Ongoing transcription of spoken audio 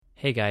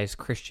Hey guys,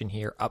 Christian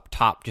here up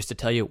top just to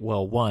tell you,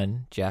 well,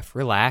 one, Jeff,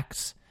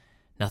 relax.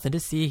 Nothing to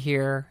see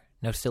here.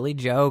 No silly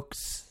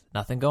jokes.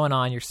 Nothing going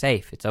on. You're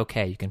safe. It's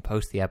okay. You can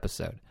post the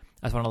episode.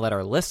 I just want to let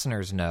our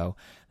listeners know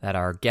that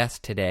our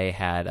guest today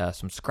had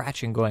some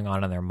scratching going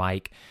on their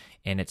mic,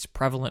 and it's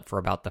prevalent for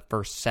about the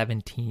first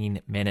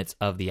 17 minutes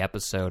of the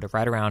episode.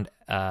 Right around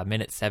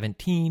minute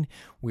 17,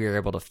 we were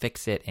able to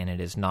fix it, and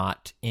it is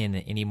not in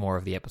any more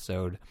of the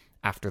episode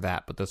after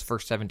that. But those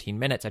first 17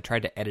 minutes, I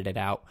tried to edit it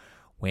out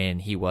when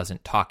he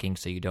wasn't talking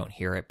so you don't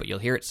hear it, but you'll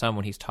hear it some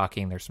when he's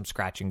talking. There's some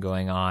scratching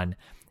going on.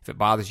 If it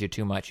bothers you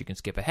too much, you can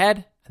skip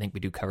ahead. I think we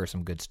do cover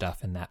some good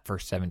stuff in that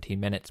first 17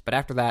 minutes, but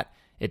after that,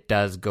 it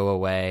does go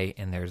away,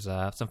 and there's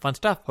some fun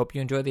stuff. Hope you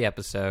enjoy the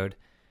episode.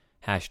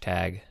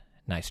 Hashtag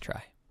nice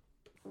try.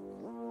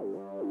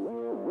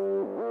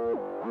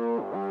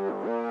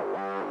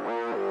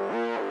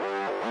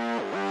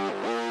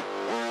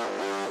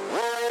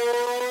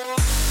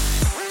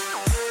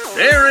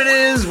 There it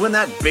is. When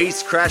that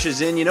bass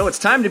crashes in, you know it's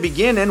time to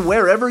begin. And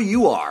wherever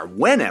you are,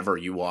 whenever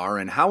you are,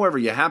 and however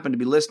you happen to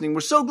be listening,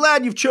 we're so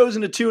glad you've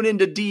chosen to tune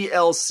into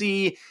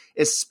DLC,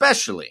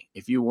 especially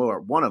if you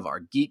are one of our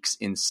geeks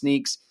in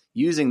sneaks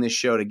using this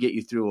show to get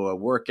you through a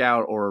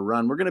workout or a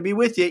run. We're going to be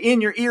with you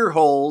in your ear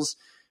holes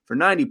for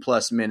 90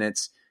 plus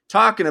minutes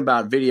talking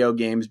about video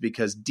games,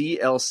 because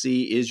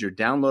DLC is your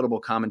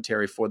downloadable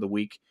commentary for the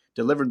week,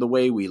 delivered the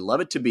way we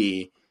love it to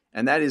be.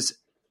 And that is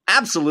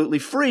absolutely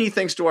free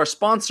thanks to our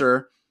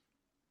sponsor,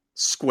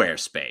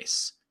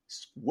 Squarespace.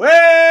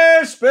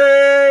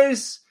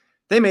 Squarespace!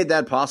 They made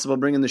that possible,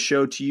 bringing the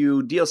show to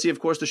you. DLC, of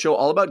course, the show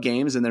all about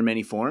games in their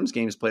many forms.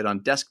 Games played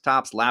on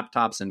desktops,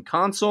 laptops, and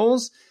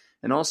consoles,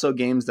 and also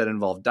games that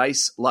involve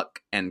dice,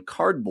 luck, and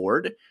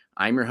cardboard.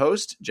 I'm your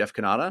host, Jeff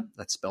Cannata.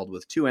 That's spelled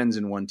with 2 N's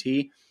and 1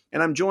 T.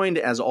 And I'm joined,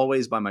 as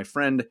always, by my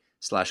friend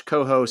 /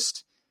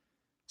 co-host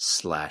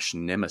 /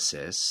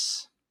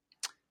 nemesis,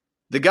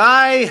 the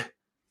guy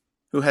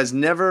who has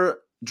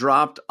never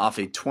dropped off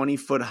a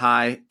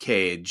 20-foot-high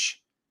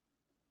cage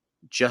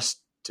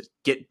just to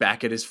get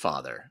back at his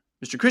father,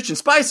 Mr. Christian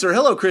Spicer.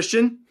 Hello,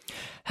 Christian.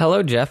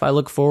 Hello, Jeff. I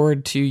look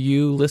forward to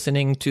you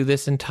listening to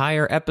this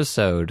entire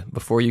episode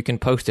before you can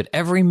post it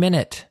every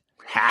minute.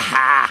 Ha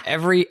ha!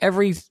 Every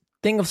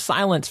thing of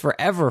silence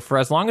forever. For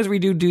as long as we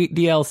do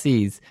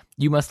DLCs,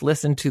 you must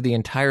listen to the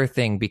entire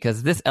thing,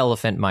 because this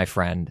elephant, my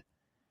friend,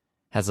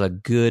 has a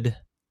good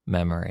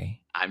memory.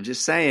 I'm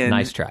just saying.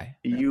 Nice try.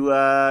 You,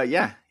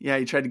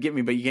 you tried to get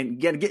me, but you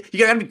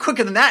gotta be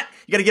quicker than that.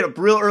 You gotta get up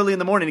real early in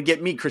the morning to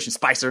get me, Christian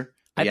Spicer.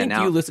 I think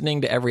you listening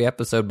to every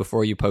episode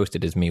before you post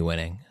it is me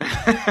winning.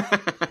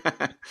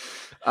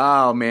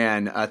 Oh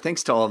man!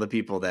 Thanks to all the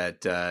people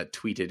that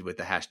tweeted with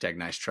the hashtag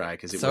nice try,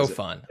 because it was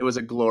fun. It was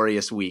a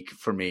glorious week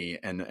for me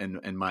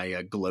and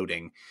my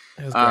gloating.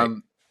 It was great.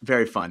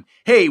 Very fun.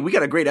 Hey, we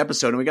got a great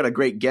episode and we got a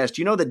great guest.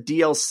 You know that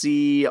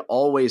DLC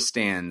always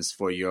stands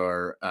for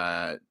your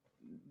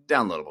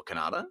downloadable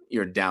Cannata,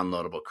 your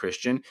downloadable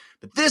Christian.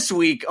 But this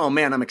week, oh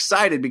man, I'm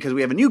excited because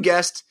we have a new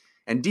guest,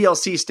 and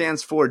DLC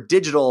stands for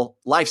digital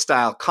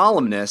lifestyle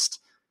columnist,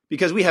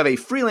 because we have a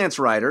freelance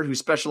writer who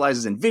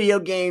specializes in video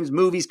games,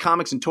 movies,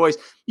 comics, and toys.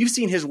 You've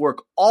seen his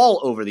work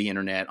all over the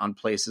internet on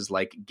places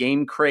like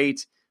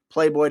GameCrate,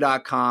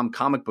 Playboy.com,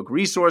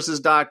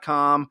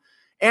 comicbookresources.com,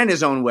 and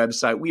his own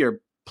website. We are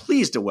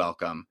pleased to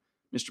welcome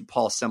Mr.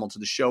 Paul Semmel to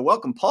the show.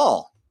 Welcome,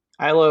 Paul.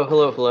 Hello.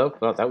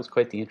 Well, that was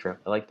quite the intro.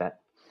 I like that.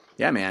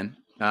 Yeah, man.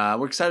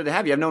 We're excited to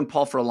have you. I've known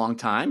Paul for a long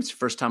time. It's your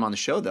first time on the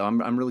show, though.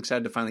 I'm really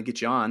excited to finally get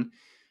you on.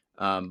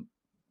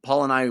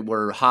 Paul and I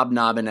were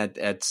hobnobbing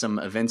at some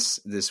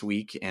events this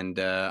week, and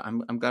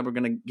I'm glad we're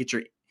going to get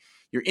your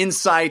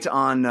insight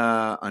on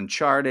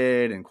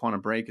Uncharted and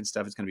Quantum Break and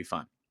stuff. It's going to be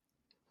fun.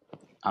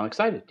 I'm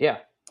excited. Yeah.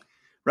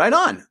 Right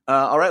on.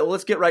 All right. Well,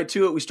 let's get right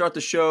to it. We start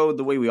the show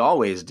the way we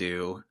always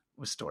do,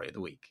 with Story of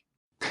the Week.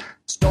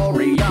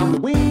 Story of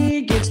the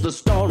week, it's the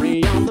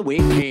story of the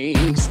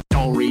week.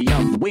 Story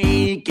of the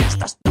week, it's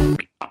the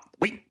story of the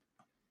week.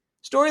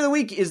 Story of the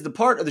Week is the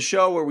part of the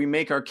show where we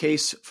make our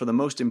case for the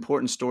most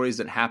important stories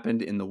that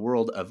happened in the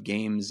world of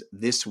games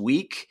this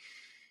week.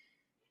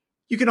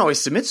 You can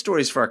always submit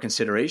stories for our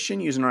consideration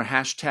using our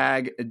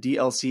hashtag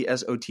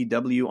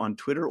DLCSOTW on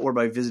Twitter, or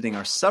by visiting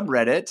our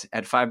subreddit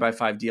at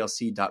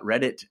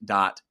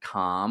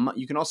 5x5dlc.reddit.com.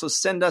 You can also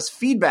send us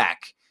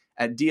feedback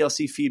at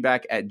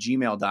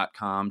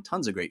dlcfeedback@gmail.com.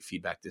 Tons of great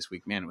feedback this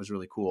week. Man, it was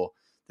really cool,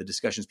 the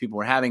discussions people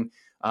were having.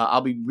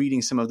 I'll be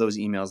reading some of those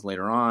emails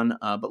later on.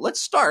 But let's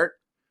start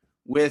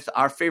with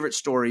our favorite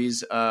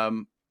stories.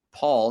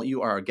 Paul,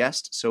 you are our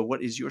guest, so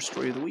what is your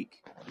story of the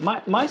week?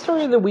 My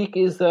story of the week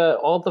is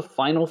all the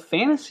Final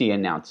Fantasy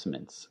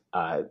announcements.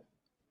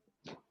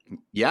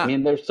 Yeah. I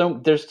mean, there's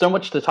so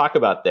much to talk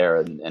about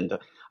there, and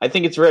I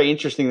think it's very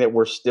interesting that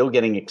we're still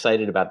getting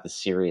excited about this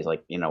series,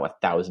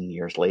 1,000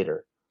 years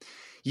later.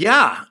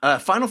 Yeah,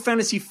 Final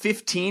Fantasy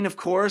 15, of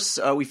course.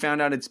 We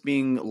found out it's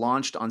being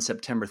launched on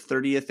September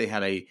 30th. They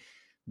had a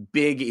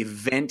big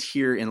event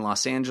here in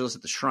Los Angeles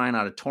at the Shrine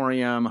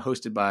Auditorium,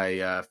 hosted by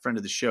a friend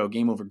of the show,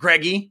 Game Over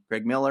Greg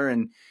Miller,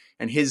 and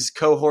and his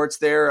cohorts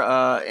there,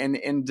 and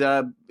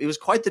it was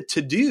quite the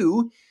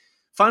to-do.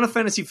 Final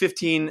Fantasy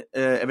 15,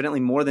 evidently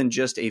more than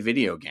just a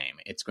video game.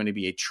 It's going to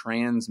be a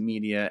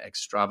transmedia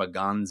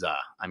extravaganza.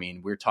 I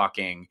mean, we're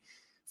talking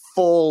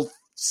full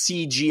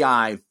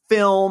CGI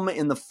film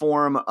in the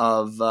form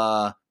of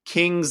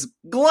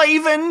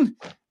Kingsglaiven,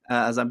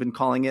 as I've been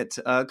calling it,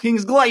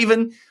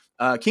 Kingsglaiven.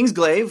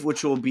 Kingsglaive,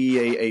 which will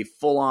be a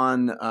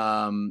full-on,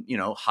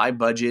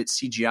 high-budget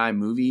CGI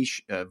movie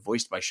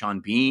voiced by Sean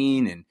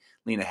Bean and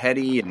Lena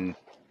Headey and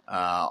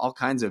all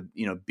kinds of,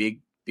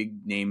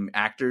 big-name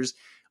actors.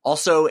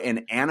 Also, an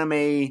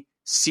anime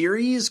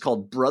series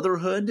called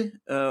Brotherhood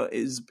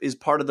is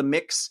part of the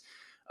mix.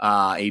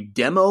 A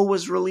demo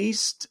was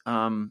released.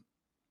 Man,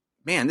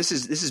 this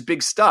is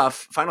big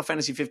stuff. Final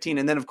Fantasy 15,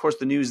 and then of course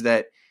the news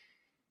that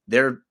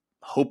they're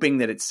hoping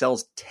that it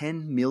sells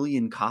 10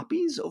 million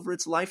copies over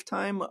its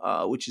lifetime,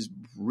 which is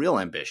real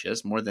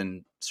ambitious,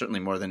 certainly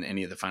more than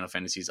any of the Final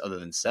Fantasies other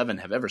than 7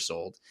 have ever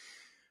sold.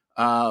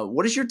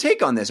 What is your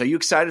take on this? Are you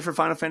excited for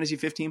Final Fantasy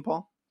 15,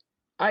 Paul?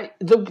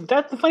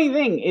 That's the funny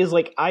thing is,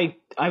 like,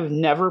 I've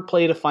never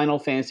played a Final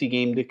Fantasy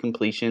game to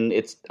completion.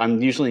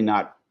 I'm usually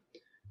not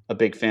a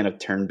big fan of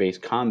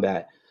turn-based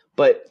combat,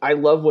 but I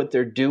love what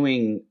they're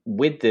doing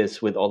with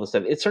this, with all the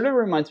stuff. It sort of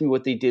reminds me of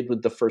what they did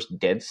with the first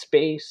Dead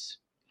Space.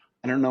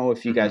 I don't know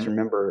if you guys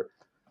remember,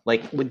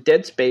 like with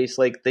Dead Space,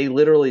 like they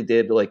literally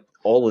did like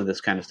all of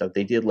this kind of stuff.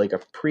 They did like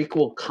a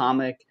prequel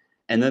comic,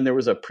 and then there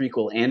was a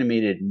prequel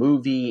animated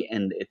movie,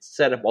 and it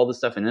set up all this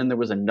stuff. And then there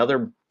was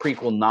another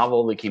prequel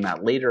novel that came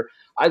out later.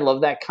 I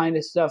love that kind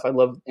of stuff. I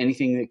love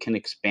anything that can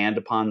expand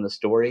upon the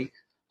story.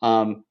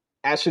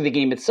 As for the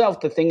game itself,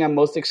 the thing I'm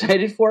most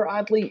excited for,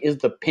 oddly, is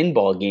the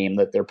pinball game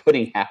that they're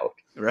putting out.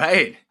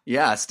 Right.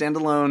 Yeah.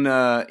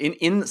 Standalone.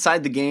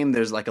 Inside the game,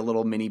 there's like a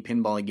little mini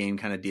pinball game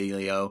kind of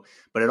dealio,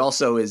 but it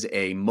also is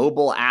a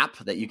mobile app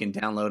that you can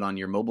download on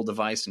your mobile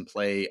device and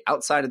play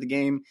outside of the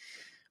game.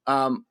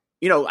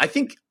 I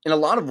think in a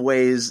lot of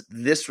ways,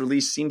 this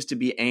release seems to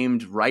be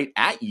aimed right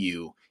at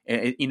you.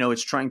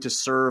 It's trying to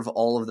serve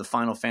all of the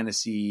Final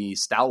Fantasy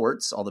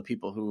stalwarts, all the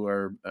people who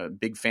are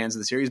big fans of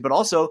the series, but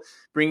also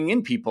bringing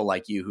in people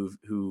like you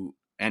who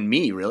and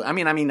me, really. I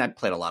mean, I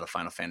played a lot of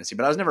Final Fantasy,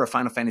 but I was never a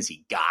Final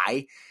Fantasy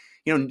guy.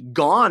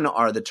 Gone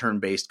are the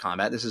turn-based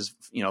combat. This is,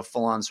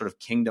 full-on sort of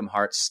Kingdom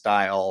Hearts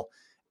style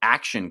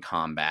action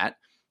combat.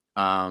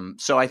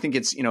 So I think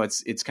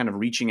it's kind of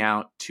reaching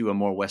out to a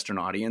more Western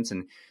audience,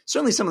 and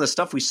certainly some of the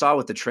stuff we saw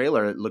with the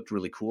trailer, it looked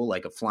really cool,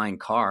 like a flying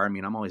car. I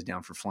mean, I'm always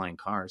down for flying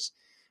cars.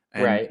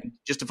 And right.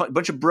 Just a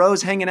bunch of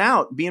bros hanging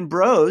out, being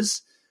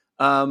bros.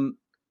 Did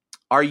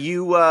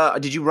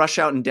you rush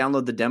out and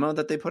download the demo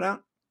that they put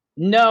out?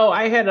 No,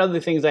 I had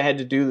other things I had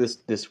to do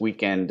this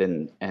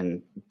weekend,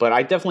 but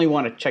I definitely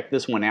want to check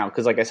this one out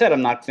because, like I said,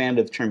 I'm not a fan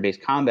of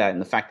turn-based combat,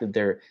 and the fact that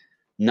they're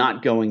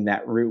not going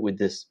that route with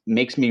this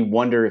makes me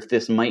wonder if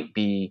this might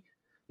be,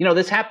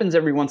 this happens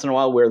every once in a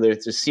while where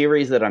there's a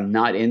series that I'm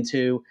not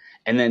into,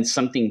 and then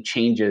something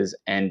changes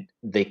and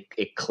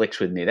it clicks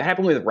with me. That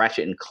happened with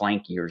Ratchet and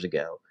Clank years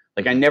ago.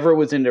 Like I never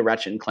was into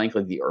Ratchet and Clank,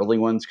 like the early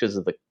ones, because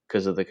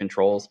of the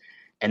controls.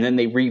 And then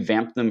they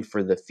revamped them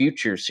for the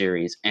future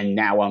series. And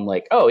now I'm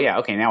like, oh yeah,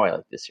 okay, now I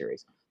like this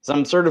series. So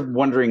I'm sort of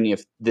wondering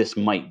if this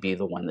might be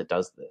the one that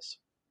does this.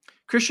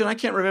 Christian, I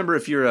can't remember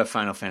if you're a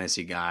Final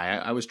Fantasy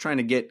guy. I was trying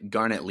to get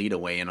Garnet Lee to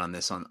weigh in on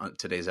this on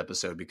today's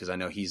episode because I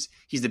know he's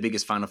the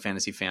biggest Final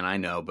Fantasy fan I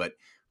know, but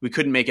we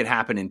couldn't make it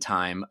happen in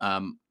time.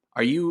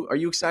 Are you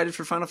excited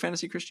for Final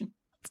Fantasy, Christian?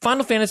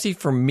 Final Fantasy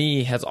for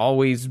me has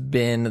always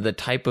been the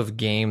type of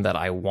game that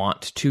I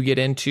want to get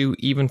into,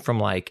 even from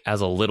like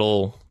as a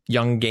little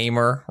young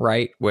gamer,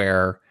 right?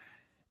 Where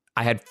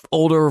I had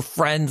older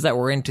friends that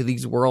were into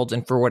these worlds,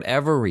 and for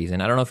whatever reason,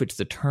 I don't know if it's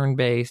the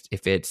turn-based,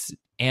 if it's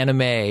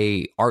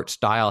anime art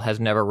style has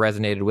never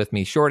resonated with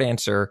me. Short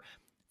answer,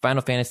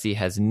 Final Fantasy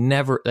has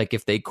never, like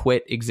if they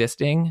quit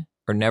existing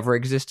or never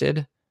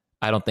existed,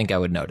 I don't think I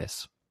would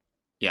notice.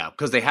 Yeah,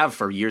 because they have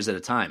for years at a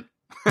time.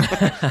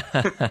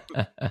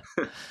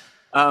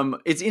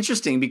 It's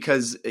interesting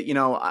because,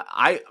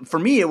 for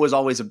me, it was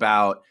always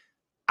about,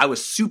 I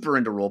was super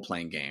into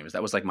role-playing games.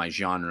 That was like my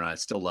genre. I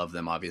still love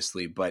them,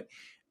 obviously. But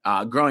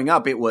growing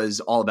up, it was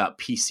all about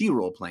PC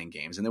role-playing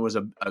games. And there was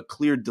a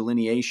clear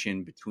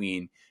delineation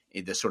between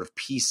the sort of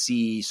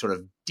PC, sort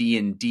of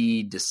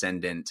D&D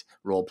descendant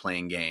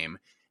role-playing game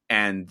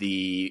and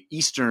the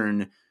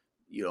Eastern,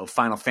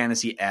 Final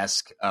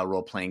Fantasy-esque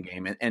role-playing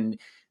game. And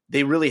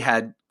they really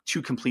had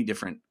two complete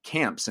different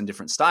camps and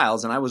different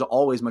styles. And I was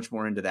always much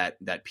more into that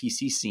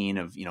PC scene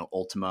of,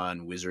 Ultima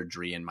and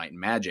Wizardry and Might and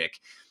Magic.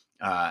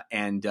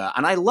 And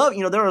I love,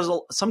 there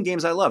are some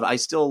games I love. I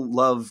still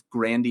love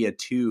Grandia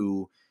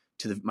 2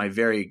 to my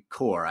very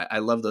core. I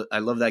love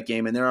that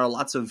game. And there are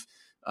lots of,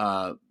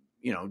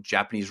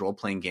 Japanese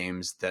role-playing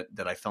games that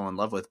I fell in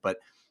love with, but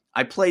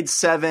I played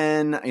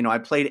 7, I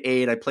played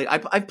 8,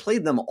 I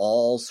played them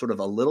all sort of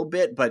a little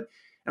bit,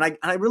 and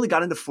I really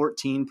got into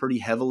 14 pretty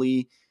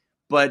heavily.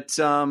 But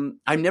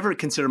I never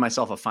considered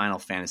myself a Final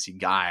Fantasy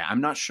guy.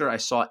 I'm not sure I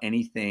saw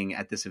anything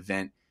at this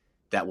event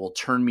that will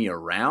turn me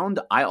around.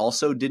 I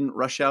also didn't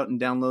rush out and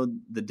download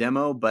the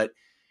demo, but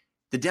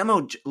the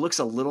demo looks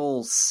a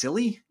little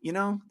silly.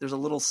 There's a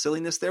little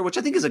silliness there, which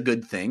I think is a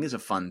good thing, is a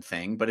fun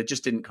thing, but it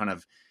just didn't kind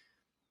of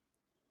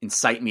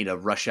incite me to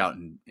rush out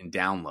and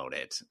download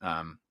it.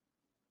 I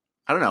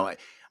don't know.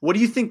 What do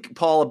you think,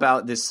 Paul,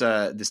 about this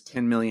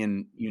 10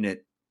 million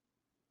unit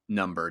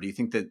number? Do you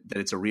think that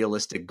it's a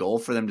realistic goal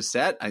for them to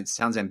set? It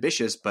sounds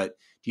ambitious, but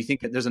do you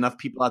think that there's enough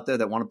people out there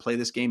that want to play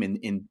this game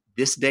in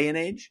this day and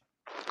age?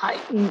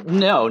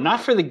 No,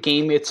 not for the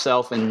game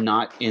itself, and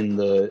not in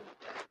the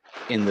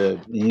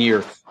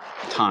near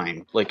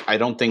time. Like, I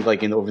don't think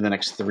like over the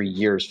next 3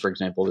 years, for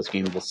example, this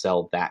game will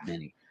sell that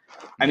many.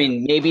 I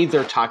mean, maybe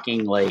they're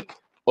talking like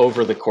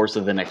over the course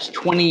of the next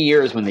 20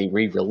 years when they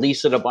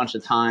re-release it a bunch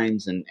of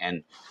times,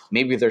 and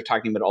maybe they're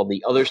talking about all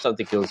the other stuff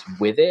that goes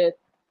with it.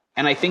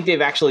 And I think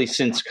they've actually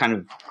since kind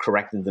of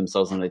corrected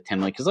themselves on the 10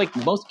 million, because like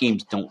most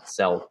games don't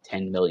sell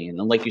 10 million.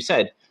 And like you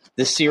said,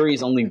 the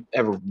series only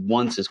ever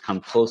once has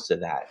come close to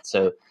that.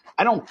 So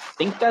I don't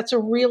think that's a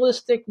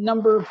realistic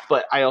number,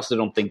 but I also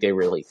don't think they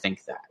really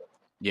think that.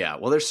 Yeah,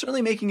 well, they're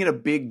certainly making it a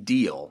big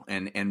deal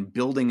and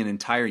building an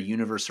entire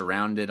universe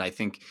around it. I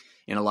think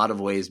in a lot of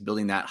ways,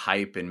 building that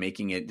hype and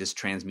making it this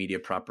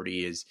transmedia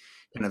property is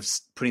kind of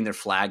putting their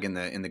flag in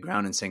the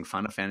ground and saying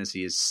Final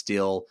Fantasy is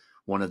still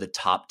one of the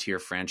top tier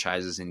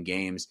franchises in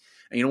games.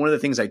 And, one of the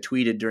things I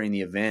tweeted during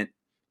the event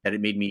that it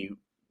made me,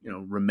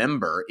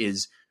 remember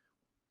is,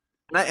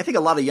 and I think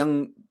a lot of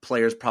young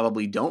players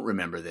probably don't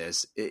remember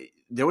this.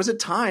 There was a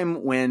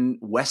time when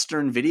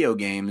Western video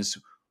games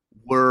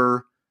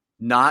were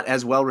not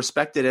as well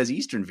respected as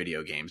Eastern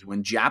video games,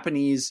 when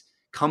Japanese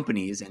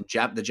companies and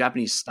the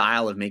Japanese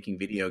style of making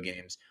video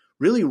games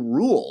really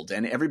ruled,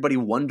 and everybody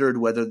wondered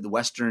whether the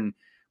Western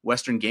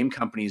game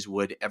companies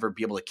would ever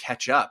be able to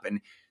catch up. And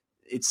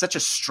it's such a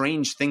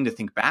strange thing to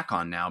think back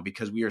on now,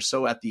 because we are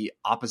so at the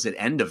opposite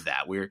end of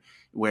that,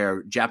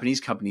 where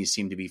Japanese companies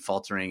seem to be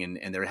faltering,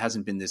 and there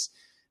isn't this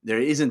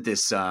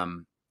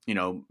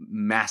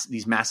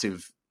these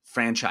massive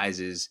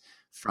franchises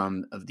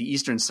of the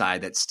Eastern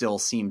side that still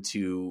seem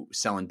to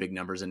sell in big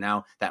numbers. And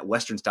now that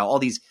Western style, all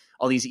these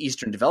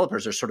Eastern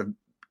developers are sort of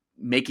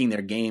making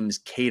their games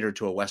cater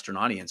to a Western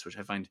audience, which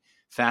I find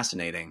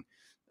fascinating.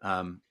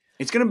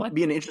 It's going to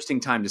be an interesting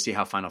time to see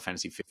how Final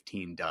Fantasy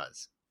 15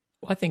 does.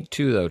 Well, I think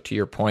too, though, to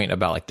your point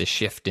about like the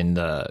shift in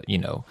the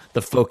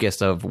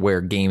focus of where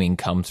gaming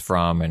comes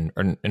from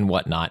and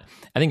whatnot,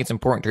 I think it's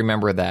important to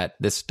remember that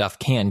this stuff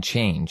can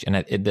change, and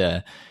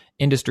the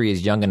industry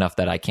is young enough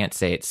that I can't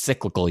say it's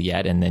cyclical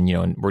yet. And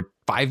then, we're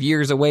 5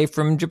 years away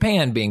from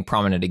Japan being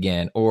prominent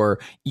again, or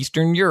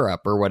Eastern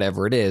Europe, or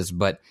whatever it is.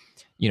 But,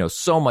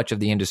 so much of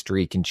the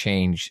industry can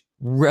change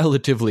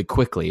relatively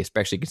quickly,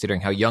 especially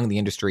considering how young the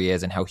industry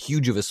is and how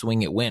huge of a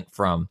swing it went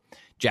from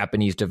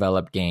Japanese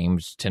developed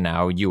games to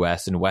now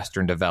US and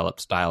Western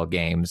developed style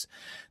games,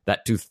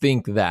 that to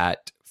think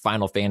that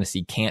Final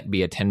Fantasy can't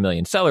be a 10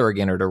 million seller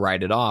again or to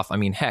write it off. I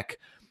mean, heck,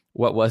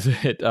 what was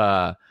it,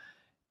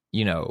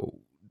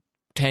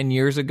 10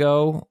 years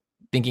ago,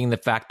 thinking the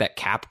fact that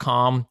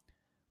Capcom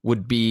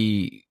would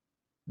be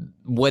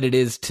what it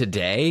is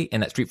today,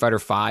 and that Street Fighter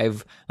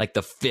V, like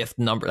the fifth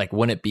number, like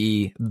wouldn't it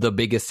be the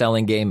biggest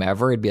selling game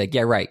ever? It'd be like,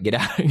 yeah, right, get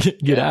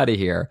out of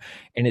here.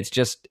 And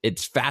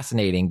it's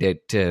fascinating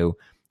to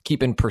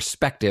keep in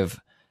perspective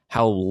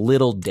how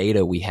little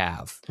data we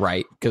have,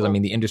 right? Because I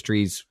mean, the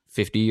industry's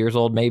 50 years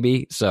old,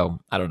 maybe. So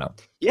I don't know.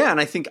 Yeah, and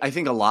I think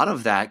a lot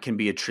of that can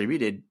be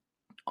attributed,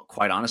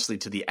 quite honestly,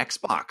 to the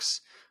Xbox.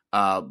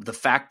 The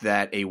fact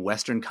that a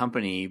Western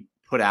company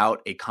put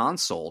out a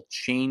console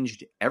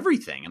changed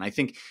everything. And I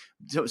think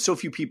so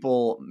few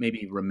people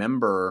maybe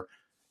remember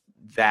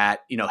that,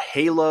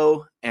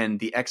 Halo and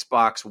the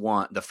Xbox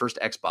One, the first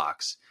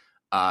Xbox,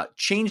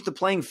 changed the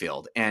playing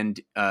field. And,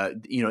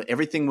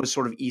 everything was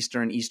sort of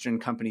Eastern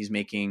companies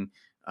making,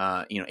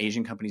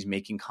 Asian companies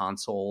making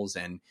consoles,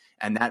 and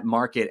that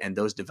market and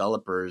those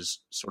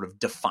developers sort of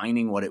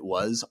defining what it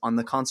was on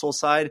the console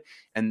side.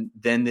 And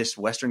then this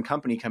Western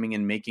company coming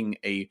in, making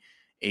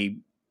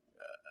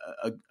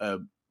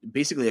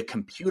basically a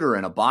computer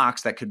in a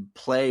box that could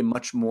play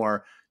much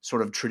more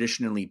sort of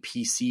traditionally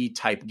PC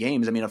type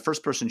games. I mean, a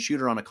first person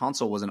shooter on a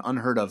console was an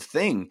unheard of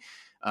thing,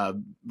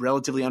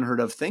 relatively unheard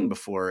of thing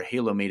before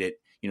Halo made it,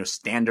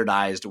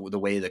 standardized the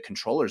way the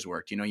controllers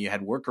worked. You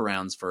had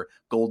workarounds for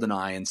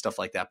GoldenEye and stuff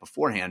like that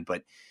beforehand.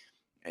 But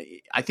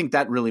I think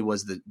that really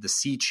was the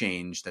sea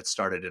change that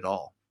started it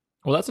all.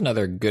 Well, that's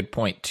another good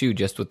point, too,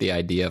 just with the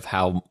idea of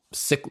how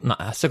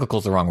cyclical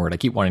is the wrong word. I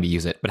keep wanting to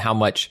use it, but how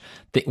much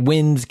the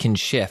winds can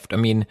shift. I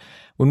mean,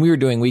 when we were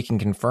doing We Can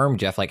Confirm,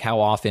 Jeff, like how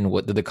often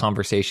did the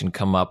conversation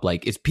come up,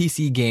 like, is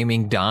PC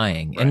gaming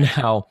dying? Right. And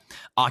how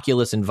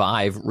Oculus and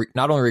Vive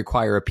not only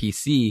require a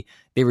PC,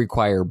 they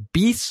require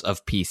beasts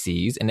of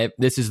PCs. And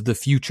this is the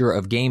future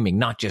of gaming,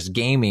 not just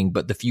gaming,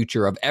 but the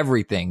future of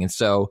everything. And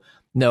so,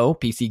 no,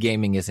 PC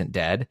gaming isn't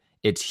dead.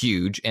 It's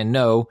huge. And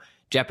no,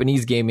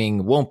 Japanese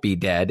gaming won't be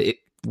dead. It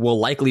will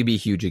likely be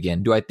huge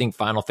again. Do I think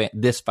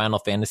this Final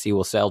Fantasy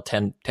will sell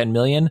 10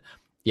 million?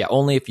 Yeah,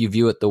 only if you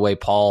view it the way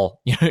Paul,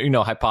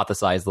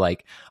 hypothesized,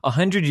 like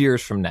 100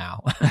 years from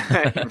now,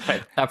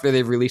 Right. after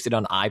they've released it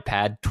on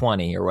iPad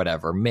 20 or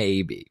whatever,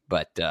 maybe,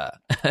 but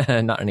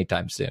not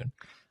anytime soon.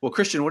 Well,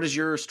 Christian, what is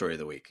your story of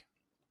the week?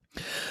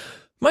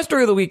 My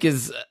story of the week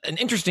is an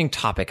interesting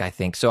topic, I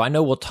think. So I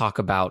know we'll talk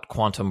about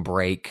Quantum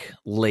Break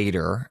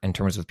later in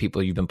terms of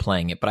people you've been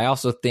playing it, but I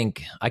also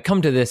think I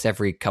come to this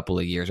every couple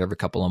of years, every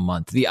couple of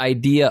months, the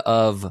idea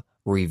of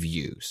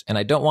reviews. And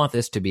I don't want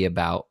this to be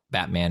about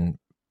Batman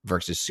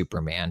versus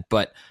Superman,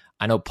 but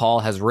I know Paul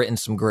has written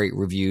some great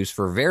reviews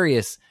for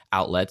various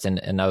outlets,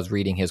 and I was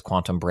reading his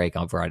Quantum Break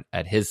over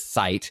at his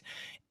site,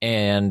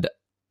 and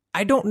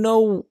I don't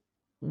know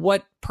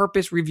what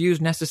purpose reviews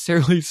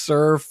necessarily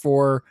serve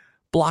for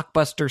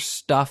blockbuster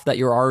stuff that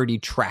you're already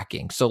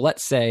tracking. So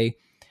let's say,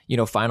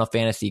 Final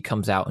Fantasy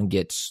comes out and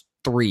gets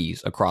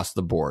 3s across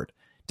the board.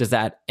 Does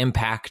that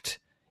impact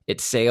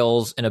its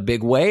sales in a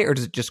big way, or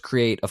does it just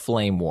create a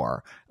flame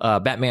war?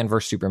 Batman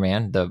vs.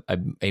 Superman,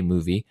 a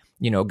movie,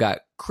 got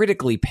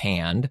critically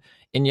panned,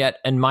 and yet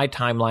in my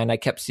timeline, I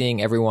kept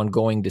seeing everyone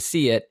going to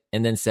see it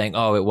and then saying,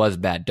 oh, it was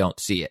bad, don't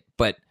see it.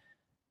 But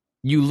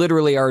you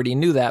literally already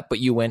knew that, but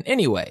you went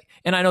anyway.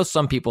 And I know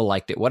some people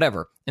liked it,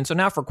 whatever. And so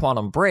now for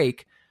Quantum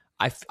Break,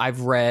 I've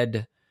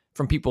read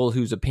from people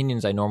whose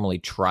opinions I normally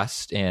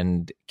trust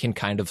and can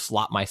kind of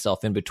slot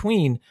myself in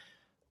between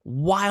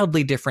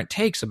wildly different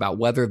takes about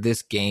whether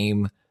this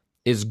game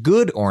is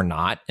good or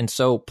not. And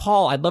so,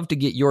 Paul, I'd love to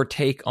get your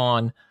take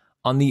on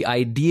the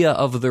idea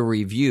of the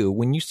review.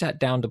 When you sat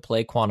down to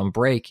play Quantum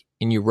Break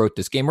and you wrote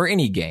this game, or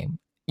any game,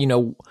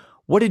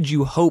 what did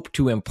you hope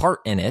to impart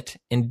in it?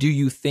 And do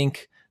you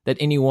think that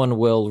anyone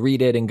will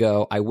read it and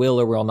go, I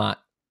will or will not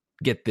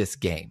get this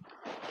game?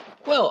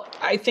 Well,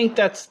 I think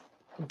that's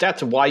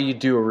why you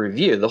do a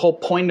review. The whole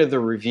point of the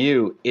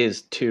review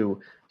is to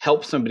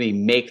help somebody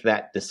make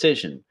that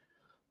decision.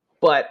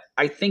 But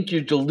I think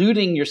you're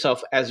deluding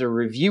yourself as a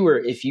reviewer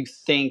if you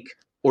think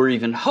or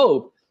even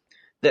hope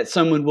that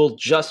someone will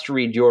just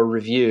read your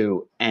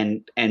review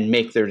and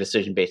make their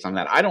decision based on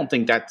that. I don't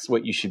think that's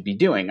what you should be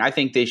doing. I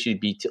think they should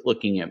be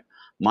looking at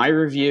my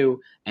review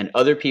and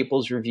other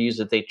people's reviews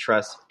that they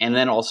trust, and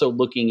then also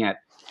looking at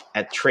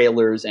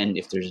trailers, and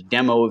if there's a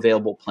demo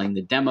available, playing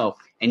the demo,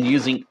 and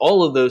using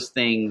all of those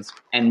things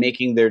and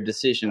making their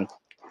decision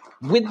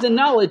with the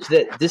knowledge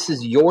that this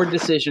is your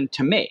decision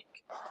to make.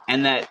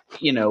 And that,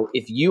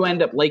 if you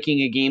end up liking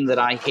a game that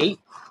I hate,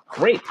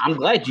 great. I'm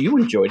glad you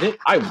enjoyed it.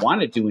 I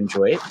wanted to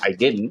enjoy it. I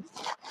didn't.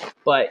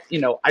 But,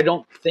 I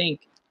don't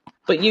think...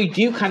 But you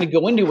do kind of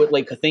go into it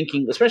like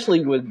thinking,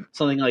 especially with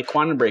something like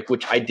Quantum Break,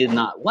 which I did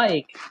not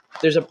like,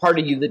 there's a part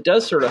of you that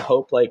does sort of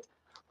hope, like,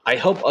 I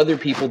hope other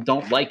people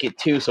don't like it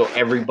too, so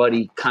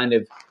everybody kind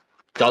of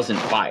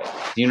doesn't buy it.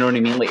 Do you know what I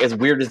mean? Like, as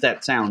weird as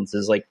that sounds,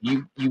 is like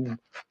you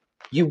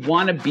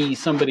want to be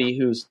somebody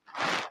who's,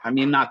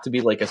 not to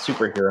be like a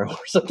superhero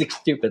or something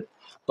stupid,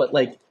 but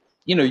like,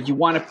 you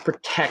want to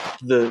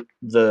protect you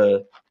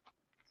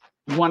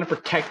want to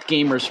protect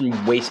gamers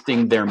from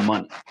wasting their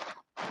money.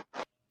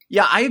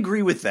 Yeah, I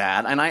agree with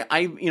that. And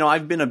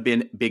I've been a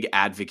big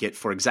advocate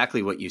for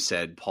exactly what you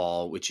said,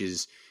 Paul, which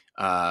is,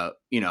 I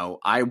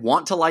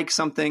want to like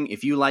something.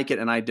 If you like it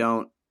and I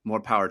don't, more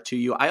power to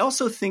you. I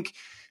also think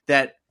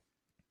that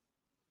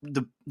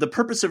the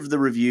purpose of the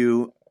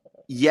review,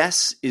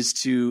 yes, is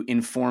to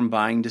inform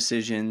buying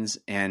decisions,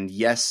 and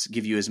yes,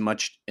 give you as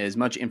much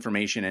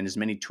information and as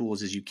many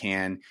tools as you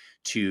can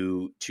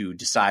to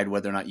decide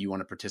whether or not you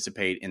want to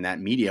participate in that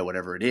media,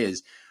 whatever it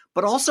is.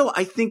 But also,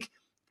 I think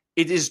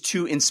it is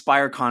to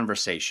inspire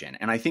conversation.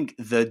 And I think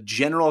the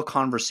general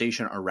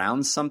conversation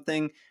around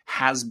something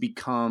has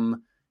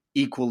become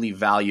equally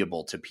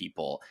valuable to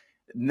people.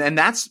 And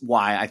that's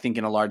why I think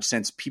in a large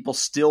sense, people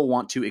still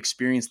want to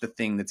experience the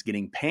thing that's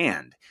getting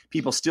panned.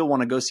 People still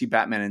want to go see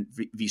Batman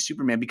v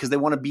Superman because they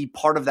want to be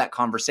part of that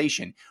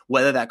conversation.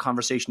 Whether that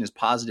conversation is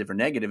positive or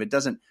negative, it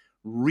doesn't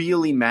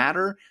really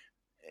matter,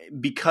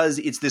 because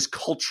it's this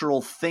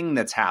cultural thing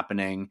that's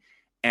happening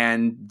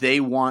and they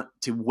want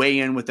to weigh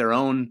in with their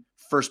own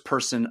first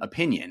person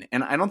opinion.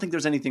 And I don't think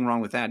there's anything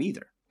wrong with that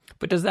either.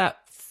 But does that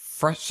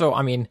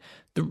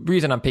the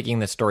reason I'm picking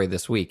this story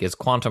this week is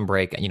Quantum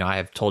Break. I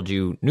have told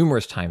you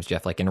numerous times,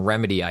 Jeff, like in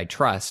Remedy, I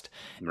trust.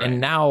 Right.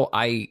 And now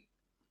I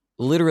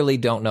literally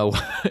don't know,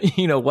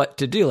 what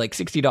to do. Like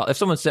 $60. If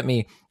someone sent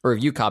me a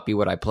review copy,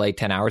 would I play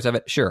 10 hours of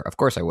it? Sure, of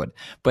course I would.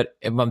 But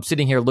if I'm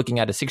sitting here looking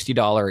at a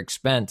 $60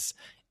 expense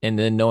and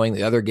then knowing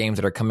the other games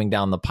that are coming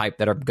down the pipe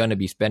that are going to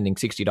be spending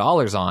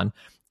 $60 on,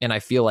 and I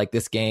feel like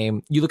this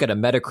game, you look at a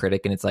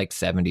Metacritic and it's like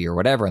 70 or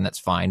whatever, and that's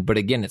fine. But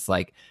again, it's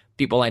like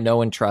people I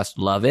know and trust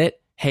love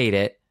it, hate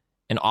it,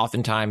 and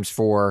oftentimes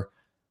for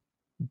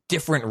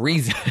different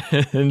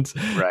reasons.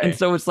 Right. And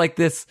so it's like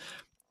this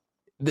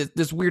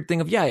weird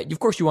thing of, of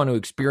course you want to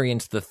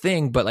experience the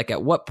thing, but like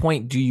at what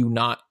point do you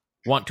not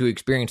want to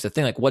experience the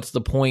thing? Like what's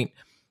the point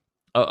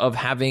of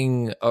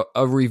having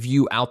a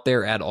review out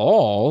there at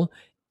all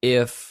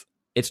if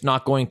it's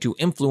not going to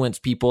influence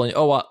people? And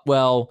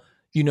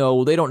they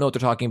don't know what they're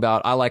talking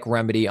about. I like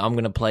Remedy. I'm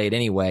going to play it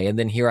anyway. And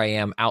then here I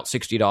am out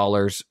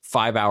 $60,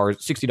 5 hours,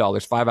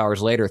 $60, 5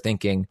 hours later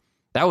thinking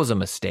that was a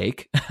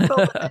mistake.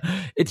 Well,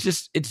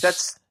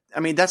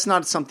 that's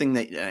not something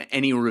that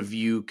any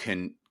review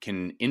can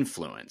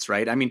influence,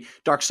 right? I mean,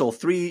 Dark Souls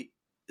 3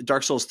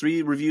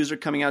 reviews are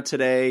coming out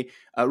today.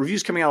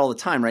 Reviews coming out all the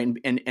time, right?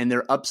 And there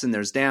are ups and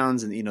there's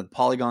downs. And the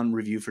Polygon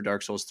review for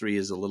Dark Souls 3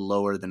 is a little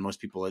lower than most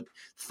people had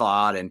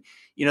thought. And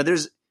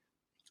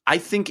I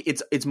think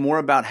it's more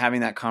about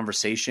having that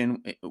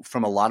conversation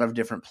from a lot of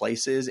different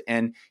places.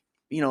 And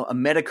a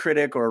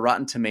Metacritic or a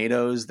Rotten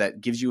Tomatoes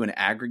that gives you an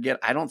aggregate,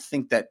 I don't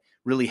think that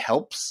really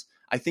helps.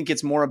 I think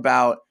it's more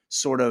about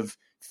sort of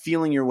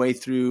feeling your way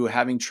through,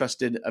 having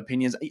trusted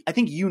opinions. I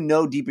think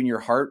deep in your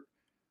heart,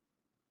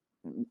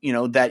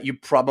 that you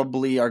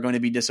probably are going to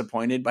be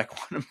disappointed by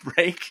Quantum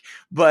Break,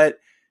 but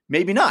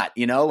maybe not.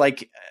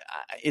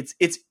 It's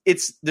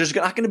there's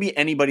not going to be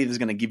anybody that's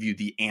going to give you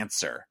the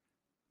answer.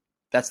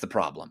 That's the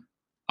problem.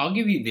 I'll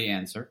give you the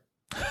answer.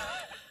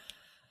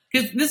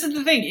 Because this is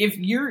the thing: if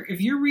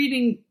you're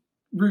reading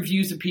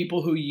reviews of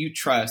people who you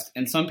trust,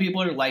 and some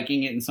people are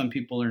liking it and some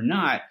people are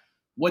not,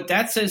 what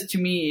that says to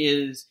me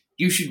is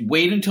you should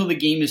wait until the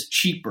game is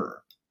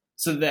cheaper,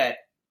 so that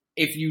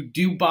if you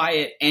do buy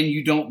it and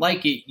you don't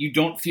like it, you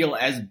don't feel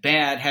as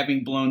bad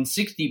having blown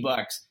 $60,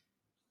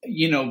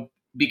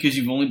 because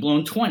you've only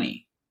blown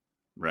 20.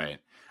 Right.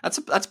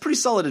 That's pretty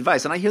solid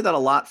advice. And I hear that a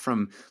lot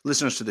from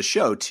listeners to the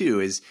show too,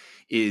 is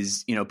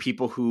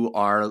people who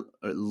are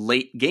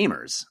late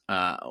gamers.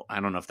 I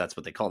don't know if that's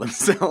what they call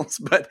themselves,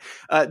 but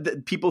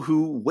people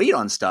who wait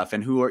on stuff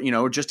and who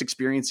are just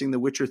experiencing The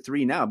Witcher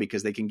 3 now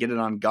because they can get it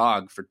on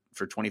GOG for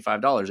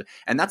 $25.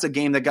 And that's a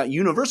game that got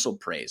universal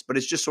praise, but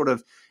it's just sort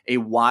of a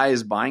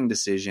wise buying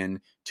decision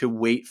to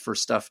wait for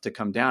stuff to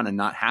come down and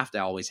not have to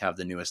always have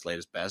the newest,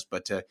 latest, best,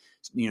 but to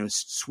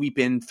sweep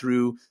in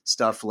through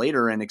stuff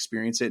later and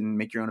experience it and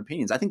make your own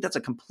opinions. I think that's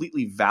a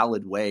completely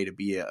valid way to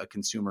be a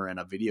consumer and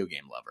a video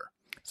game lover.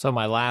 So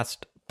my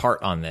last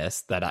part on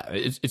this,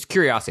 it's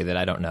curiosity that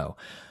I don't know.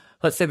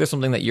 Let's say there's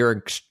something that you're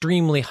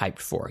extremely hyped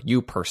for,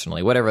 you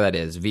personally, whatever that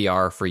is,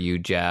 VR for you,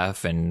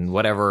 Jeff, and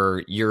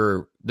whatever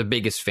you're the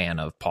biggest fan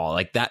of, Paul.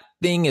 Like, that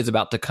thing is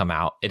about to come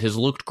out. It has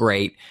looked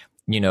great.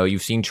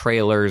 You've seen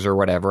trailers or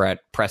whatever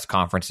at press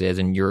conferences,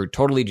 and you're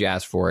totally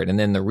jazzed for it. And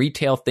then the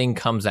retail thing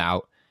comes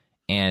out,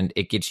 and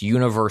it gets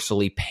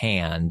universally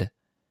panned.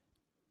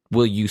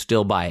 Will you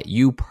still buy it?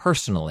 You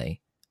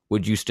personally,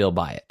 would you still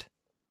buy it?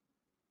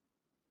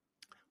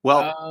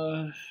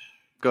 Well,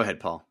 go ahead,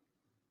 Paul.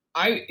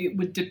 It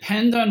would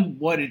depend on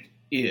what it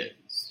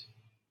is.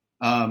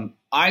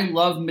 I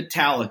love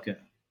Metallica.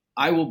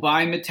 I will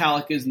buy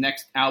Metallica's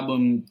next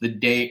album the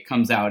day it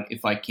comes out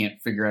if I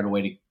can't figure out a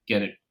way to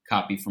get a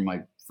copy from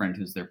my friend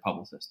who's their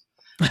publicist.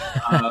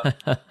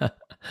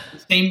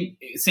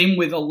 Same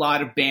with a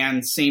lot of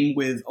bands. Same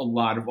with a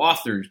lot of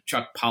authors.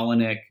 Chuck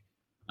Palahniuk,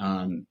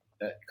 a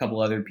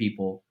couple other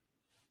people.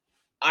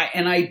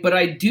 But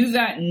I do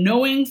that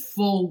knowing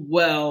full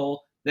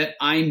well that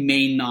I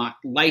may not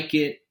like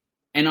it,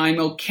 and I'm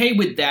okay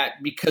with that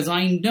because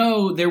I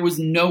know there was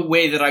no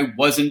way that I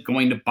wasn't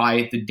going to buy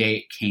it the day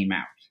it came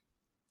out.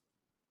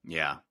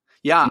 Yeah,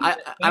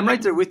 I'm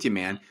right there with you,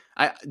 man.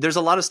 There's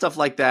a lot of stuff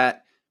like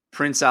that.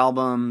 Prince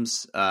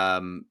albums,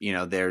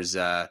 there's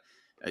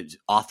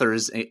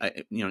authors,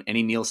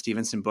 any Neil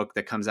Stephenson book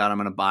that comes out, I'm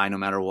going to buy no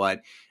matter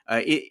what.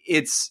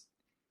 It's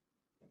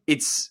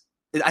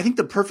I think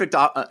the perfect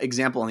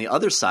example on the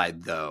other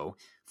side, though,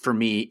 for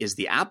me is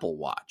the Apple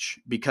Watch,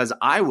 because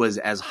I was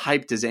as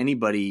hyped as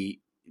anybody,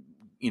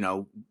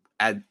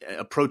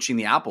 approaching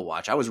the Apple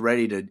Watch. I was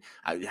ready to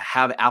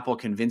have Apple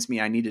convince me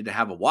I needed to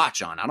have a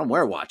watch on. I don't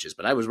wear watches,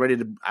 but I was ready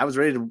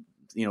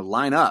to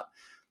line up.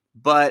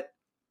 But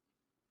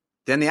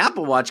then the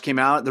Apple Watch came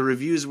out, the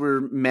reviews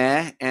were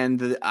meh, and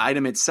the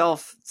item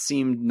itself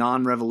seemed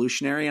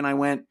non-revolutionary. And I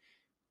went,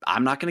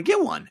 I'm not going to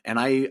get one. And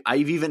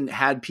I've even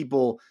had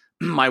people,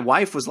 my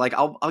wife was like,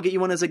 I'll get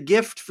you one as a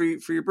gift for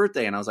your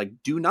birthday. And I was like,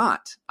 do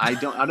not, I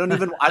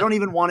don't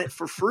even want it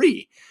for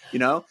free.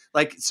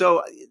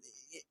 So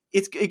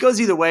it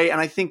goes either way.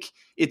 And I think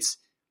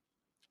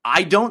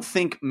I don't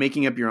think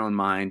making up your own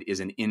mind is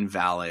an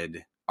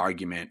invalid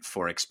argument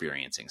for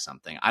experiencing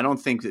something. I don't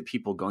think that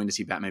people going to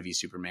see Batman v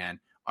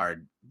Superman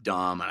are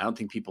dumb. And I don't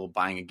think people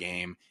buying a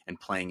game and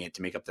playing it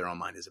to make up their own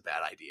mind is a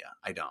bad idea.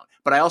 I don't.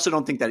 But I also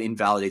don't think that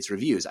invalidates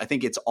reviews. I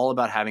think it's all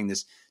about having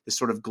this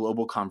sort of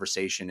global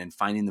conversation and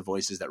finding the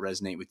voices that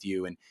resonate with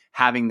you and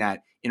having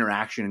that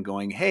interaction and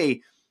going,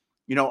 hey,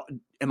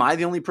 am I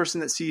the only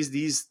person that sees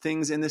these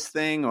things in this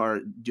thing?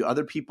 Or do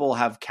other people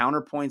have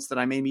counterpoints that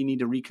I maybe need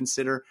to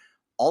reconsider?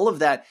 All of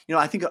that,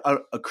 I think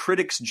a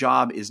critic's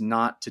job is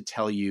not to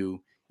tell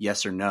you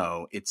yes or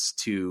no. It's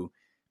to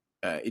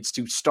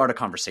start a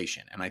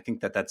conversation. And I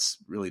think that that's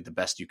really the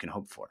best you can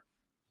hope for.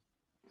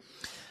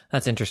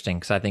 That's interesting,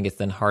 because I think it's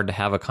then hard to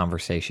have a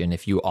conversation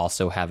if you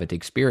also haven't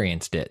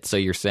experienced it. So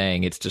you're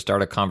saying it's to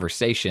start a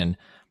conversation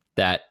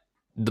that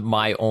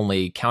my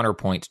only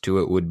counterpoint to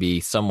it would be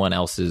someone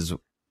else's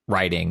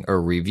writing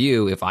or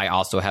review if I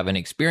also haven't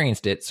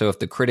experienced it. So if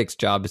the critic's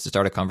job is to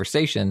start a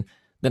conversation,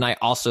 then I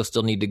also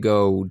still need to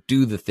go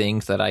do the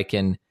things that I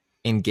can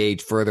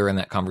engage further in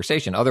that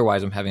conversation.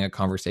 Otherwise, I'm having a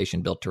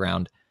conversation built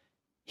around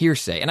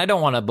hearsay. And I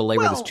don't want to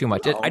belabor this too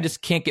much. I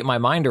just can't get my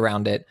mind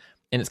around it.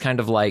 And it's kind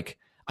of like,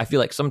 I feel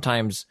like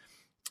sometimes,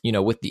 you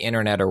know, with the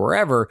internet or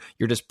wherever,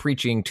 you're just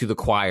preaching to the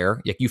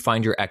choir. Like you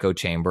find your echo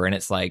chamber and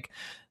it's like,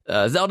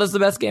 Zelda's the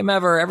best game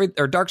ever.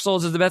 Or Dark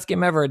Souls is the best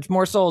game ever. It's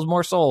more souls,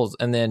 more souls.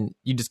 And then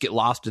you just get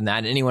lost in that.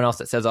 And anyone else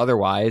that says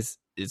otherwise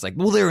is like,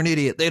 well, they're an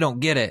idiot. They don't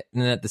get it.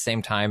 And then at the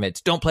same time, it's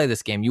don't play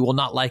this game. You will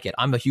not like it.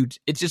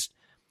 It's just,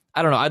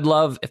 I don't know. I'd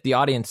love if the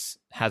audience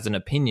has an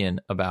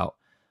opinion about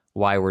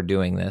why we're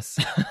doing this.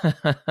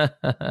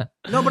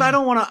 No, but I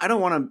don't want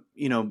to,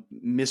 you know,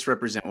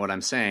 misrepresent what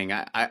I'm saying.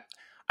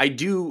 I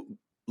do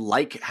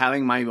like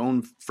having my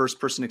own first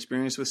person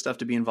experience with stuff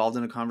to be involved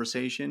in a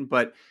conversation,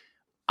 but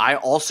I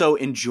also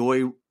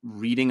enjoy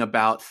reading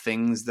about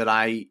things that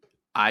I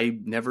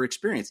never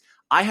experienced.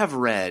 I have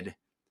read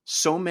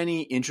so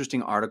many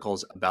interesting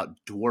articles about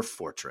Dwarf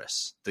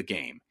Fortress, the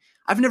game.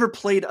 I've never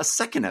played a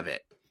second of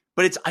it,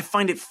 but I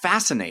find it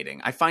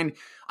fascinating. I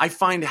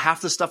find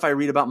half the stuff I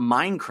read about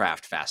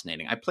Minecraft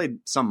fascinating. I played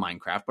some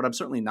Minecraft, but I'm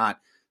certainly not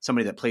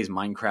somebody that plays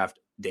Minecraft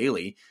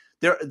daily.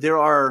 There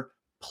are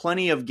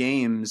plenty of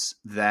games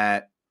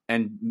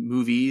and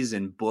movies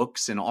and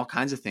books and all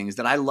kinds of things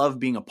that I love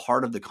being a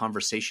part of the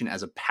conversation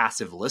as a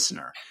passive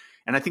listener.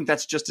 And I think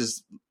that's just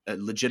as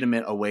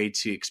legitimate a way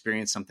to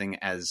experience something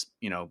as,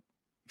 you know,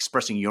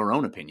 expressing your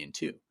own opinion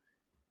too.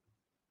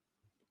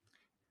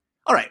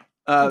 All right.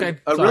 Okay,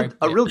 it's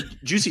a real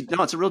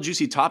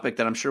juicy topic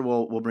that I'm sure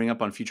we'll bring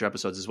up on future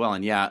episodes as well.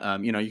 And yeah,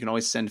 you know, you can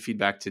always send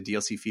feedback to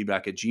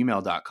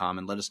dlcfeedback@gmail.com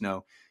and let us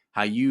know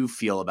how you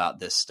feel about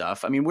this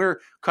stuff. I mean, we're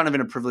kind of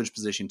in a privileged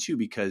position too,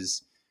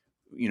 because,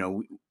 you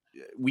know,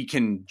 we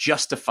can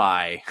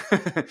justify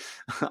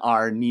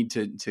our need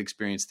to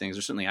experience things,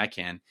 or certainly I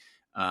can,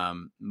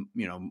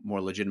 you know,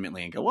 more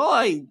legitimately and go,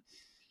 well,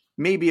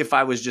 maybe if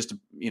I was just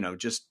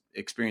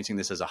experiencing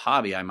this as a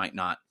hobby, I might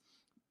not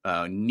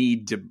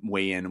need to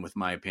weigh in with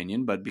my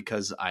opinion, but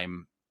because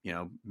I'm, you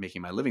know,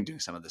 making my living doing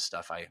some of this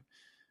stuff, I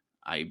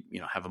you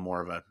know, have a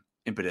more of a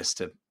impetus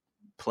to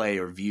play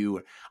or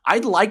view.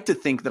 I'd like to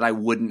think that I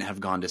wouldn't have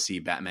gone to see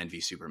Batman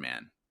v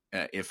Superman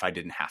if I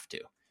didn't have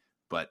to,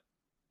 but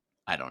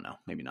I don't know.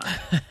 Maybe not.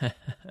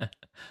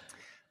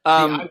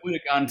 I would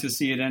have gone to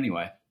see it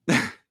anyway.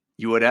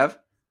 You would have?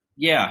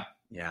 Yeah.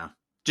 Yeah.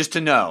 Just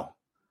to know.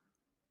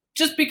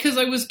 Just because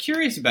I was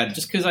curious about it,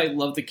 just because I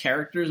love the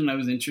characters and I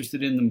was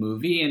interested in the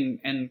movie.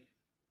 And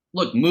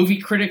look, movie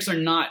critics are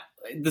not,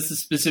 this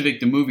is specific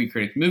to movie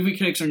critics. Movie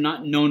critics are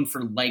not known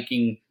for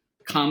liking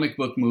comic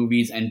book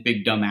movies and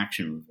big dumb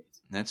action movies.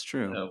 That's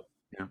true. So,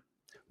 yeah.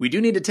 We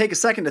do need to take a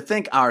second to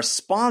thank our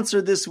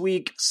sponsor this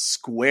week,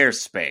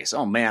 Squarespace.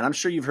 Oh man, I'm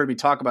sure you've heard me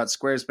talk about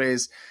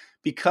Squarespace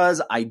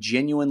because I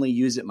genuinely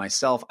use it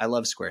myself. I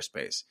love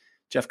Squarespace.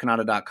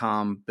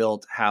 JeffCanada.com,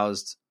 built,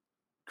 housed,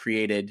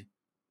 created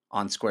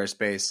on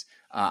Squarespace.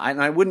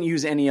 And I wouldn't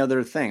use any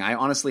other thing. I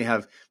honestly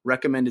have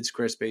recommended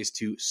Squarespace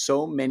to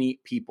so many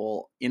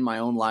people in my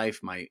own life.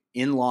 My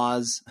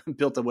in-laws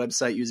built a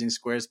website using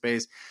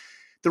Squarespace.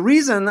 The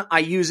reason I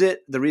use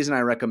it, the reason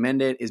I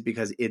recommend it is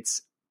because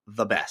it's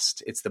the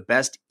best. It's the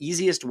best,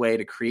 easiest way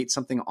to create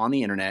something on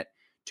the internet,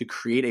 to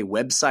create a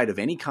website of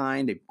any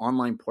kind, an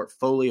online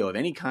portfolio of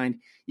any kind,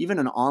 even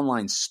an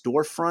online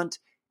storefront.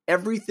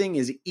 Everything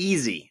is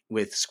easy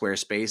with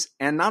Squarespace.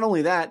 And not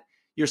only that,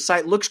 your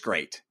site looks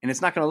great, and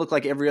it's not going to look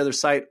like every other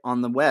site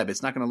on the web.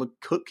 It's not going to look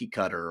cookie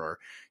cutter or,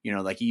 you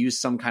know, like you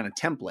use some kind of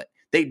template.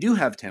 They do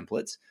have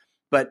templates,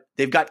 but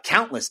they've got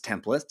countless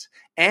templates,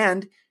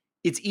 and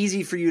it's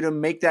easy for you to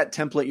make that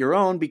template your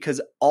own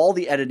because all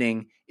the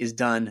editing is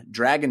done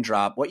drag and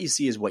drop. What you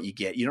see is what you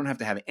get. You don't have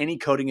to have any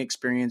coding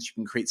experience. You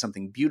can create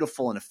something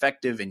beautiful and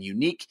effective and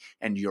unique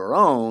and your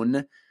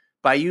own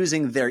by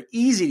using their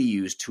easy to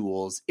use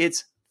tools.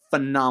 It's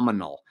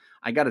phenomenal.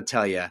 I got to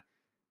tell you,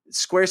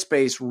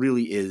 Squarespace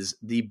really is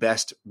the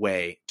best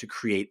way to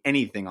create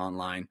anything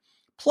online.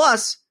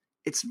 Plus,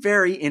 it's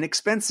very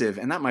inexpensive,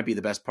 and that might be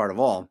the best part of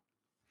all.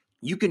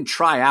 You can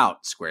try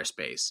out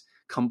Squarespace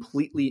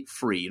completely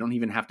free. You don't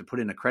even have to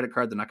put in a credit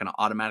card. They're not going to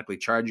automatically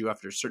charge you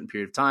after a certain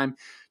period of time.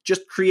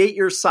 Just create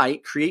your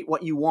site, create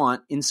what you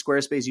want in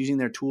Squarespace using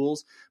their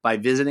tools by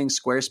visiting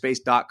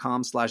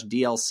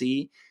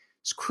squarespace.com/DLC.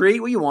 Just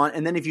create what you want,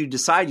 and then if you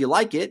decide you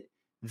like it,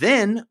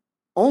 then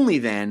only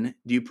then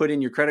do you put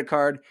in your credit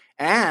card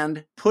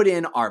and put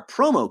in our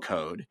promo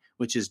code,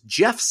 which is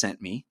Jeff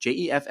Sent Me,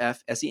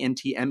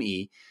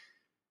 JEFFSENTME.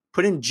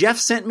 Put in Jeff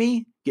Sent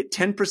Me, get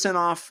 10%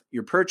 off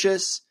your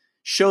purchase,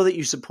 show that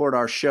you support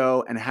our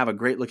show, and have a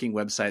great looking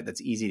website that's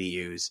easy to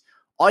use.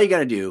 All you got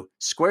to do,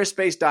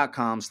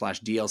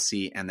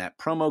 squarespace.com/DLC and that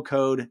promo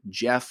code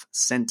Jeff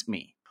Sent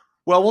Me.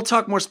 Well, we'll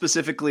talk more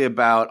specifically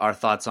about our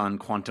thoughts on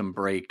Quantum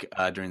Break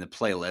during the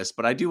playlist,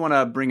 but I do want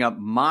to bring up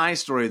my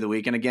story of the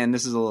week. And again,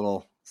 this is a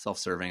little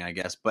self-serving, I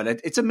guess, but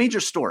it's a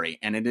major story,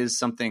 and it is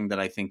something that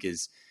I think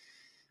is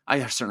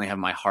I certainly have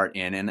my heart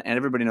in, and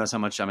everybody knows how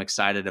much I'm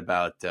excited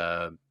about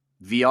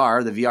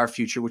VR, the VR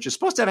future, which is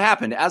supposed to have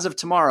happened as of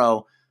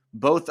tomorrow.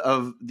 Both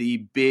of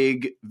the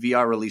big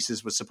VR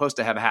releases was supposed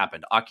to have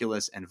happened,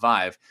 Oculus and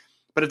Vive.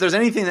 But if there's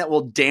anything that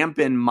will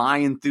dampen my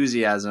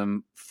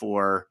enthusiasm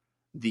for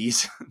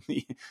these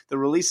the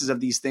releases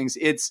of these things,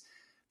 it's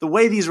the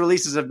way these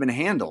releases have been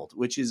handled,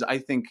 which is, I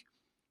think,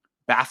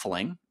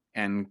 baffling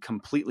and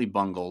completely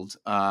bungled.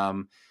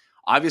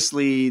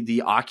 Obviously,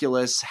 the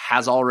Oculus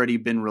has already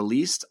been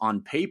released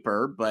on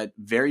paper, but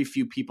very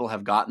few people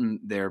have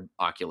gotten their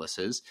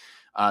Oculuses.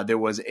 There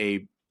was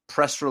a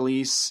press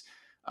release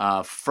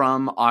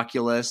from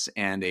Oculus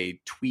and a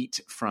tweet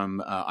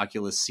from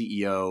Oculus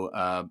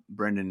CEO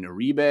Brendan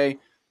Uribe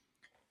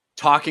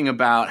talking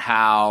about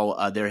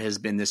how there has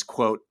been this,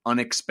 quote,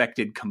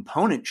 unexpected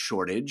component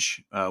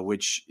shortage,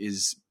 which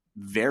is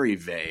very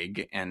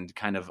vague and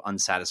kind of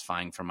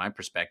unsatisfying from my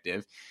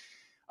perspective.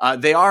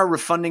 They are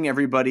refunding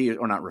everybody,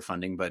 or not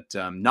refunding, but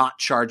not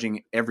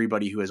charging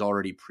everybody who has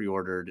already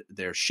pre-ordered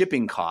their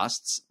shipping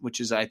costs, which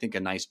is, I think, a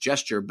nice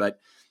gesture. But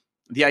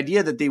the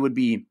idea that they would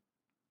be,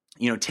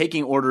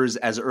 taking orders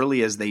as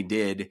early as they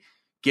did,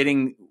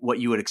 getting what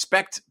you would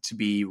expect to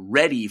be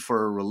ready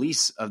for a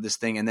release of this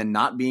thing, and then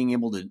not being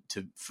able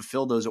to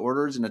fulfill those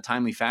orders in a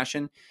timely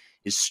fashion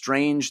is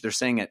strange. They're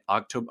saying at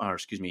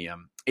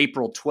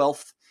April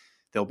 12th,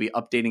 they'll be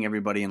updating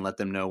everybody and let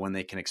them know when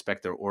they can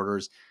expect their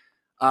orders.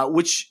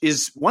 Which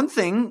is one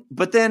thing,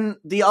 but then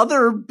the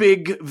other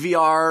big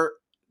VR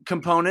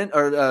component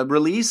or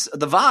release,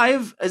 the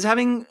Vive, is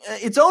having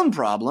its own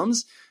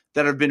problems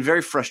that have been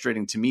very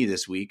frustrating to me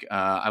this week.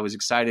 I was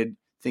excited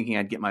thinking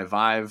I'd get my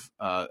Vive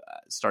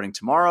starting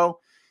tomorrow,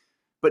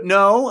 but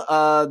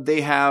no, they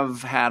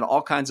have had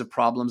all kinds of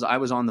problems. I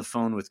was on the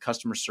phone with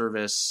customer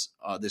service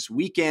this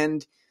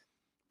weekend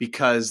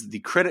because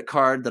the credit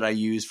card that I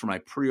used for my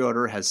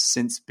pre-order has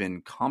since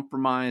been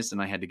compromised, and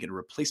I had to get a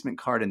replacement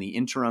card in the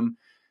interim.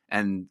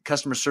 And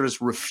customer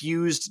service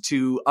refused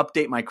to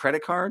update my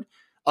credit card.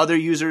 Other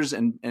users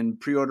and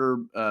pre-order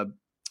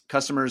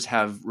customers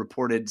have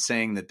reported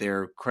saying that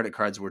their credit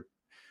cards were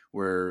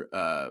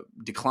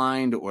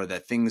declined, or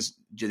that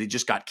they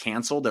just got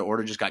canceled. Their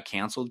order just got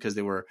canceled because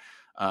there were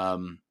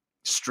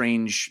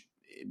strange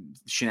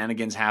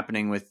shenanigans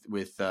happening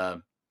with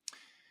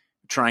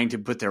trying to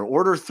put their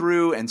order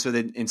through. And so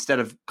that instead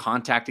of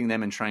contacting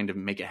them and trying to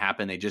make it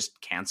happen, they just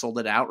canceled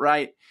it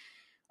outright.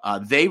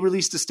 They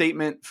released a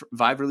statement,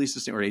 Vive released a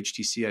statement, or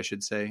HTC, I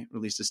should say,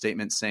 released a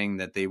statement saying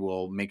that they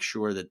will make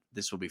sure that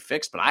this will be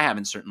fixed. But I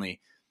haven't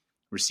certainly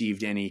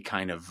received any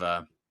kind of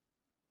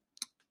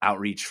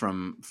outreach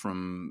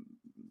from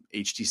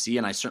HTC,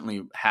 and I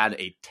certainly had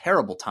a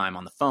terrible time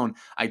on the phone.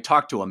 I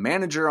talked to a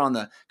manager on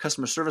the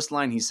customer service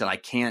line. He said, I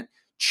can't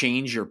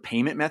change your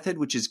payment method,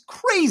 which is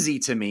crazy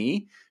to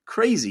me.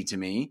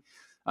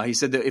 He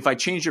said that if I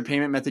changed your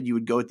payment method, you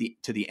would go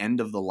to the end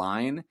of the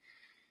line.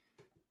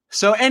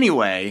 So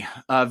anyway,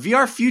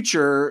 VR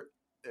Future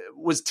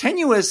was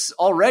tenuous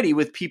already,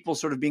 with people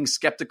sort of being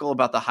skeptical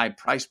about the high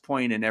price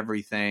point and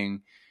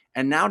everything.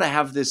 And now to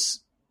have this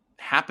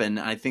happen,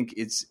 I think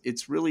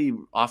it's really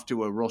off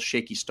to a real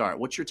shaky start.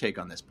 What's your take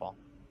on this, Paul?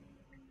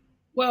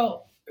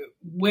 Well,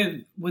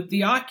 with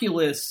the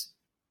Oculus,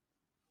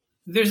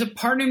 there's a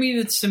part of me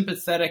that's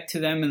sympathetic to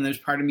them, and there's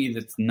part of me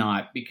that's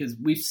not, because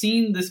we've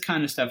seen this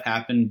kind of stuff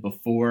happen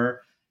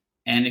before.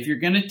 And if you're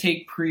going to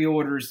take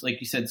pre-orders, like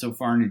you said, so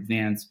far in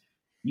advance,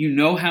 you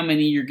know how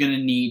many you're going to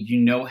need.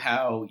 You know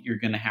how you're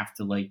going to have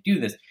to do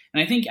this.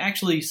 And I think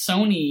actually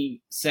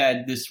Sony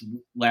said this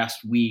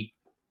last week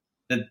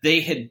that they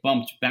had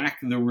bumped back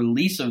the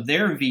release of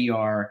their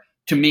VR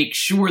to make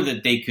sure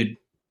that they could,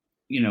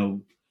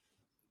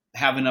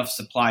 have enough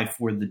supply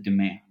for the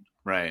demand.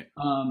 Right.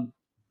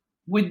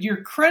 With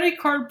your credit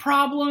card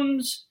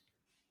problems,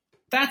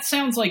 that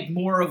sounds like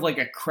more of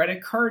a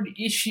credit card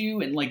issue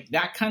and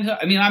that kind of.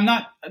 I mean, I'm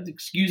not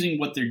excusing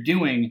what they're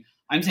doing.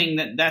 I'm saying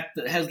that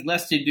has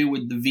less to do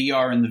with the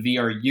VR and the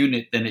VR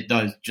unit than it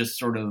does just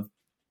sort of,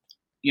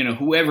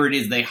 whoever it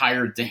is they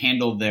hired to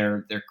handle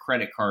their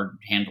credit card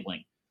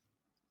handling.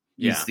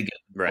 Yeah,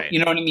 right. You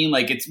know what I mean?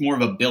 It's more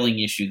of a billing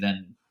issue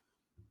than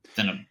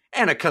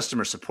a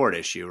customer support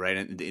issue, right?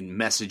 In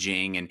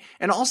messaging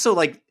and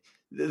also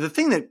the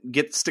thing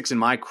that sticks in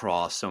my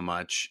craw so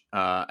much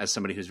as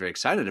somebody who's very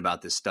excited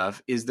about this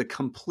stuff is the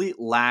complete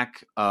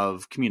lack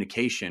of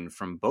communication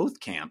from both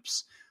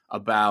camps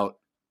about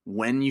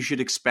when you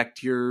should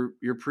expect your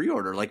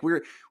pre-order.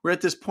 We're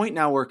at this point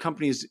now where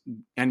companies,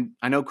 and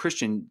I know,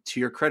 Christian, to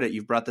your credit,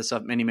 you've brought this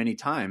up many, many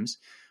times,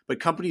 but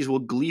companies will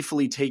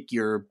gleefully take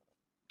your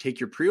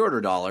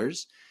pre-order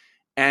dollars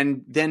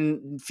and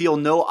then feel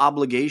no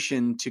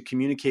obligation to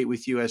communicate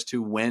with you as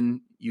to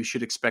when you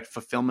should expect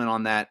fulfillment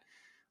on that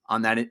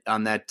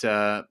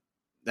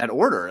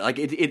order.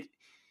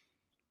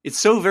 It's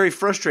so very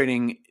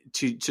frustrating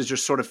to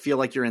just sort of feel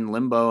like you're in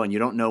limbo and you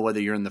don't know whether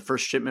you're in the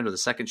first shipment or the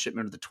second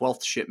shipment or the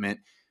 12th shipment.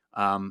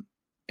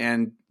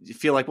 and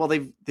feel like, well,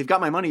 they've got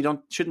my money.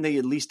 Shouldn't they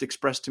at least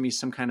express to me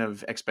some kind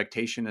of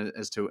expectation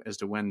as to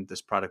when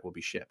this product will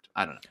be shipped?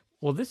 I don't know.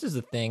 Well, this is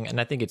the thing, and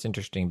I think it's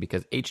interesting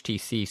because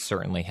HTC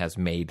certainly has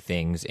made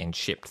things and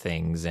shipped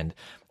things, and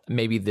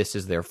maybe this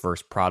is their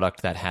first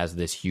product that has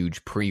this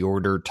huge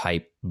pre-order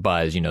type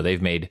buzz. You know,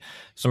 they've made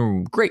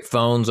some great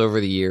phones over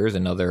the years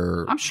and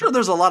other... I'm sure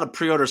there's a lot of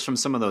pre-orders from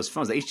some of those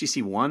phones. The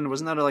HTC One,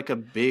 wasn't that like a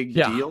big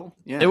deal?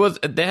 Yeah, it was.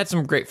 They had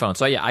some great phones.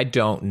 So yeah, I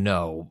don't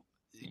know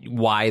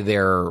why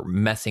they're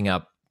messing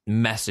up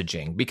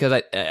messaging, because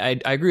I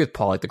agree with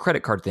Paul. Like, the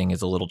credit card thing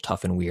is a little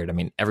tough and weird. I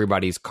mean,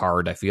 everybody's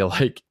card, I feel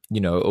like, you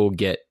know, it will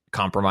get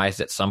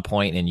compromised at some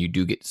point and you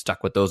do get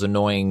stuck with those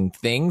annoying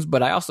things.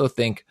 But I also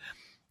think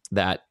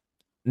that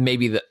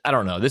maybe I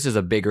don't know, this is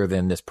a bigger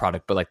than this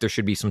product, but like there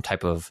should be some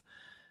type of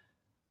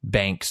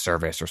bank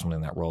service or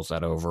something that rolls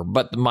that over.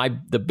 But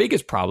the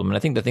biggest problem, and I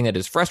think the thing that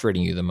is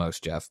frustrating you the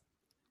most, Jeff,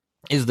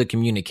 is the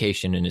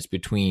communication, and it's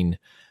between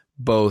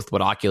both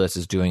what Oculus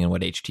is doing and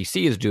what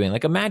HTC is doing.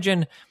 Like,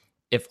 imagine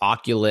if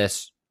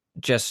Oculus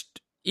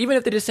even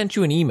if they just sent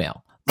you an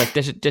email, like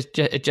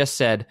it just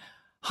said,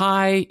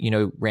 hi, you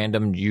know,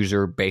 random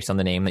user based on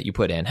the name that you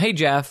put in. Hey,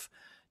 Jeff,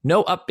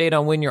 no update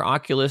on when your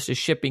Oculus is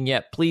shipping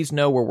yet. Please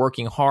know we're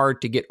working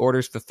hard to get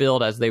orders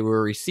fulfilled as they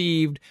were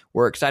received.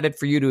 We're excited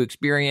for you to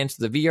experience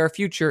the VR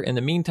future. In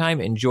the meantime,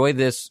 enjoy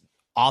this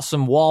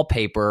awesome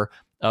wallpaper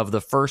of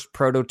the first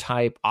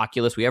prototype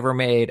Oculus we ever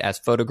made as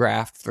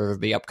photographed for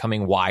the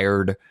upcoming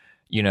Wired,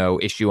 you know,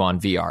 issue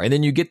on VR. And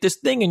then you get this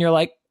thing and you're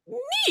like,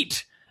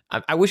 neat.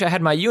 I wish I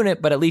had my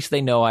unit, but at least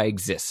they know I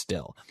exist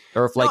still.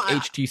 Or if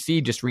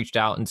HTC just reached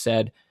out and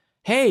said,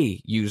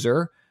 hey,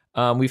 user,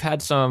 we've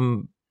had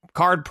some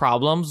card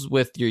problems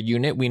with your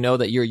unit. We know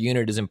that your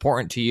unit is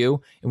important to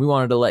you, and we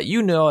wanted to let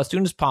you know as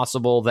soon as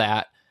possible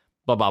that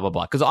blah, blah, blah,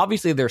 blah. Because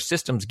obviously their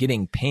system's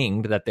getting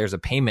pinged that there's a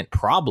payment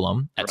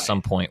problem at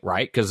some point,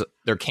 right? Because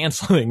they're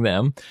canceling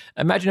them.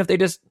 Imagine if they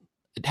just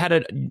had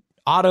an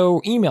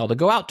auto email to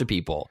go out to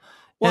people.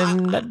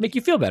 And that'd make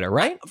you feel better,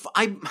 right?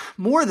 I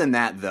more than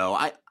that, though.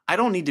 I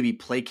don't need to be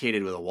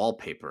placated with a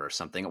wallpaper or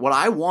something. What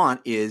I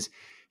want is,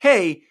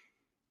 hey,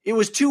 it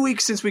was 2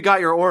 weeks since we got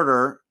your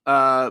order.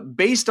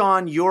 Based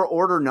on your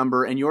order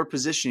number and your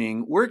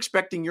positioning, we're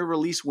expecting your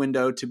release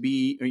window to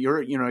be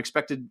your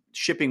expected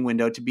shipping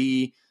window to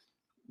be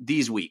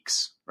these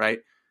weeks,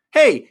 right?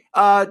 Hey,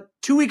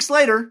 2 weeks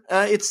later,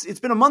 it's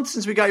been a month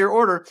since we got your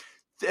order.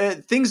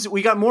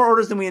 We got more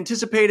orders than we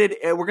anticipated.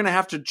 We're going to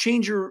have to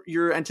change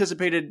your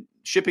anticipated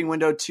shipping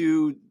window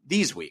to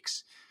these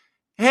weeks.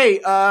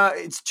 Hey,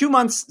 it's 2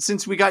 months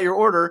since we got your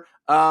order.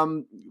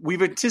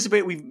 We've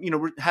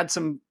had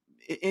some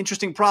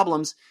interesting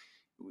problems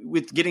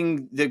with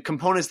getting the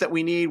components that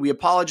we need. We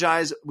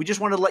apologize. We just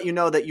wanted to let you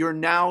know that your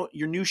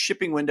new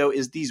shipping window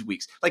is these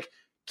weeks. Like,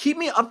 keep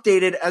me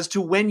updated as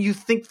to when you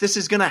think this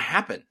is going to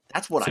happen.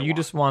 That's what I want. So you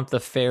just want the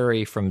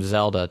fairy from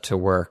Zelda to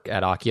work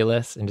at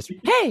Oculus and just,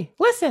 hey,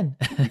 listen.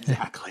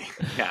 Exactly.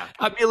 Yeah.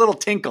 I'd be a little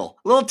tinkle.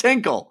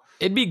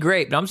 It'd be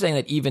great, but I'm saying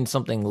that even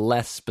something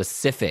less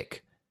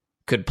specific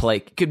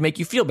could make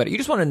you feel better. You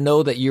just want to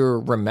know that you're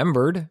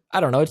remembered. I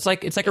don't know. It's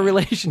like a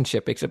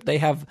relationship, except they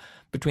have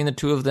between the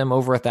two of them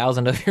over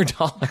 $1,000 of your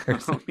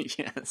dollars. Oh,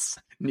 yes,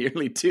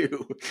 nearly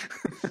two.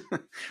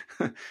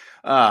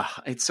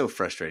 It's so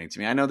frustrating to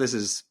me. I know this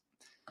is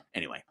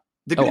anyway.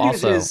 The good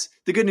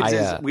news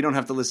is we don't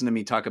have to listen to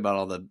me talk about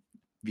all the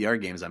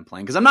VR games I'm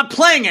playing because I'm not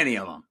playing any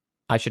of them.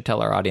 I should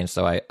tell our audience,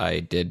 though, I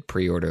did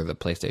pre-order the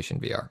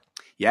PlayStation VR.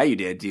 Yeah, you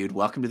did, dude.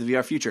 Welcome to the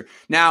VR future.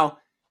 Now,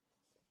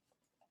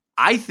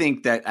 I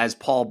think that, as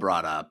Paul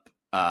brought up,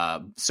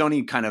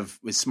 Sony kind of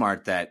was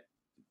smart that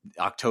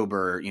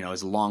October,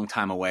 is a long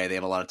time away. They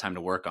have a lot of time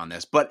to work on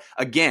this. But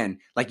again,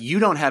 like, you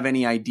don't have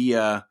any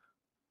idea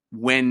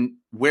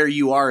where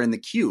you are in the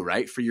queue,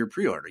 right, for your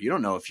pre-order. You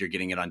don't know if you're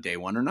getting it on day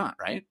one or not,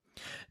 right?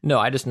 No,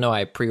 I just know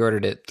I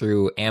pre-ordered it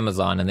through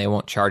Amazon, and they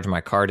won't charge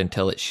my card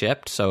until it's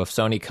shipped. So if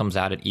Sony comes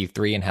out at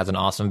E3 and has an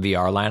awesome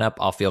VR lineup,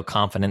 I'll feel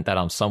confident that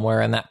I'm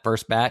somewhere in that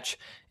first batch.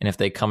 And if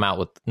they come out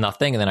with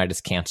nothing, then I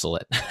just cancel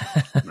it.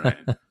 Right.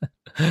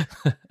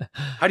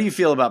 How do you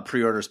feel about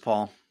pre-orders,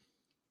 Paul?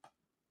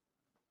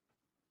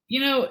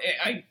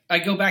 I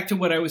go back to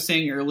what I was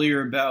saying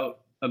earlier about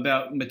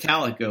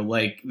Metallica.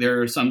 Like,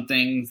 there are some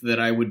things that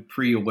I would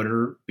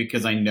pre-order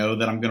because I know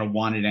that I'm going to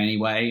want it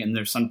anyway. And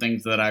there's some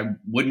things that I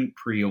wouldn't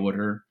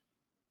pre-order,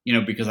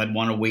 because I'd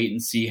want to wait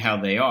and see how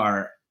they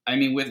are. I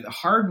mean, with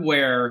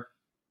hardware,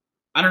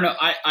 I don't know.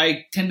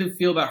 I tend to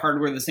feel about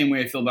hardware the same way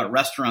I feel about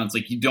restaurants.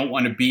 Like, you don't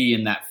want to be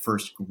in that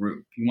first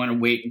group. You want to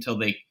wait until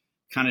they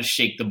kind of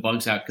shake the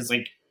bugs out. Because,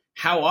 like,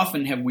 how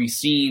often have we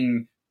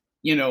seen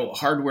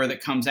hardware that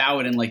comes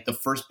out and like the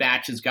first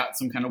batch has got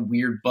some kind of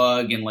weird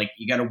bug and like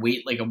you got to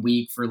wait like a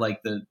week for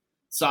like the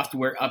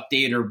software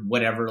update or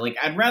whatever. Like,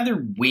 I'd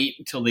rather wait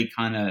until they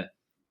kind of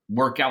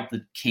work out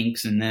the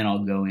kinks and then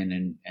I'll go in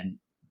and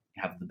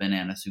have the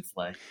banana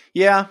souffle.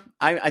 Yeah,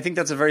 I think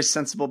that's a very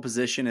sensible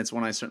position. It's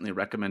one I certainly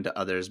recommend to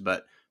others.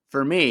 But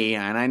for me,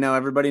 and I know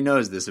everybody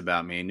knows this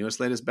about me, newest,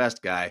 latest,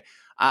 best guy,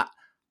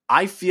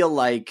 I feel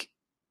like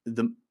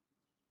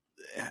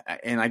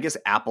and I guess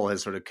Apple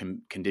has sort of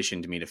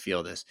conditioned me to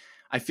feel this.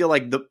 I feel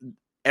like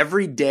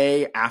every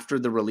day after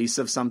the release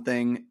of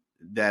something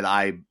that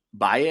I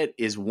buy it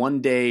is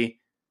one day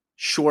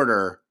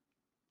shorter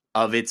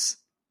of its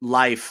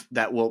life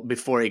that will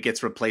before it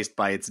gets replaced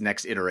by its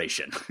next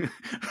iteration.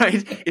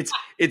 Right?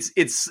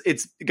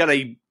 It's got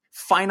a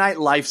finite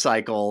life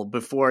cycle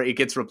before it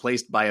gets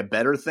replaced by a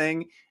better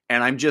thing,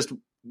 and I'm just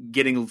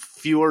getting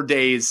fewer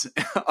days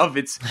of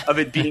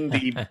it being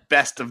the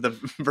best of the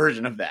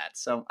version of that.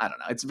 So I don't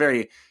know.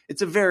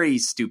 It's a very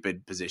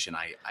stupid position.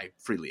 I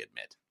freely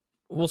admit.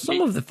 Well,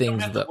 some of the things you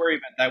don't have to worry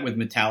about that with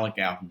Metallica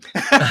albums.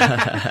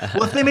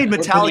 Well, if they made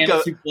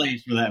Metallica,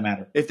 plays for that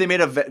matter. If they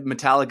made a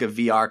Metallica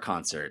VR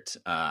concert,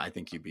 I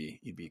think you'd be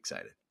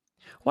excited.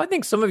 Well, I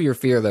think some of your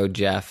fear, though,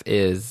 Jeff,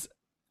 is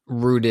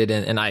rooted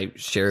in, and I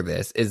share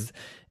this, is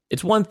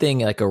it's one thing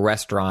like a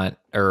restaurant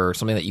or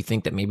something that you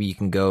think that maybe you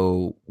can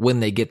go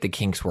when they get the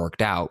kinks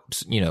worked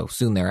out,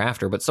 soon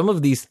thereafter. But some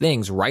of these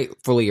things,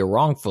 rightfully or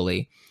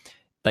wrongfully,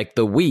 like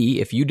the Wii,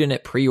 if you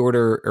didn't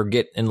pre-order or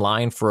get in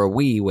line for a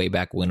Wii way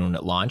back when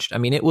it launched, I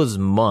mean, it was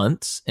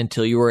months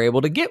until you were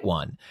able to get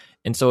one.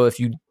 And so if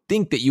you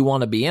think that you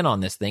want to be in on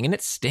this thing, and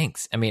it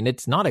stinks, I mean,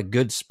 it's not a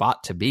good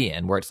spot to be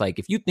in, where it's like,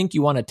 if you think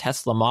you want a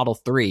Tesla Model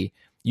 3,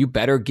 you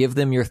better give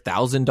them your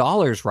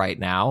 $1,000 right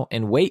now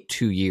and wait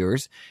 2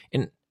 years.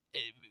 And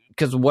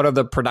because what are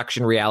the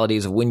production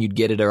realities of when you'd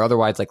get it? Or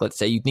otherwise, like, let's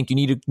say you think you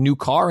need a new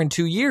car in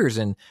 2 years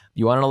and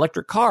you want an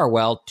electric car.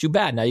 Well, too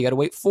bad. Now you got to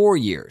wait 4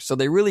 years. So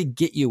they really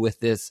get you with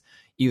this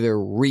either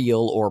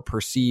real or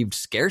perceived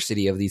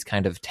scarcity of these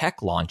kind of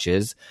tech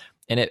launches.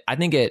 And I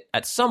think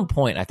at some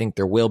point, I think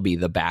there will be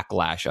the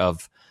backlash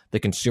of the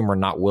consumer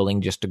not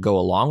willing just to go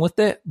along with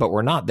it, but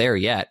we're not there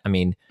yet. I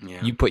mean,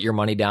 You put your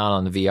money down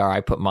on the VR. I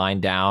put mine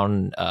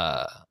down.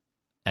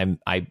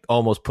 I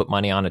almost put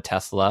money on a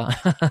Tesla.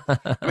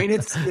 I mean,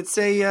 it's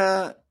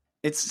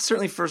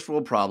certainly first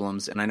world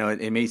problems, and I know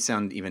it may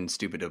sound even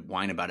stupid to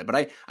whine about it,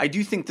 but I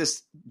do think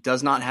this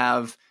does not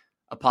have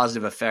a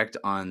positive effect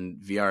on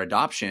VR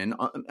adoption.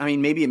 I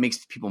mean, maybe it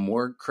makes people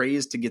more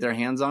crazed to get their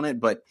hands on it,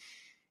 but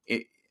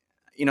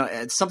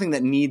it's something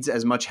that needs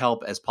as much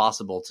help as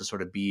possible to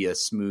sort of be a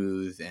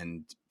smooth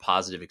and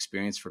positive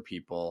experience for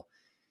people.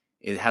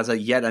 It has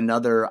yet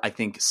another, I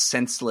think,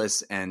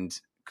 senseless and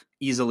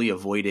easily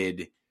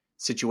avoided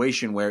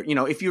situation where,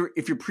 if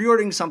you're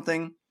pre-ordering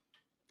something,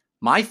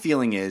 my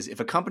feeling is if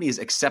a company is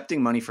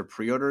accepting money for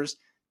pre-orders,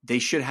 they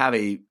should have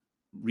a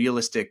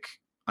realistic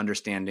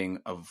understanding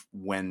of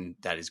when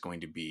that is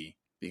going to be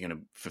going to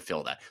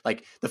fulfill that.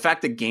 Like the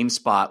fact that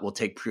GameSpot will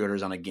take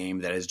pre-orders on a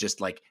game that has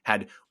just like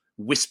had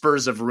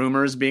whispers of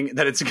rumors being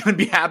that it's going to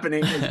be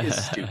happening is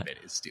stupid.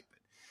 It's stupid.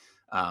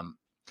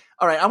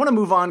 All right, I want to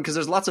move on because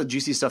there's lots of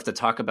juicy stuff to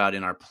talk about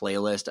in our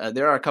playlist.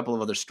 There are a couple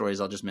of other stories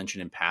I'll just mention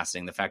in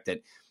passing. The fact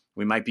that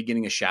we might be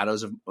getting a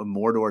Shadows of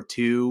Mordor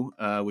 2,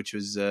 which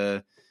was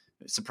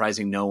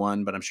surprising no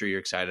one, but I'm sure you're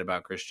excited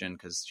about, Christian,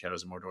 because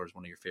Shadows of Mordor is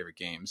one of your favorite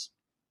games.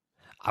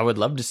 I would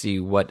love to see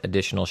what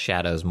additional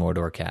Shadows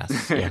Mordor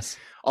casts. Yes.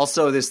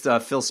 Also, this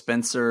Phil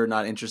Spencer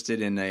not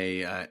interested in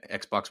a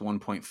Xbox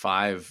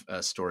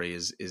 1.5 story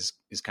is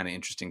kind of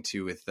interesting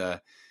too, with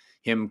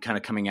him kind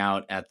of coming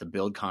out at the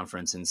Build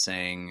conference and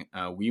saying,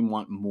 we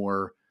want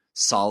more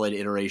solid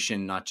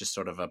iteration, not just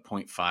sort of a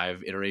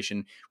 0.5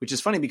 iteration, which is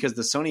funny because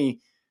the Sony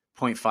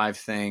 0.5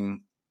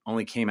 thing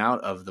only came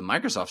out of the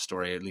Microsoft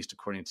story, at least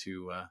according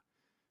to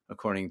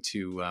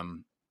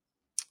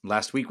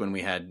last week when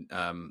we had,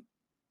 oh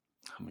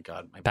my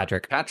God,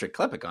 Patrick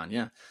Klepek on.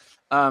 Yeah.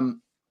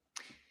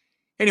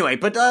 Anyway,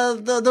 but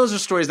those are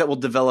stories that will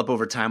develop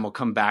over time. We'll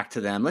come back to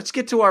them. Let's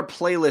get to our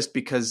playlist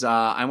because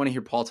I want to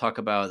hear Paul talk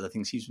about the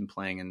things he's been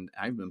playing and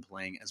I've been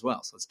playing as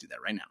well. So let's do that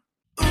right now.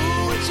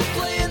 Ooh, what you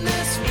playing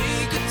this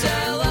week?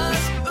 Tell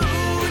us.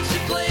 Ooh, what you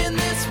playing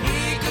this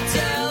week?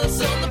 Tell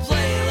us on the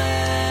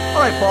playlist. All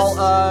right,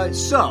 Paul.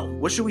 So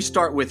what should we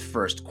start with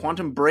first?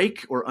 Quantum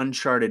Break or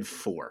Uncharted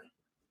 4?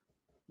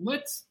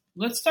 Let's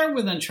start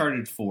with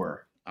Uncharted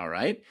 4. All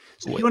right.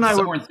 So you and I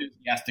were more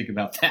enthusiastic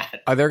about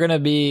that. Are there going to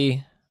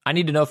be? I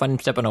need to know if I'm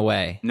stepping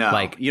away.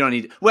 No, you don't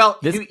need. Well,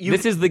 this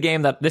is the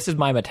game this is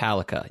my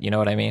Metallica. You know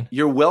what I mean?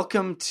 You're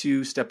welcome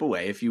to step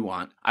away if you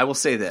want. I will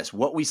say this: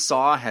 what we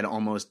saw had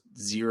almost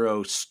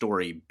zero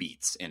story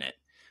beats in it.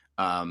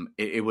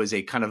 It was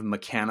a kind of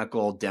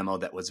mechanical demo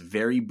that was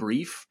very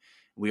brief.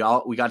 We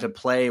got to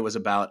play. It was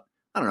about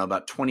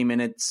 20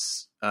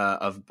 minutes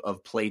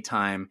of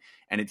playtime,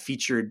 and it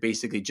featured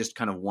basically just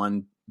kind of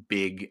one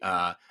big,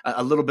 a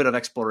little bit of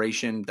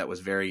exploration that was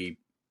very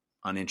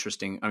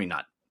uninteresting. I mean,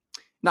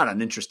 not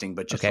uninteresting,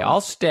 but just okay. I'll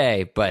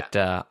stay, but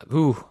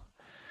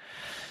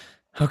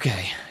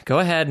okay. Go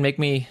ahead, make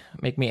me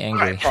angry. All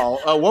right, Paul.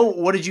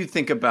 What did you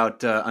think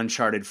about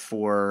Uncharted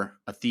 4: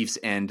 A Thief's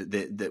End?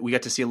 We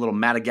got to see a little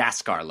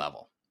Madagascar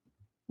level,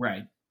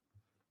 right?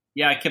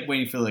 Yeah, I kept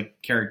waiting for the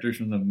characters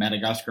from the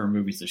Madagascar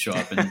movies to show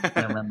up, and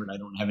I remembered I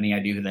don't have any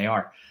idea who they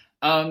are.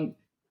 I've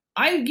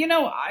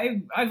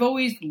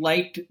always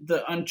liked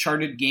the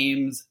Uncharted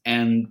games,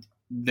 and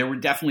there were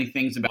definitely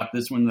things about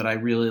this one that I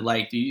really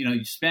liked.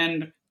 You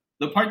spend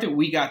the part that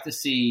we got to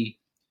see,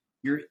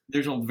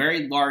 there's a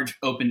very large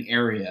open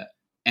area,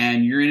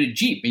 and you're in a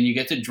Jeep, and you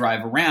get to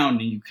drive around,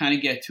 and you kind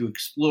of get to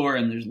explore,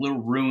 and there's little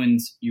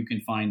ruins you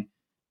can find.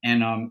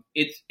 And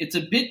it's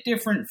a bit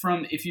different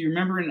from, if you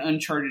remember in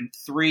Uncharted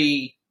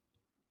 3,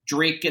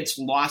 Drake gets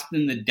lost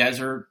in the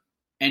desert,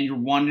 and you're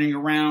wandering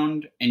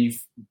around,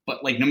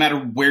 but like no matter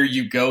where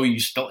you go, you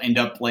still end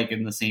up like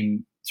in the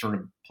same sort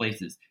of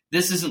places.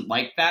 This isn't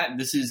like that.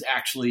 This is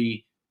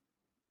actually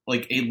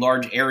like a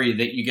large area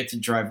that you get to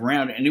drive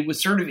around. And it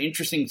was sort of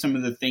interesting, some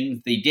of the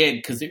things they did,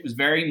 because it was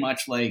very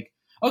much like,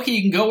 okay,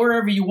 you can go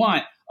wherever you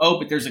want. Oh,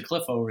 but there's a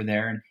cliff over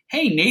there. And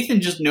hey,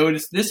 Nathan just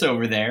noticed this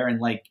over there. And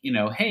like,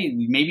 hey,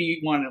 maybe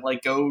you want to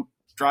like go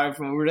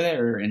drive over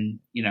there. And,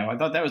 I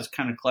thought that was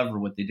kind of clever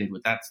what they did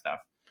with that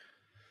stuff.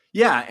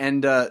 Yeah,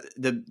 and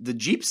the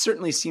Jeep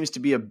certainly seems to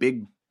be a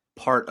big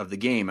part of the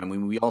game. I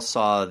mean, we all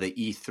saw the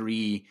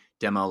E3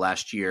 demo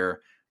last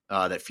year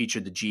that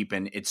featured the Jeep,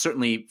 and it's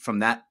certainly from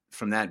that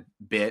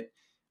bit,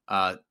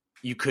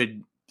 you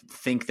could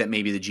think that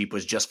maybe the Jeep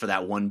was just for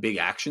that one big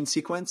action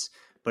sequence,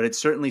 but it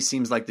certainly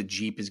seems like the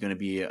Jeep is going to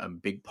be a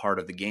big part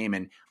of the game.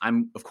 And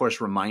I'm, of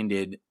course,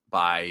 reminded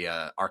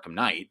by Arkham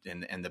Knight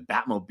and the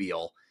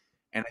Batmobile.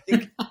 And I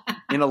think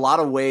in a lot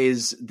of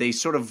ways, they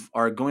sort of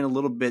are going a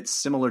little bit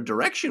similar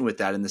direction with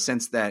that, in the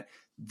sense that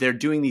they're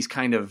doing these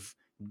kind of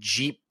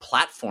Jeep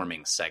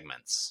platforming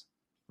segments,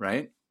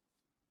 right?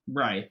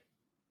 Right.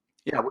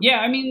 Yeah. Yeah.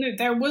 I mean,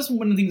 that was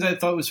one of the things I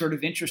thought was sort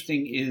of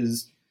interesting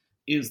is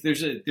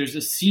there's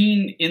a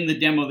scene in the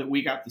demo that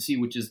we got to see,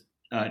 which is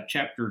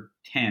chapter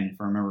 10, if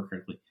I remember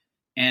correctly.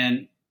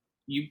 And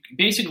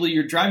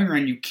you're driving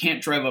around, you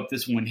can't drive up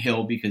this one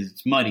hill because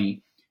it's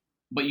muddy,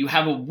 but you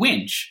have a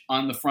winch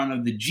on the front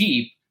of the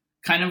Jeep,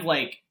 kind of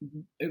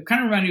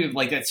reminded me of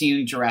like that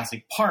scene in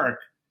Jurassic Park.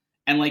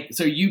 And like,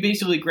 so you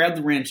basically grab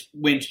the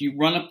winch, you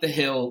run up the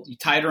hill, you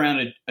tie it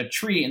around a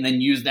tree, and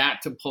then use that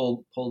to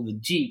pull the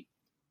Jeep.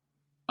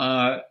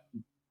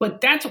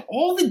 But that's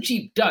all the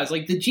Jeep does.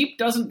 Like, the Jeep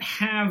doesn't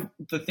have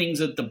the things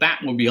that the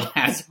Batmobile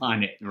has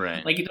on it.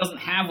 Right. Like, it doesn't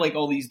have like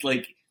all these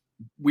like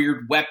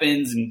weird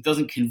weapons, and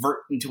doesn't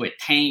convert into a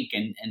tank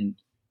and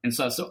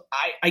stuff. So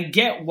I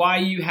get why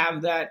you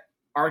have that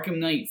Arkham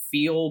Knight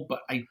feel, but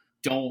I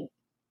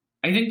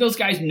think those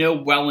guys know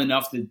well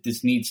enough that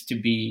this needs to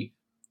be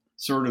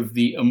sort of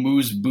the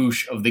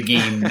amuse-bouche of the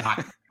game,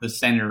 not the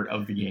center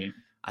of the game.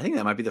 I think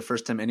that might be the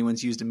first time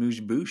anyone's used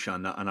amuse-bouche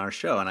on our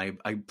show, and I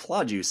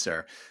applaud you,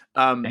 sir.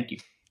 Thank you.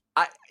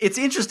 It's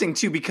interesting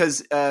too,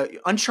 because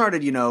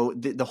Uncharted,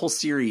 the whole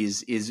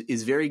series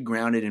is very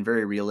grounded and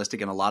very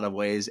realistic in a lot of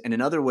ways, and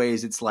in other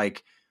ways, it's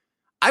like,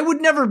 I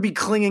would never be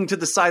clinging to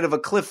the side of a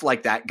cliff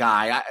like that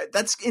guy.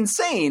 That's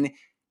insane.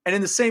 And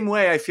in the same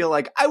way, I feel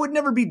like I would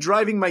never be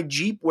driving my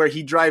Jeep where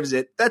he drives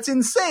it. That's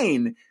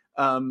insane.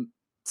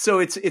 So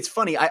it's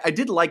funny. I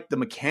did like the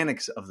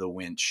mechanics of the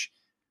winch,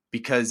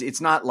 because it's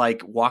not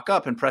like walk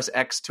up and press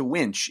X to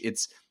winch.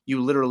 It's,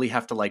 you literally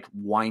have to like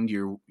wind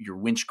your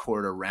winch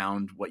cord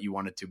around what you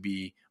want it to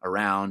be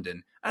around.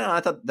 And I don't know,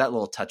 I thought that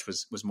little touch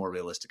was more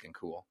realistic and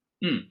cool.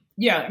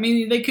 Yeah. I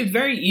mean, they could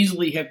very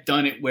easily have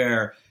done it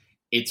where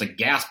it's a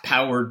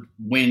gas-powered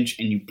winch,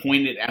 and you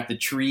point it at the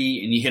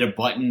tree, and you hit a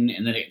button,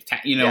 and then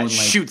it,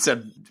 shoots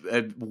a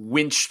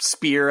winch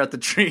spear at the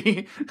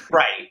tree.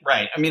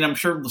 Right. I mean, I'm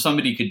sure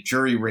somebody could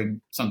jury rig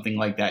something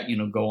like that,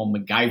 go all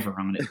MacGyver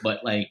on it.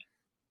 But like,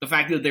 the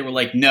fact that they were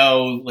like,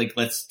 no, like,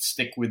 let's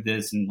stick with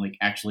this and like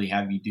actually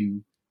have you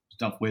do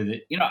stuff with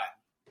it.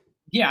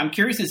 Yeah, I'm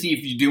curious to see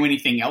if you do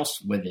anything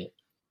else with it.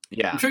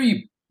 Yeah, I'm sure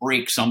you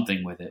break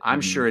something with it.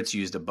 I'm sure it's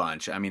used a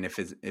bunch. I mean, if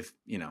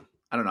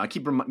I don't know. I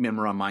keep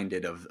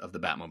reminded of the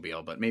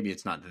Batmobile, but maybe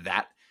it's not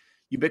that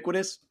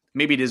ubiquitous.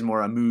 Maybe it is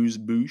more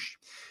amuse-bouche.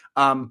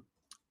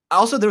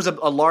 Also, there was a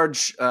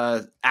large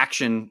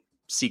action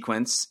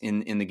sequence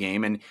in the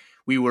game, and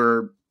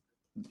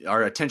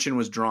our attention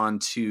was drawn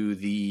to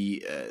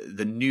the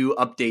new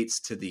updates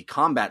to the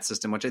combat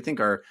system, which I think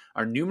are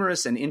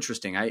numerous and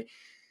interesting.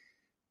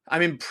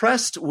 I'm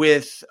impressed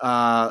with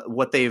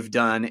what they've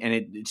done, and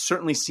it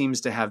certainly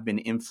seems to have been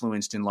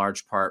influenced in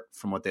large part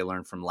from what they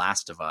learned from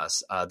Last of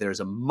Us. There's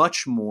a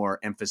much more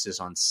emphasis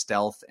on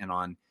stealth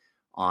and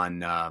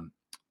on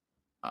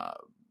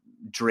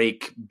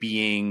Drake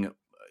being,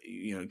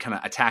 kind of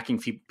attacking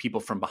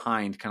people from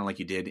behind, kind of like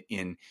you did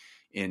in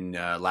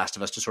Last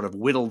of Us, to sort of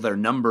whittle their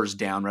numbers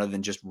down rather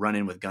than just run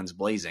in with guns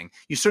blazing.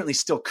 You certainly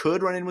still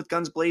could run in with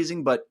guns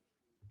blazing, but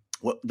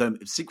what the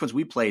sequence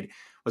we played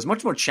was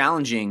much more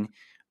challenging.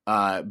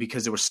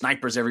 Because there were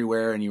snipers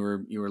everywhere, and you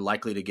were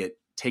likely to get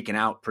taken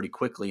out pretty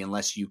quickly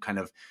unless you kind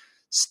of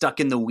stuck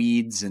in the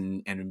weeds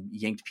and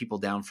yanked people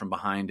down from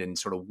behind and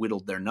sort of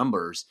whittled their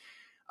numbers.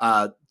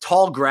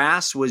 Tall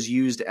grass was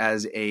used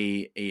as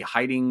a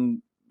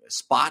hiding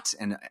spot,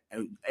 and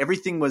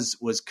everything was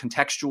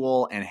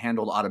contextual and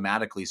handled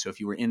automatically. So if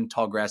you were in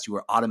tall grass, you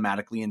were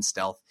automatically in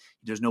stealth.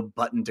 There's no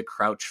button to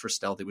crouch for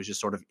stealth. It was just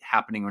sort of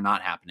happening or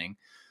not happening.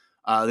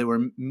 There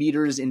were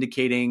meters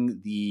indicating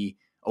the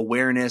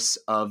awareness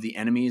of the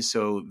enemies,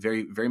 so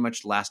very, very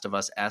much Last of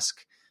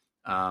Us-esque.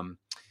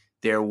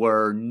 There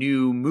were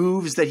new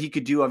moves that he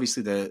could do.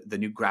 Obviously, the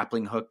new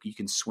grappling hook, you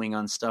can swing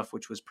on stuff,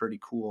 which was pretty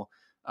cool.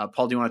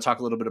 Paul, do you want to talk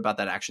a little bit about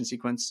that action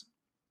sequence?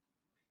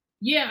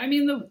 Yeah, I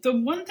mean the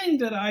one thing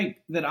that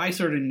I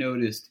sort of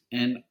noticed,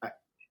 and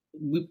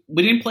we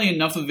didn't play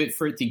enough of it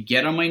for it to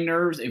get on my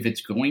nerves if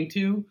it's going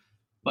to,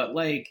 but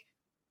like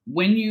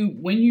when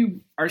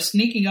you are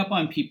sneaking up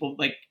on people,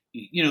 like,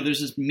 you know,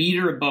 there's this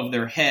meter above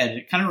their head.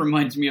 It kind of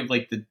reminds me of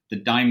like the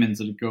diamonds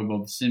that go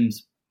above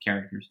Sims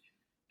characters.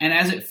 And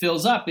as it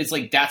fills up, it's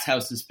like that's how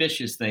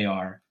suspicious they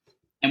are.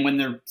 And when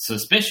they're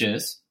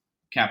suspicious,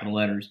 capital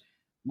letters,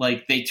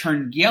 like they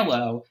turn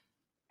yellow.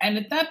 And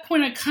at that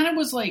point, I kind of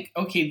was like,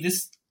 okay,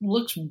 this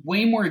looks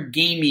way more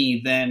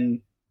gamey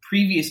than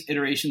previous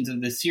iterations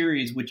of the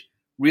series, which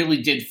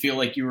really did feel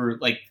like you were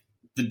like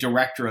the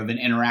director of an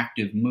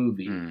interactive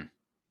movie.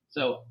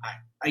 So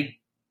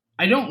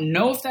I don't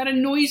know if that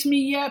annoys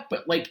me yet,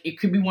 but like it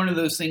could be one of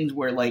those things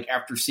where like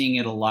after seeing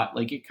it a lot,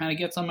 like it kind of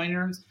gets on my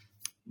nerves.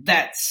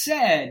 That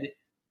said,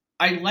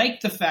 I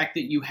like the fact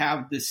that you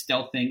have this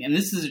stealth thing, and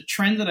this is a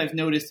trend that I've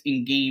noticed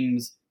in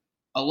games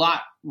a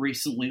lot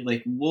recently.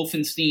 Like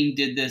Wolfenstein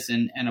did this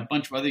and a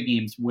bunch of other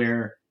games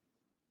where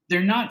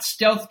they're not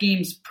stealth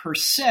games per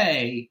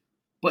se,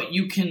 but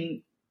you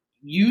can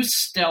use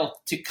stealth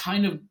to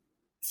kind of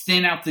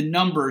thin out the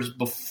numbers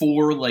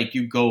before like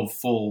you go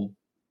full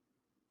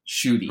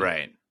shooty.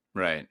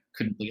 Right.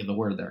 Couldn't think of the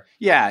word there.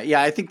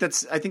 Yeah. I think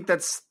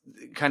that's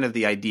kind of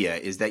the idea,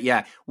 is that,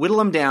 yeah, whittle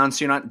them down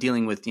so you're not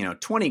dealing with,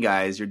 20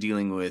 guys, you're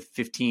dealing with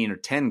 15 or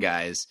 10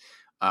 guys,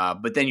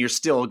 but then you're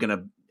still going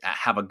to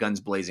have a guns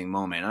blazing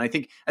moment. And I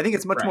think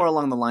it's much more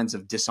along the lines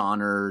of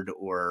Dishonored,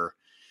 or,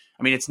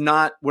 I mean,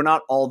 we're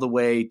not all the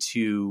way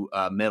to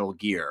Metal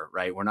Gear,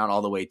 right? We're not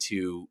all the way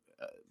to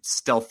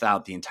stealth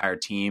out the entire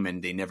team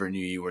and they never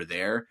knew you were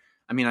there.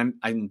 I mean,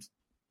 I'm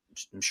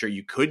sure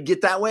you could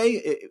get that way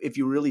if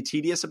you're really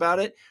tedious about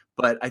it.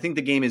 But I think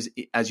the game is,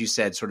 as you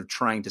said, sort of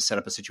trying to set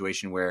up a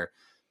situation where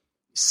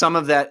some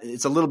of that,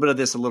 it's a little bit of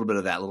this, a little bit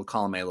of that, little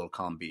column A, little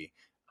column B.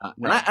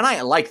 And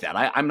I like that.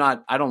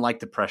 I don't like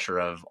the pressure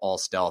of all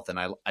stealth. And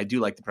I do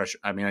like the pressure.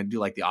 I mean, I do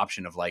like the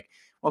option of like,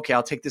 okay,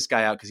 I'll take this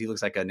guy out because he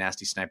looks like a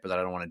nasty sniper that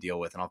I don't want to deal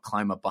with. And I'll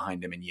climb up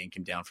behind him and yank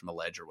him down from the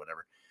ledge or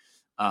whatever.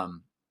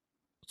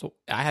 So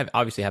I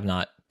obviously have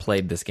not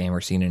played this game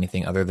or seen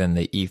anything other than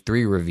the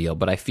E3 reveal,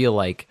 but I feel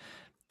like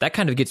that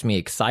kind of gets me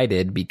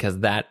excited because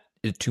that,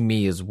 to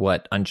me, is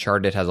what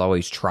Uncharted has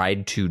always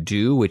tried to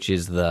do, which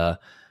is the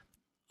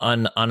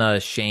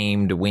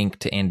unashamed wink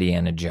to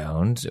Indiana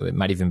Jones. It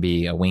might even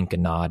be a wink, a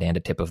nod, and a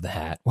tip of the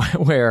hat,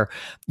 where,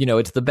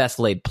 it's the best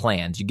laid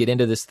plans. You get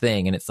into this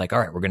thing and it's like, all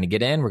right, we're going to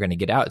get in, we're going to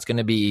get out, it's going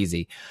to be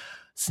easy.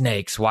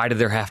 Snakes, why do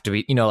there have to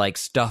be, like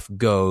stuff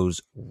goes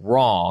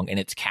wrong, and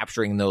it's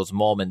capturing those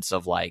moments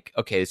of like,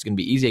 okay, it's going to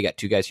be easy. I got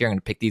 2 guys here. I'm going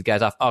to pick these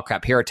guys off. Oh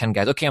crap, here are 10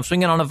 guys. Okay, I'm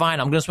swinging on a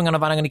vine. I'm going to swing on a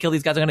vine. I'm going to kill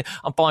these guys.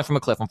 I'm falling from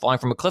a cliff. I'm falling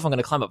from a cliff. I'm going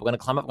to climb up. I'm going to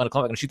climb up. I'm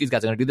going to shoot these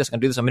guys. I'm going to do this. I'm going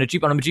to do this. I'm going to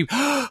Jeep. I'm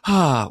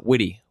going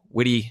to Jeep.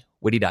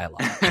 Witty dialogue.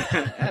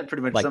 That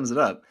pretty much sums it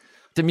up.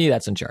 To me,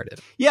 that's Uncharted.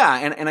 Yeah,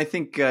 and I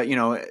think,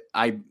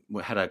 I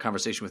had a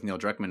conversation with Neil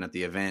Druckmann at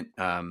the event,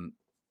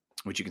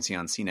 which you can see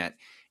on CNET,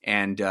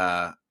 and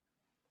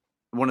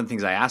one of the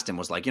things I asked him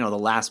was like, the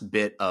last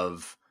bit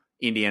of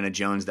Indiana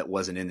Jones that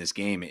wasn't in this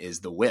game is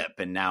the whip,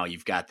 and now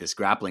you've got this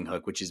grappling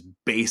hook, which is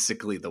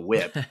basically the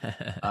whip.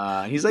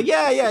 He's like,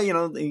 yeah,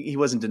 he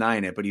wasn't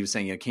denying it, but he was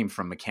saying it came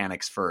from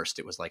mechanics first.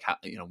 It was like, how,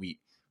 we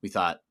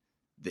thought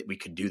that we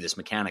could do this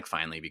mechanic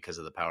finally because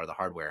of the power of the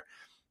hardware.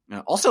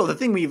 Also, the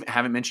thing we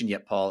haven't mentioned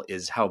yet, Paul,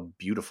 is how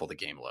beautiful the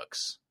game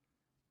looks.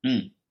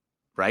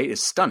 Right?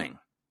 It's stunning.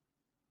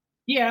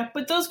 Yeah,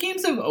 but those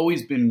games have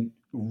always been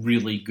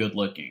really good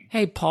looking.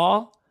 Hey,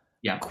 Paul.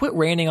 Yeah. Quit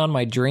raining on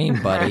my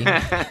dream, buddy.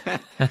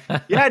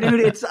 Yeah,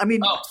 dude.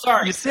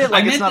 Sorry. You say it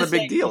like it's not a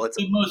big deal. It's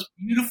the most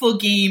beautiful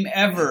game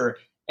ever,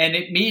 and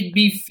it made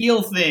me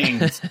feel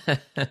things,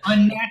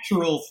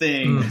 unnatural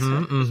things.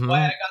 That's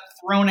why I got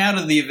thrown out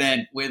of the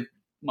event with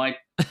my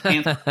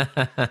pants.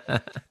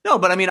 No,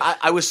 but I mean,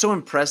 I was so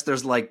impressed.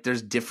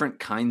 There's different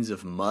kinds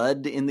of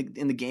mud in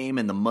the game,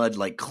 and the mud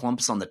like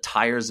clumps on the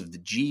tires of the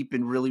Jeep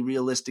in really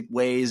realistic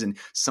ways. And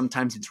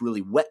sometimes it's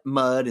really wet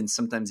mud, and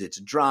sometimes it's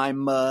dry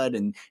mud,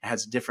 and it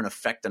has a different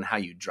effect on how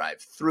you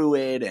drive through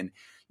it. And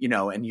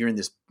and you're in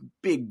this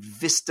big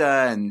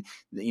vista, and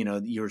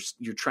you're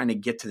trying to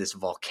get to this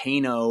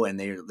volcano, and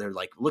they're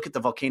like, look at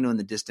the volcano in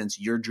the distance.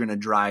 You're going to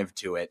drive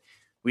to it.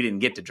 We didn't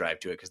get to drive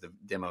to it because the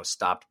demo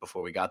stopped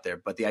before we got there.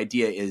 But the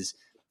idea is,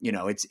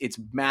 it's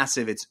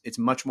massive. It's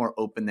much more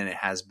open than it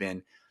has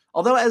been.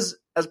 Although, as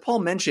Paul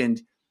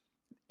mentioned,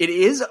 it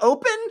is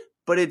open,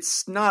 but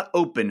it's not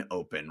open,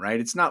 right?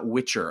 It's not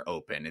Witcher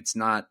open. It's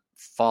not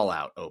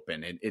Fallout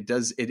open. It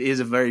is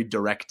a very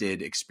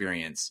directed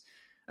experience.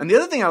 And the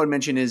other thing I would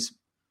mention is,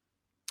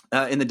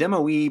 in the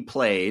demo we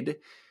played,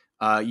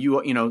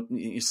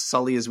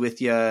 Sully is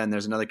with you, and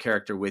there's another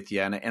character with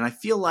you, and I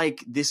feel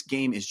like this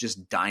game is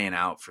just dying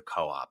out for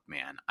co-op,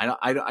 man.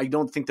 I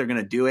don't think they're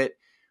gonna do it,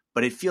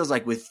 but it feels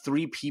like with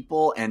 3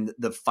 people and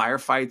the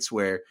firefights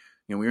where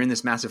we were in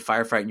this massive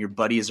firefight and your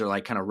buddies are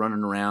like kind of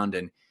running around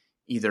and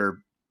either,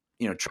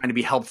 trying to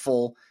be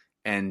helpful.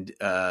 And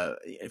for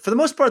the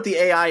most part, the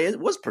AI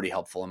was pretty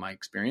helpful in my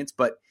experience,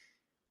 but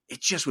it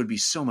just would be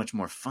so much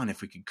more fun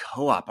if we could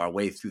co-op our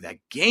way through that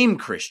game,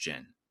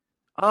 Christian.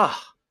 I'd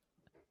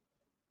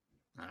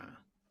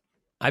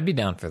be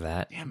down for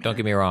that. Yeah, man. Don't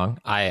get me wrong.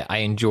 I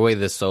enjoy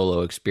the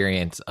solo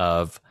experience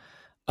of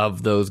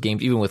those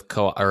games, even with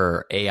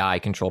or AI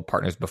controlled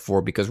partners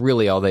before, because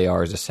really all they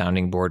are is a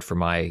sounding board for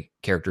my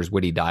character's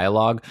witty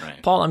dialogue.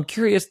 Right. Paul, I'm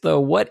curious though,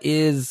 what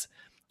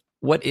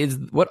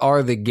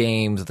are the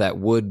games that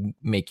would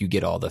make you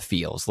get all the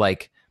feels?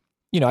 Like,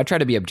 I try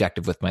to be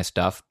objective with my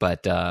stuff,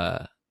 but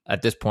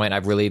at this point,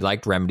 I've really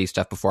liked Remedy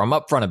stuff before. I'm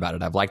upfront about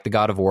it. I've liked the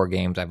God of War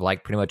games. I've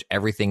liked pretty much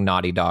everything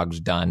Naughty Dog's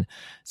done.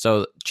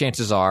 So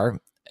chances are,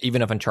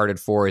 even if Uncharted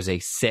 4 is a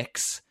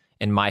 6,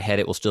 in my head,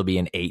 it will still be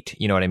an 8.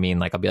 You know what I mean?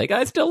 Like, I'll be like,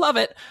 I still love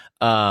it.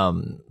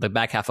 The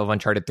back half of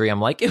Uncharted 3,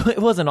 I'm like, it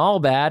wasn't all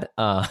bad.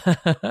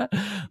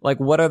 Like,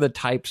 what are the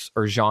types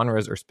or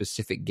genres or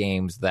specific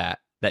games that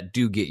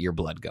do get your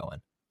blood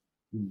going?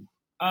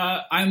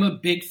 I'm a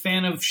big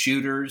fan of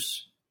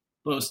shooters,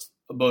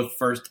 both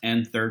first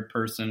and third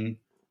person.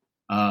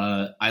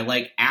 I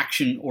like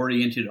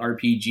action-oriented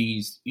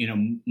RPGs,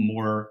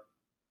 more,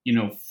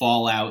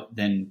 Fallout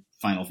than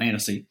Final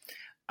Fantasy.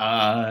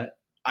 I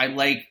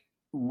like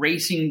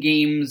racing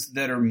games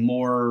that are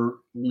more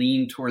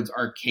lean towards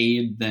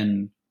arcade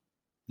than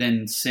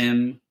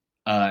sim.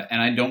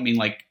 And I don't mean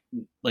like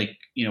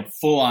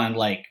full on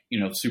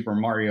Super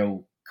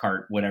Mario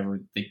Kart,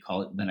 whatever they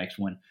call it, the next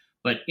one.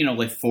 But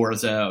like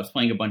Forza. I was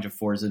playing a bunch of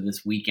Forza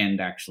this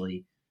weekend,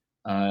 actually.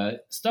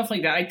 Stuff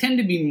like that. I tend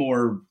to be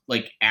more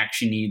like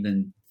actiony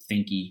than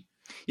thinky.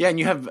 Yeah, and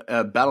you have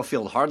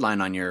Battlefield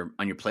Hardline on your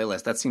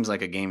playlist. That seems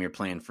like a game you're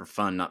playing for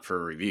fun, not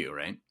for a review,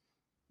 right?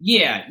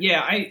 Yeah.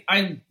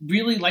 I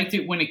really liked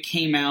it when it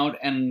came out,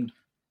 and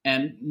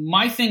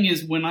my thing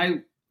is when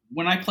I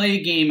play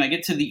a game, I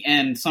get to the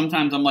end.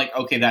 Sometimes I'm like,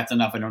 okay, that's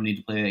enough. I don't need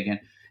to play that again.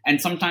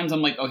 And sometimes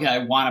I'm like, okay, I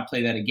want to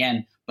play that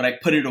again, but I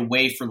put it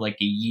away for like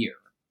a year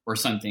or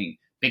something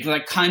because I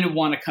kind of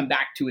want to come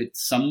back to it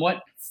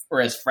somewhat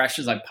or as fresh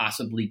as I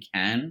possibly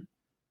can.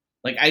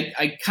 Like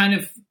I kind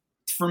of,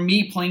 for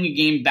me, playing a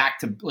game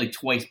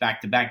twice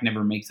back to back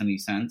never makes any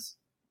sense.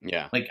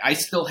 Yeah. Like I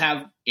still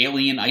have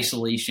Alien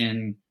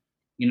Isolation.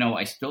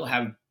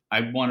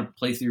 I want to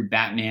play through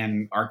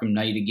Batman Arkham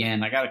Knight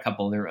again. I got a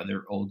couple of their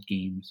other old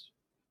games.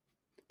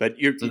 But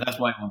so that's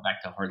why I went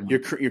back to Hardline.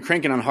 You're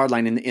cranking on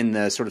Hardline in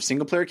the sort of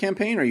single player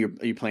campaign, or are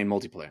you playing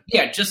multiplayer?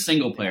 Yeah, just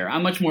single player.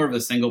 I'm much more of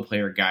a single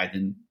player guy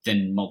than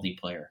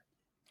multiplayer.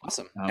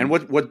 Awesome. And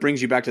what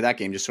brings you back to that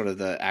game? Just sort of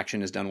the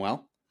action is done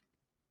well?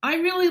 I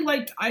really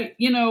liked. I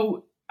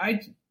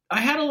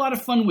had a lot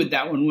of fun with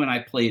that one when I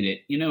played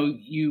it.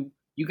 You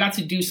got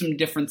to do some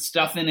different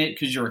stuff in it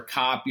because you're a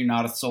cop. You're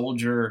not a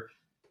soldier.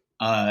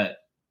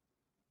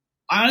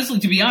 Honestly,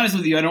 to be honest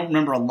with you, I don't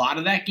remember a lot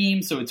of that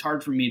game, so it's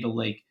hard for me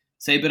to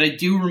say. But I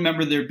do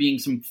remember there being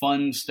some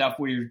fun stuff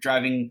where you're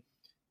driving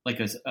I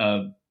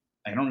don't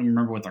even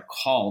remember what they're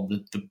called.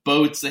 The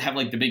boats that have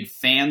the big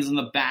fans in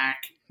the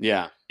back.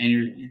 Yeah. And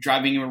you're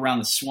driving them around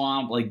the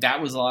swamp.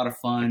 That was a lot of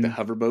fun. The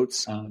hover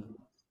boats.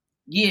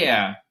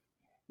 Yeah.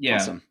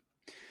 Awesome.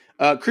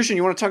 Christian,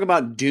 you want to talk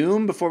about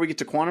Doom before we get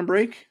to Quantum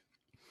Break?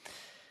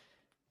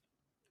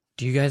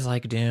 Do you guys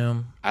like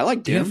Doom? I like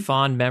Doom. Do you have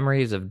fond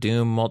memories of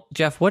Doom?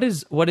 Jeff, what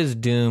is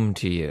Doom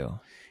to you?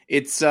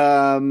 It's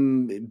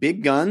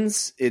big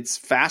guns. It's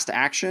fast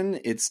action.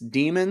 It's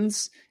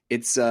demons.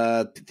 It's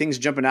things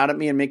jumping out at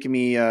me and making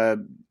me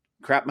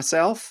crap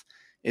myself.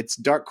 It's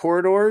dark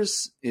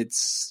corridors.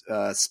 It's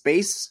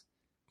space.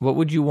 What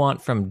would you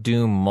want from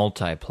Doom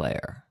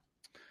multiplayer?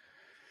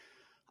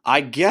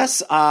 I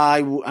guess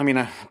I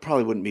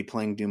probably wouldn't be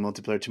playing Doom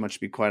multiplayer too much, to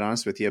be quite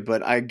honest with you.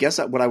 But I guess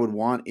what I would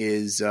want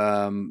is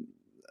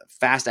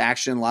fast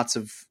action, lots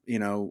of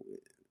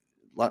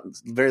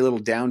very little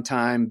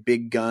downtime,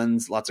 big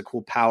guns, lots of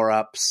cool power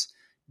ups,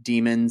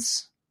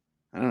 demons.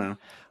 I don't know.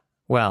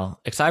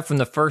 Well, aside from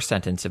the first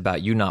sentence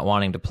about you not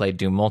wanting to play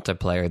Doom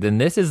multiplayer, then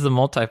this is the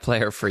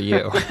multiplayer for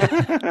you.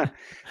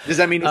 Does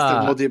that mean it's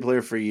the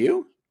multiplayer for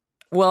you?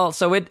 Well,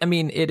 so it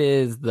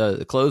is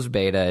the closed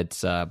beta.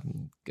 It's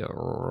Warzone.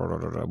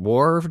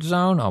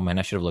 Oh man,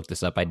 I should have looked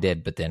this up. I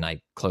did, but then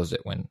I closed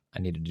it when I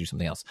needed to do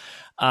something else.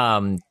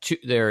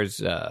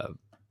 There's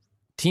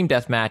team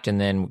deathmatch,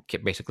 and then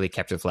basically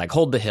capture the flag,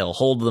 hold the hill,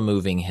 hold the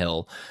moving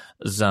hill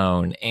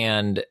zone,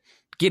 and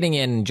getting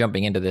in and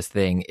jumping into this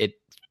thing. It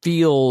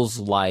feels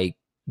like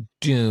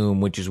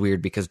Doom, which is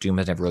weird because Doom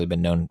has never really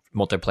been known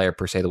multiplayer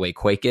per se the way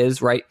Quake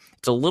is, right?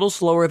 It's a little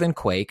slower than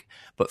Quake,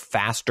 but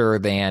faster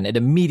than it.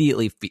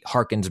 Immediately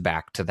harkens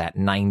back to that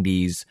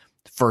 90s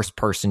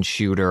first-person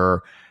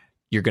shooter.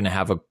 You're going to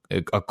have a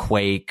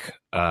Quake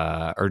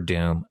or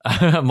Doom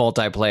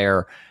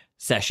multiplayer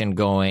session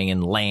going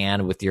and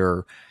LAN with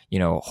your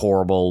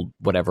horrible,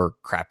 whatever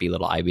crappy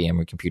little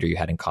IBM computer you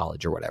had in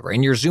college or whatever.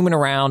 And you're zooming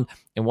around,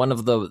 and one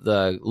of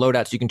the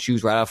loadouts you can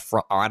choose right off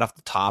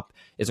the top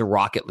is a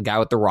guy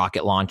with the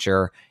rocket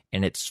launcher,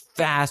 and it's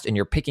fast, and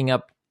you're picking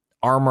up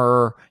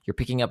armor, you're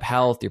picking up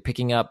health, you're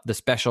picking up the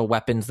special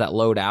weapons that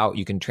load out.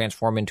 You can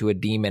transform into a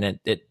demon, and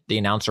the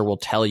announcer will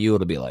tell you,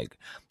 it'll be like,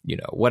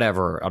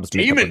 whatever. I'll just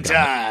make up a Demon gun.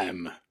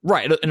 time.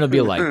 Right. And it'll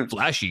be like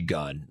flashy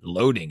gun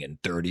loading in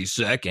 30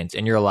 seconds.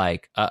 And you're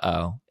like,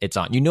 it's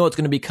on. It's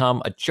going to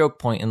become a choke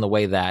point in the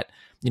way that,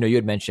 you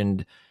had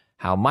mentioned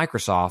how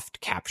Microsoft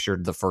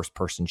captured the first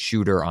person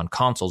shooter on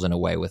consoles in a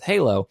way with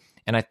Halo.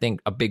 And I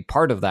think a big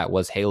part of that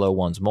was Halo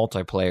 1's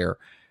multiplayer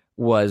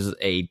was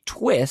a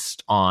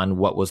twist on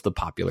what was the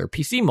popular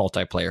PC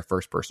multiplayer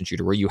first person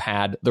shooter, where you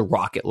had the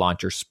rocket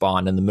launcher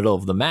spawn in the middle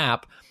of the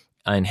map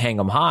and hang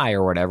them high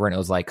or whatever. And it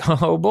was like,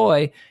 oh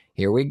boy,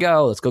 here we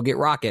go. Let's go get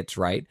rockets,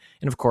 right?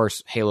 And of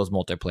course, Halo's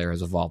multiplayer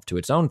has evolved to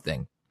its own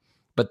thing.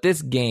 But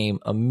this game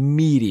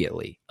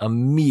immediately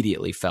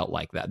felt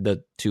like that.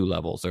 The two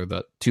levels or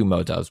the two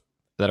modes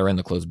that are in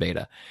the closed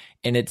beta.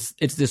 And it's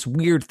this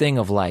weird thing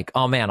of like,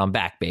 oh man, I'm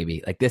back,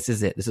 baby. Like, this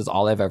is it. This is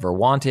all I've ever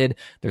wanted.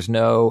 There's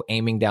no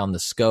aiming down the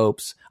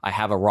scopes. I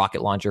have a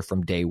rocket launcher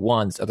from day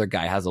one. This other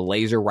guy has a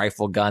laser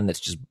rifle gun that's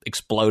just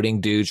exploding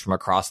dudes from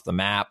across the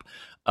map.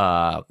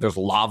 There's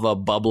lava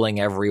bubbling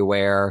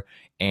everywhere.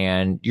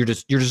 And you're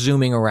just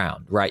zooming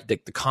around, right? The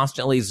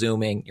constantly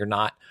zooming. You're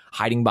not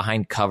hiding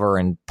behind cover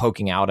and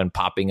poking out and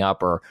popping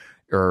up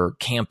or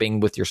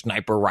camping with your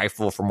sniper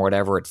rifle from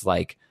whatever. It's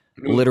like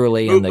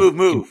literally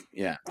move.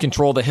 Yeah.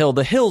 Control the hill.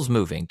 The hill's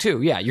moving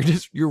too. Yeah.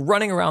 You're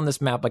running around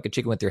this map like a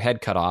chicken with your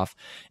head cut off.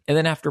 And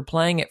then after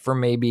playing it for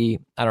maybe,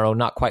 I don't know,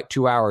 not quite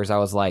 2 hours, I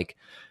was like,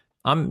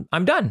 I'm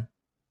done.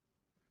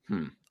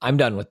 I'm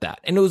done with that.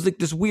 And it was like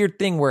this weird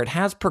thing where it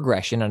has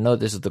progression. I know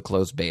this is the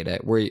closed beta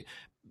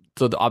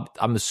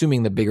I'm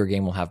assuming the bigger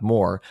game will have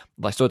more.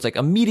 So it's like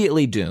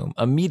immediately Doom,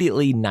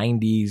 immediately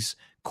 90s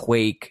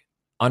Quake,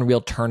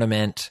 Unreal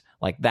Tournament,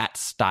 like that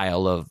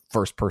style of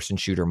first-person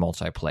shooter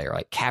multiplayer,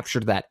 like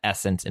captured that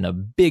essence in a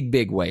big,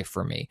 big way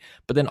for me.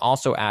 But then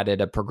also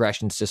added a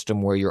progression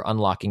system where you're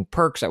unlocking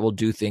perks that will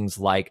do things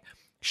like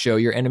show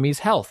your enemy's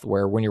health,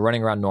 where when you're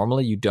running around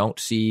normally, you don't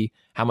see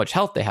how much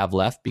health they have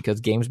left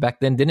because games back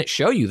then didn't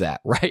show you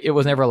that, right? It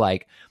was never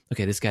like,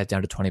 okay, this guy's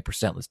down to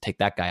 20%. Let's take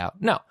that guy out.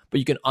 No, but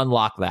you can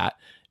unlock that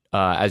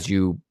as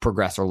you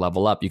progress or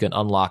level up. You can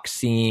unlock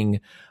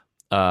seeing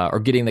or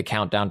getting the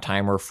countdown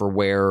timer for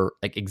where,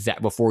 like,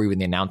 before even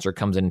the announcer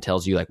comes in and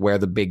tells you like where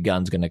the big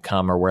gun's going to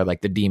come or where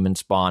like the demon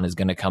spawn is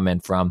going to come in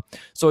from.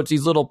 So it's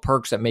these little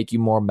perks that make you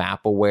more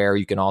map aware.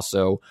 You can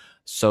also,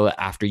 so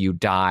that after you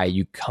die,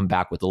 you come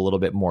back with a little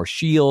bit more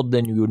shield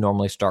than you would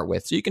normally start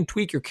with. So you can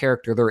tweak your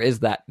character. There is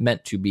that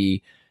meant to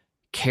be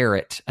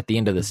carrot at the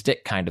end of the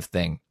stick kind of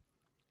thing.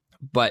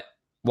 But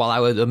while I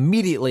was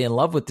immediately in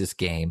love with this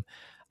game,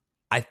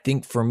 I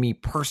think for me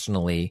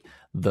personally,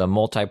 the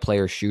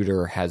multiplayer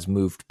shooter has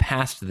moved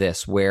past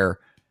this, where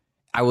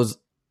I was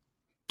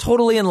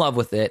totally in love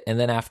with it. And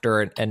then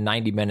after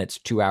 90 minutes,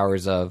 2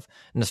 hours of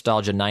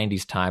nostalgia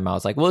 90s time, I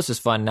was like, well, this is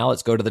fun. Now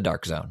let's go to the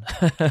dark zone.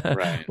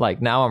 Right.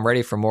 Like, now I'm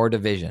ready for more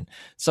Division.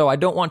 So I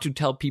don't want to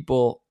tell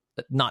people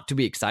not to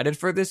be excited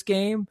for this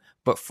game,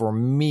 but for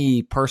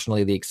me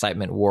personally, the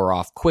excitement wore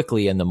off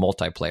quickly in the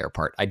multiplayer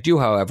part. I do,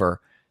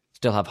 however,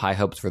 still have high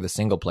hopes for the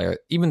single player.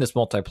 Even this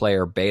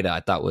multiplayer beta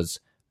I thought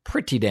was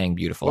pretty dang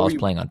beautiful. I was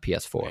playing on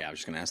PS4. Yeah, I was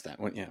just going to ask that.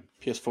 Yeah,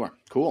 PS4.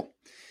 Cool.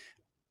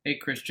 Hey,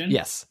 Christian.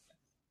 Yes.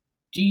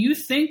 Do you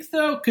think,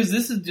 though, because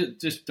this is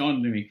just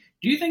dawned on me,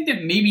 do you think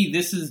that maybe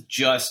this is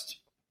just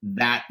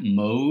that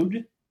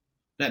mode,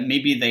 that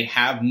maybe they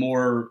have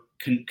more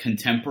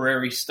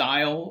contemporary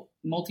style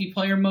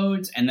multiplayer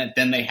modes, and that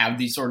then they have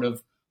these sort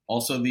of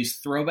also these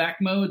throwback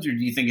modes, or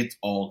do you think it's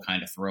all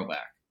kind of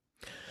throwback?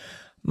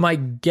 My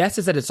guess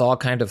is that it's all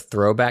kind of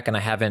throwback, and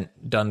I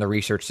haven't done the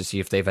research to see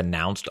if they've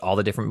announced all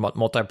the different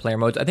multiplayer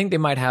modes. I think they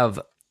might have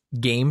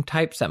game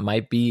types that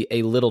might be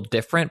a little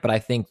different, but I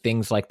think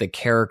things like the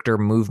character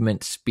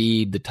movement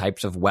speed, the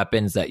types of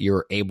weapons that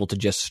you're able to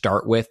just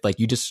start with, like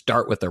you just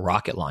start with a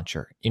rocket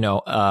launcher,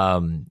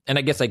 and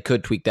I guess I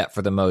could tweak that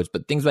for the modes,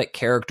 but things like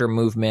character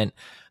movement,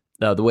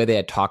 the way they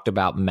had talked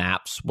about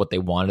maps, what they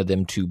wanted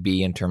them to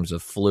be in terms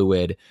of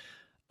fluid,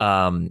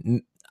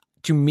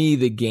 to me,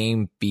 the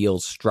game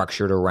feels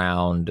structured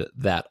around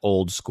that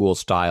old school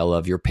style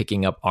of you're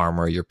picking up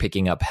armor, you're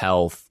picking up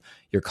health,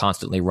 you're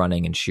constantly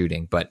running and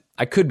shooting. But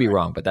I could be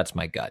wrong, but that's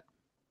my gut.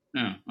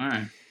 Oh, all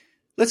right.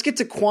 Let's get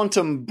to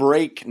Quantum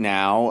Break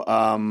now.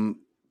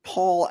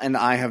 Paul and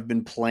I have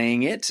been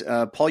playing it.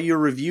 Paul, your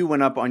review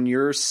went up on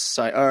your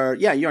site.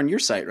 You're on your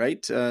site, right,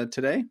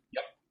 today?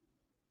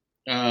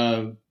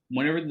 Yep.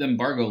 Whenever the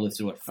embargo lifts,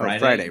 what, Friday?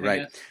 Friday,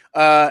 right.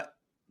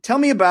 Tell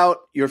me about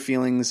your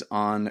feelings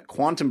on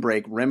Quantum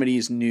Break,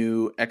 Remedy's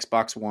new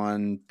Xbox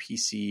One,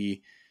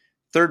 PC,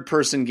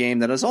 third-person game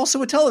that is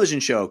also a television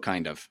show,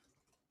 kind of.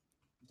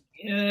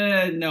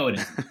 No, it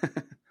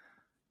isn't.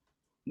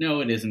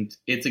 No, it isn't.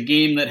 It's a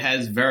game that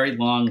has very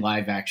long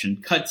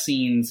live-action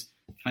cutscenes,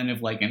 kind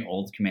of like an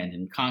old Command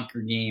 &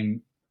 Conquer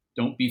game.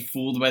 Don't be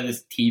fooled by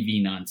this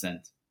TV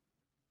nonsense.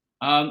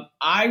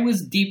 I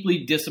was deeply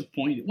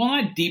disappointed. Well,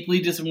 not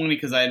deeply disappointed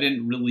because I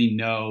didn't really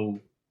know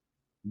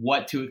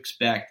what to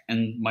expect.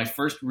 And my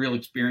first real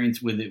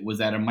experience with it was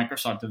at a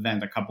Microsoft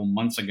event a couple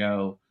months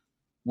ago,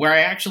 where I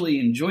actually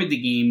enjoyed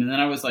the game. And then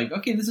I was like,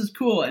 okay, this is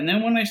cool. And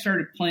then when I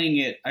started playing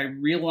it, I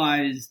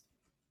realized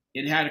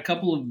it had a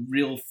couple of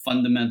real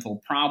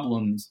fundamental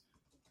problems,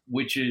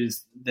 which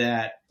is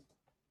that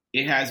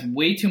it has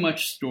way too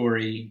much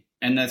story,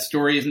 and that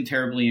story isn't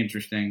terribly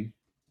interesting.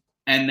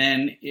 And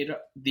then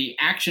the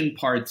action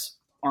parts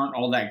aren't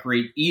all that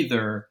great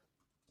either.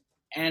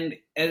 And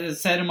as I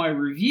said in my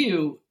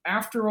review,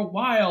 after a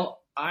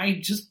while, I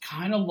just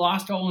kind of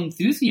lost all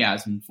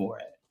enthusiasm for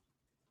it.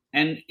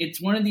 And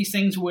it's one of these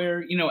things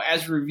where, you know,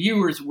 as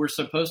reviewers, we're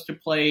supposed to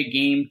play a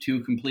game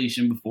to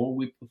completion before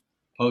we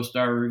post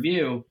our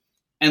review.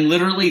 And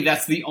literally,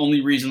 that's the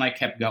only reason I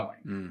kept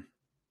going.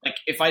 Like,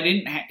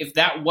 if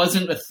that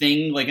wasn't a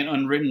thing, like an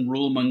unwritten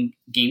rule among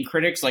game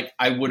critics, like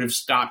I would have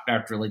stopped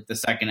after like the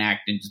second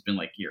act and just been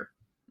like, here,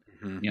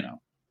 you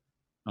know,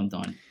 I'm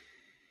done.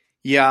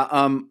 Yeah,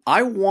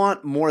 I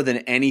want more than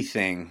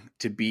anything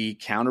to be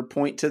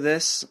counterpoint to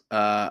this.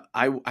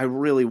 I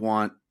really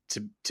want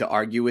to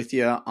argue with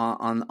you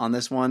on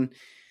this one.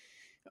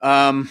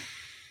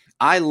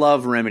 I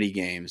love Remedy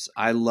games.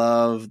 I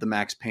love the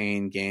Max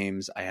Payne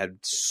games. I had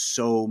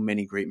so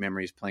many great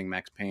memories playing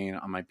Max Payne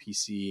on my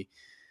PC.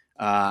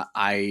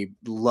 I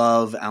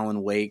love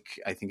Alan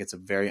Wake. I think it's a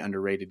very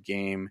underrated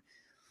game.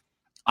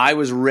 I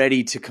was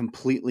ready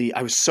to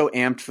I was so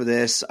amped for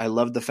this. I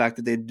loved the fact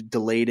that they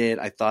delayed it.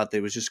 I thought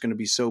it was just going to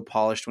be so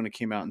polished when it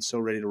came out and so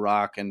ready to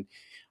rock. And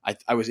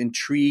I was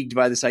intrigued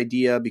by this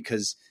idea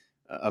because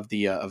of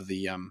the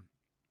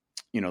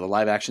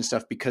live action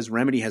stuff, because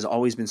Remedy has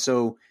always been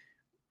so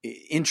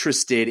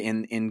interested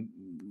in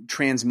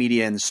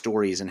transmedia and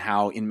stories, and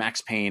how in Max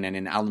Payne and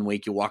in Alan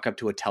Wake, you walk up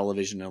to a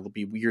television and it'll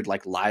be weird,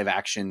 like live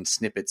action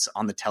snippets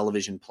on the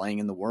television playing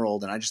in the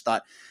world. And I just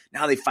thought,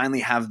 now they finally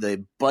have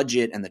the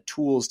budget and the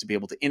tools to be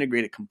able to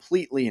integrate it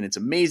completely. And it's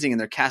amazing. And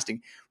they're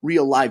casting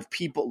real live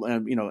people,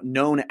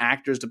 known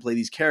actors to play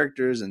these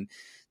characters. And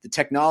the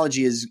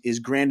technology is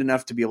grand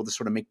enough to be able to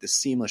sort of make this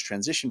seamless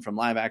transition from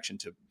live action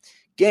to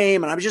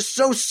game. And I was just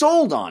so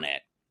sold on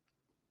it.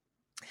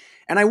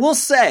 And I will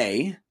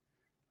say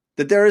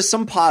that there is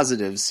some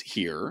positives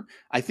here.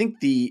 I think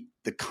the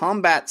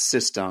combat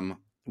system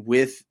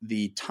with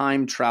the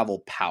time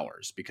travel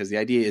powers, because the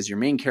idea is your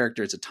main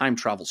character, it's a time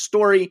travel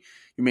story.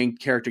 Your main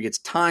character gets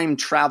time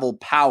travel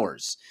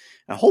powers,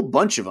 a whole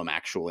bunch of them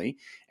actually.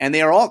 And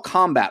they are all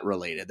combat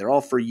related. They're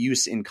all for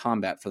use in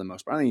combat for the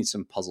most part. I need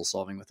some puzzle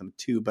solving with them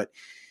too, but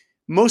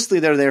mostly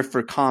they're there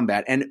for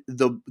combat. And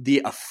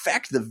the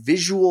effect, the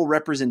visual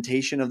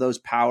representation of those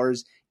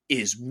powers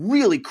is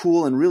really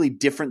cool and really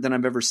different than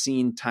I've ever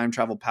seen time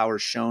travel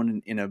powers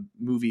shown in a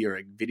movie or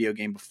a video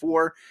game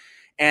before.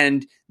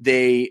 And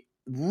they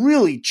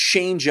really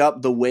change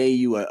up the way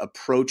you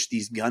approach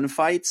these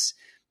gunfights.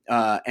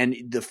 And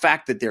the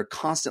fact that they're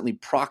constantly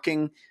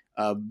proccing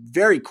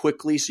very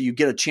quickly, so you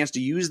get a chance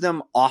to use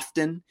them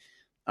often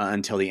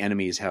until the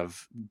enemies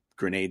have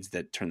grenades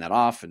that turn that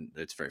off, and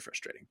it's very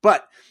frustrating.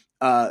 But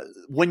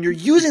when you're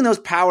using those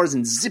powers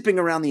and zipping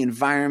around the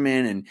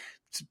environment and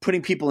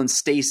putting people in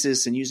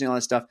stasis and using all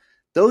that stuff,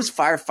 those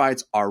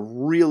firefights are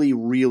really,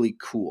 really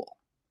cool.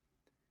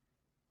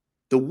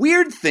 The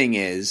weird thing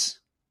is,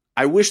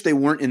 I wish they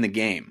weren't in the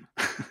game.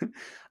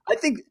 I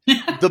think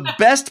the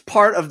best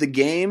part of the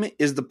game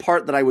is the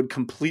part that I would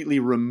completely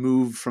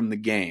remove from the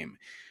game,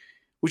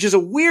 which is a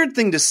weird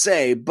thing to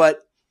say, but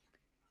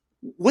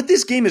what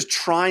this game is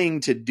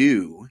trying to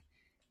do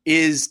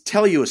is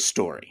tell you a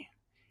story.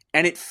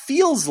 And it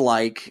feels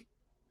like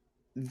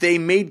they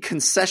made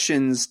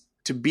concessions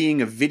to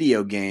being a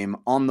video game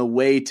on the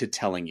way to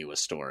telling you a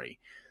story.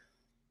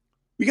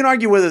 We can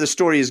argue whether the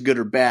story is good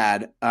or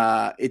bad.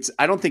 I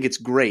don't think it's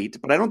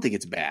great, but I don't think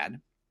it's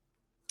bad.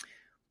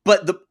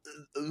 But the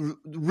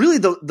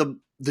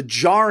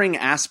jarring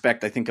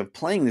aspect, I think, of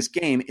playing this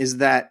game is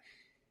that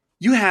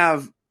you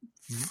have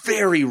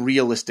very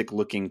realistic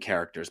looking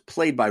characters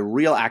played by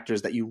real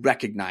actors that you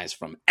recognize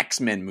from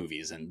X-Men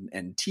movies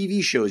and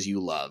TV shows you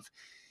love.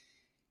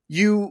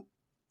 You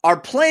are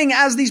playing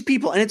as these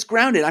people, and it's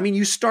grounded. I mean,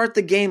 you start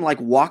the game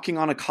like walking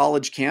on a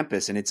college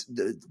campus, and it's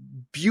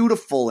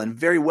beautiful and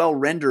very well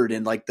rendered,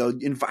 and like the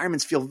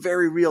environments feel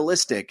very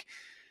realistic.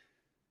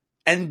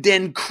 And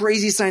then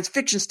crazy science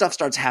fiction stuff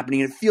starts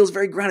happening, and it feels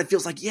very grounded. It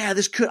feels like, yeah,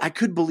 I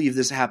could believe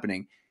this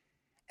happening.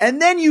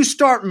 And then you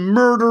start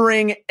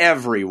murdering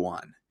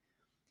everyone.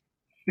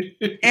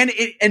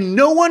 and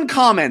no one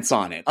comments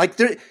on it. Like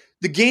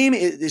the game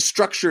is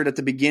structured at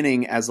the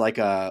beginning as like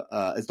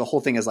as the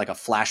whole thing as like a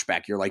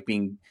flashback. You're like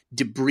being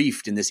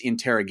debriefed in this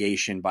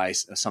interrogation by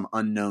some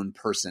unknown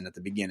person at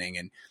the beginning,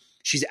 and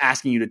she's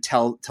asking you to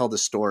tell the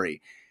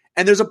story.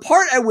 And there's a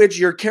part at which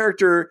your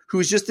character,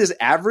 who's just this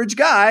average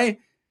guy,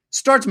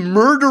 starts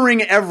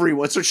murdering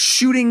everyone, starts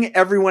shooting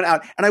everyone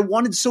out. And I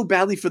wanted so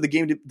badly for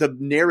the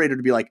narrator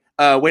to be like,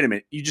 wait a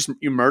minute,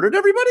 you murdered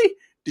everybody?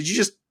 Did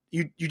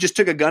you just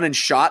took a gun and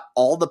shot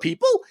all the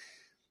people?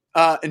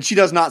 And she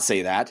does not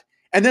say that.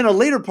 And then a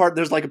later part,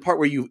 there's like a part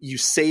where you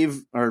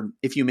save, or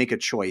if you make a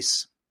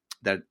choice,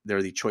 that there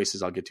are the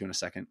choices I'll get to in a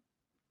second.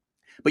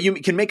 But you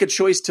can make a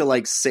choice to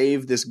like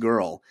save this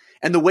girl.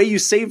 And the way you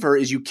save her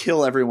is you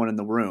kill everyone in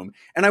the room.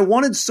 And I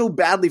wanted so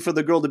badly for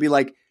the girl to be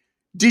like,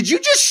 did you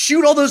just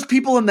shoot all those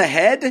people in the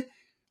head?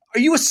 Are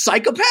you a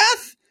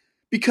psychopath?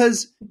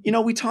 Because, you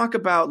know, we talk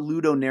about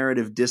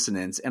ludonarrative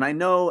dissonance, and I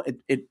know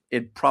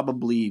it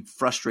probably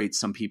frustrates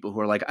some people who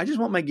are like, I just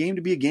want my game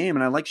to be a game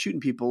and I like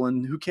shooting people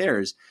and who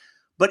cares?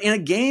 But in a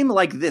game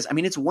like this, I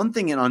mean, it's one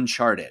thing in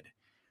Uncharted,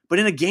 but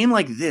in a game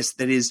like this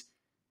that is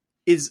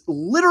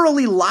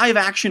literally live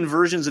action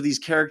versions of these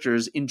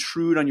characters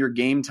intrude on your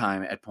game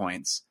time at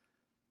points.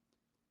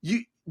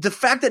 The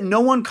fact that no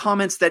one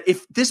comments that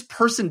if this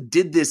person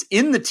did this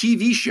in the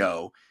TV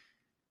show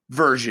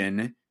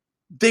version,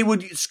 they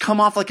would come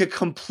off like a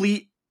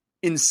complete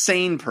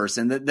insane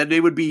person, that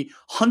they would be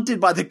hunted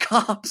by the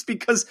cops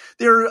because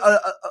they're a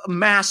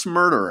mass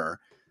murderer.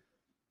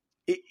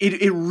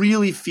 It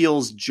really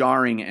feels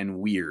jarring and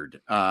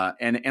weird.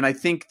 And I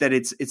think that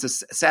it's a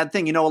sad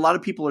thing. You know, a lot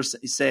of people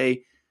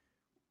say,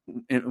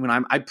 when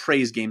I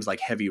praise games like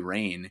Heavy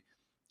Rain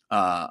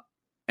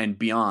and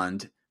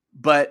Beyond,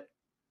 but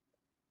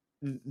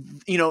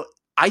you know,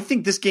 I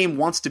think this game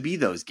wants to be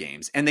those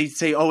games, and they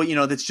say, oh, you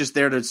know, that's just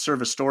there to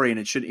serve a story, and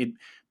it should.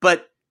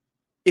 But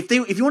if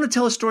you want to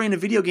tell a story in a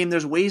video game,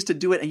 there's ways to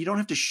do it, and you don't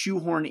have to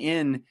shoehorn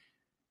in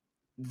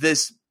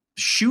this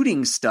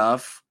shooting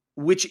stuff,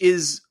 which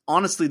is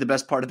honestly the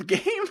best part of the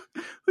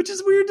game, which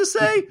is weird to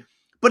say.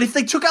 But if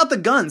they took out the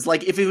guns,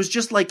 like if it was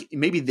just like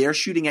maybe they're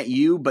shooting at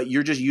you, but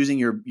you're just using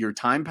your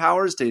time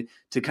powers to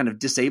kind of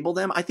disable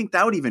them, I think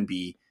that would even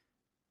be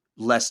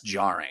less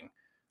jarring.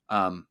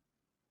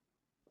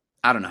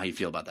 I don't know how you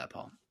feel about that,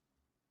 Paul.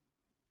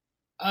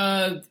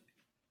 I'm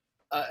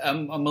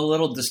a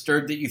little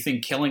disturbed that you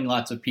think killing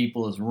lots of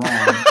people is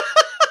wrong.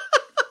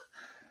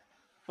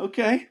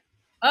 Okay.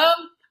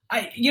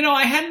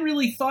 I hadn't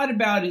really thought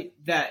about it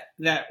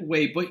that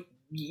way, but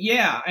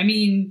yeah, I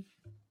mean,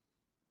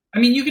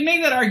 you can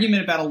make that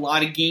argument about a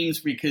lot of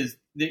games because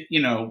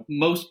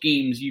most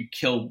games you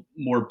kill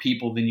more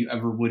people than you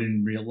ever would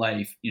in real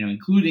life,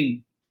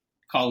 including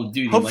Call of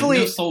Duty. Hopefully,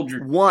 like, no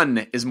soldier.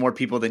 One is more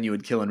people than you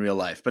would kill in real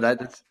life,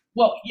 but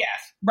well, yes,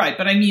 right.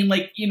 But I mean,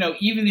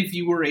 even if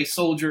you were a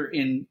soldier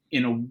in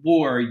a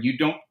war, you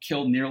don't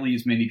kill nearly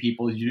as many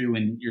people as you do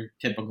in your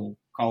typical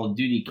Call of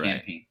Duty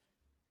campaign.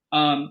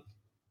 Right.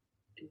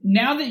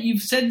 Now that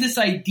you've said this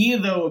idea,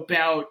 though,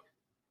 about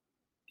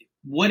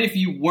what if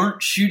you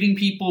weren't shooting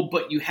people,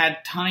 but you had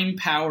time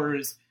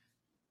powers,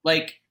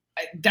 like,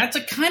 that's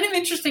a kind of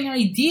interesting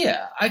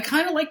idea. I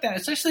kind of like that,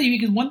 especially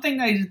because one thing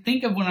I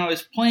think of when I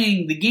was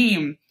playing the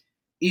game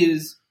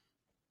is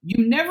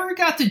you never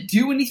got to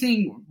do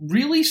anything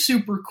really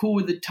super cool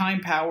with the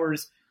time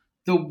powers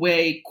the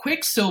way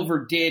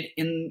Quicksilver did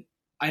in,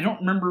 I don't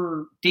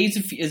remember, is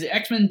it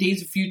X-Men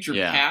Days of Future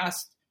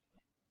Past?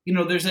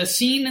 There's a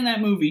scene in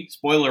that movie,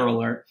 spoiler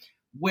alert,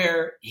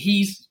 where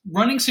he's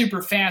running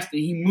super fast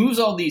and he moves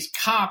all these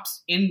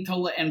cops and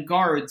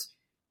guards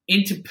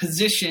into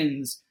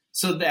positions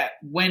so that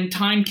when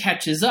time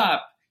catches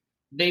up,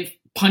 they've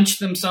punched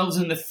themselves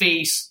in the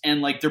face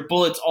and like their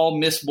bullets all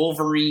miss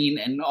Wolverine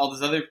and all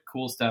this other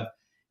cool stuff.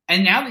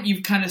 And now that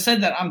you've kind of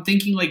said that, I'm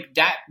thinking like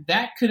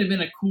that could have been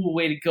a cool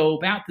way to go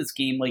about this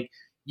game. Like,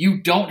 you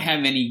don't have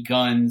any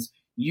guns,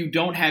 you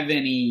don't have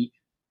any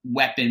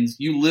weapons,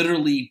 you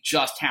literally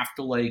just have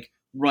to like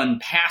run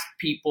past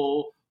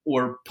people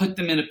or put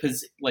them in a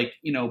position, like,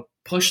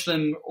 push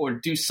them or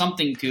do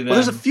something to them. Well,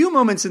 there's a few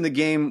moments in the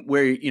game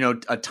where,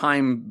 a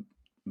time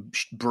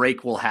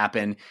break will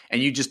happen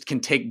and you just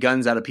can take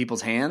guns out of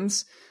people's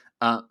hands.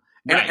 And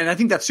I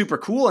think that's super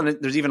cool. And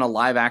there's even a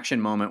live action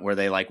moment where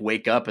they like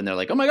wake up and they're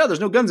like, oh my God, there's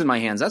no guns in my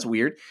hands. That's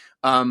weird.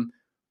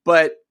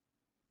 But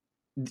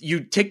you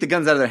take the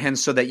guns out of their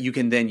hands so that you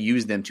can then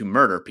use them to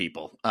murder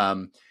people.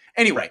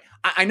 Anyway,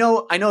 I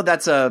know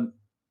that's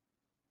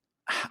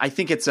I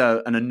think it's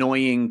an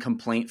annoying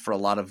complaint for a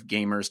lot of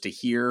gamers to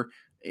hear.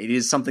 It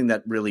is something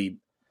that really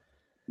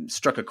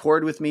struck a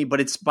chord with me, but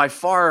it's by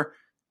far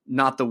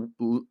not the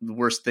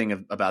worst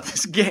thing about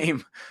this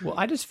game. Well,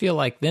 I just feel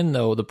like then,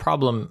 though, the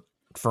problem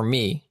for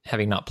me,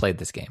 having not played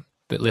this game,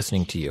 but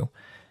listening to you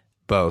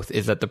both,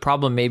 is that the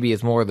problem maybe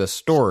is more the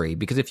story.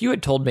 Because if you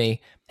had told me,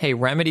 hey,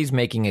 Remedy's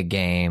making a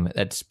game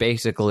that's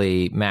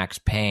basically Max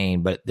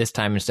Payne, but this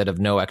time instead of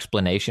no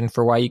explanation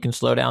for why you can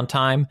slow down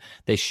time,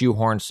 they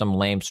shoehorn some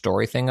lame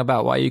story thing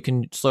about why you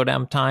can slow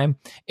down time,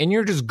 and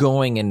you're just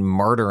going and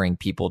murdering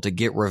people to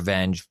get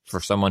revenge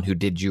for someone who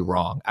did you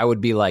wrong, I would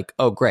be like,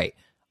 oh, great.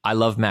 I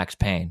love Max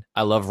Payne.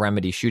 I love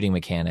Remedy shooting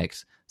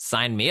mechanics.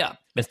 Sign me up.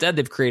 Instead,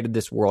 they've created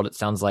this world, it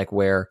sounds like,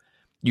 where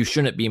you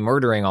shouldn't be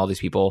murdering all these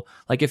people.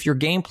 Like, if your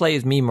gameplay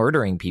is me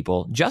murdering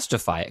people,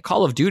 justify it.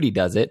 Call of Duty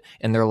does it,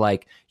 and they're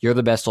like, you're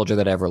the best soldier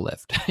that ever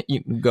lived.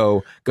 You can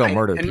go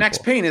murder people. And Max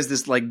Payne is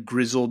this like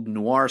grizzled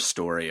noir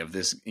story of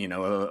this,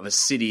 of a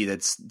city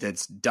that's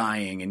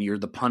dying, and you're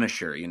the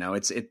Punisher.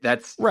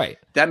 That's right.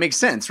 That makes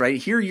sense, right?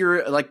 Here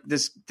you're like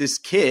this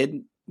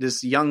kid,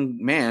 this young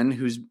man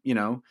who's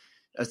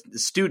a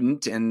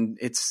student, and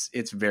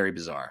it's very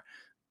bizarre.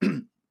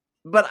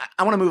 but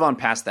I want to move on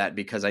past that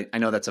because I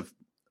know that's a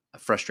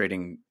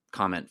frustrating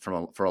comment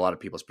for a lot of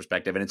people's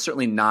perspective. And it's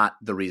certainly not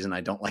the reason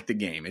I don't like the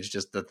game. It's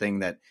just the thing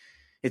that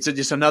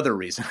just another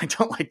reason I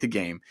don't like the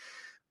game.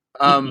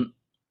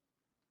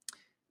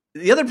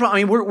 The other problem,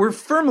 I mean, we're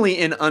firmly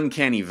in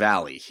Uncanny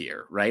Valley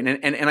here, right?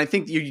 And I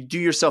think you do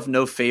yourself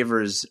no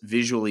favors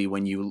visually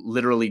when you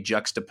literally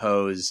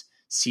juxtapose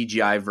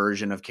CGI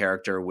version of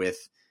character with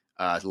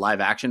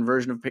live action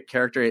version of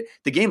character.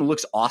 The game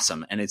looks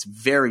awesome and it's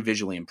very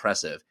visually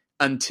impressive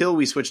until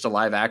we switch to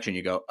live action.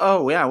 You go,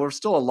 oh yeah, we're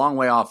still a long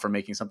way off from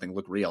making something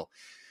look real.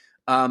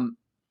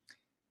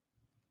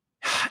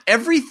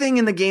 Everything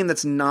in the game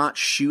that's not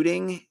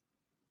shooting,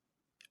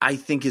 I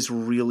think, is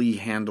really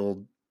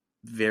handled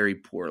very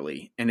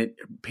poorly, and it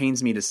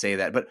pains me to say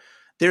that, but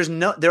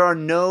there are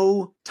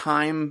no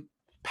time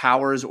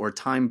powers or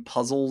time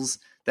puzzles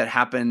that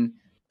happen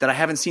that I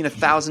haven't seen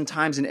 1,000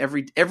 times. And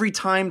every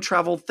time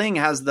travel thing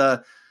has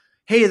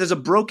hey, there's a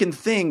broken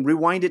thing,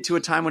 rewind it to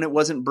a time when it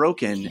wasn't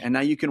broken, and now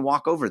you can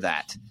walk over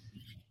that.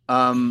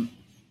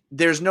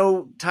 There's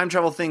no time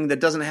travel thing that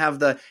doesn't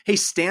have hey,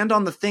 stand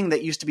on the thing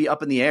that used to be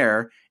up in the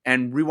air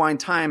and rewind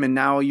time, and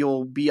now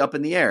you'll be up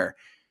in the air.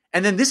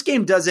 And then this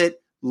game does it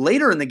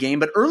later in the game,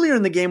 but earlier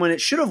in the game when it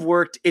should have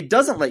worked, it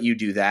doesn't let you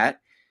do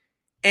that.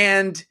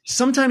 And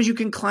sometimes you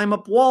can climb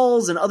up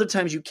walls and other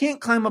times you can't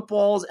climb up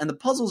walls, and the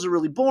puzzles are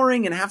really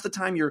boring. And half the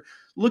time you're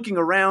looking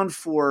around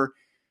for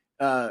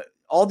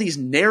all these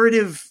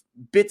narrative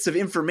bits of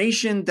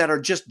information that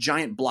are just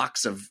giant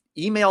blocks of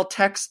email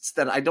texts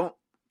that I don't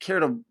care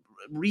to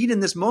read in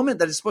this moment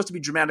that is supposed to be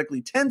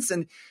dramatically tense.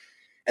 And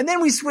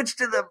then we switch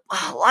to the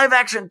live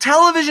action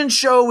television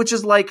show, which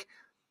is like,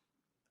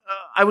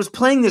 I was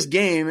playing this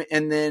game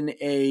and then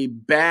a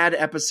bad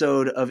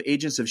episode of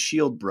Agents of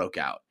S.H.I.E.L.D. broke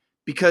out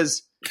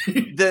because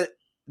the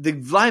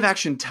live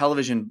action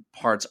television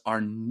parts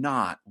are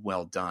not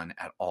well done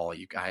at all,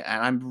 you guys.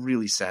 And I'm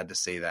really sad to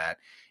say that.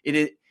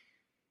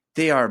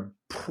 They are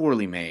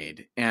poorly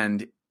made,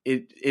 and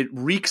it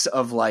reeks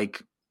of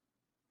like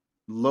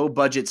low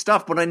budget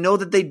stuff, but I know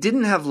that they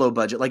didn't have low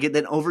budget, like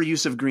that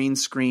overuse of green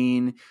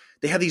screen.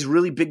 They have these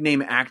really big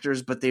name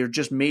actors, but they're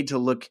just made to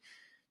look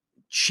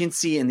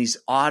chintzy in these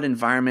odd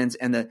environments.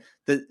 And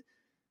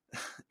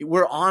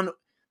we're on,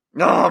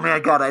 oh my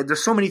God,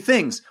 there's so many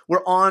things.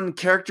 We're on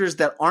characters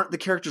that aren't the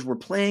characters we're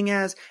playing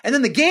as. And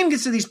then the game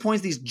gets to these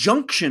points, these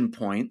junction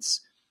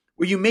points,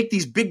 where you make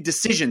these big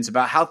decisions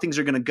about how things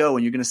are going to go.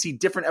 And you're going to see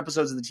different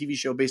episodes of the TV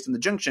show based on the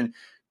junction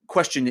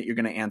question that you're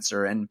going to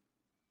answer.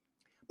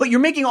 But you're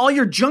making all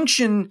your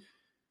junction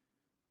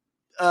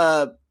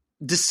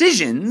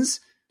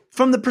decisions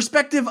from the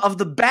perspective of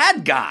the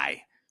bad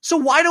guy. So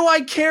why do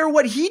I care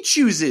what he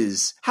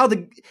chooses?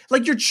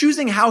 You're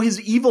choosing how his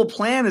evil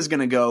plan is going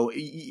to go,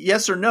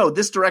 yes or no,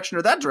 this direction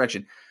or that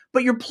direction.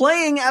 But you're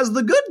playing as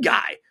the good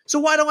guy. So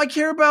why do I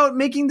care about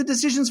making the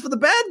decisions for the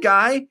bad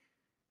guy?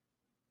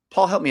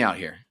 Paul, help me out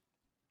here.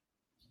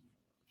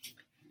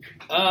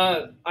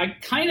 I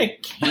kind of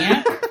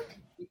can't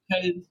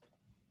because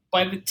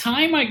by the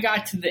time I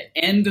got to the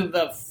end of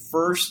the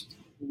first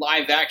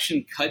live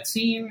action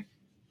cutscene,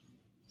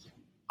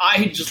 I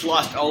had just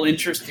lost all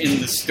interest in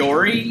the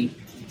story.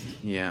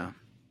 Yeah.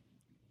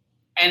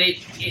 And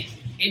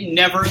it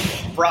never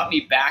brought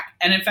me back.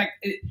 And in fact,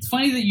 it's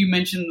funny that you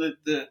mentioned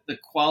the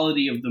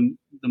quality of the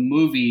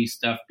movie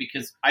stuff,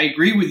 because I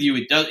agree with you.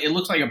 It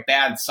looks like a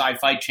bad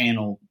Sci-Fi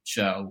Channel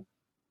show,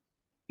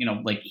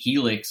 like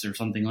Helix or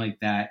something like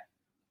that.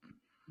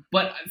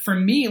 But for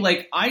me,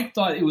 like, I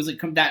thought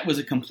that was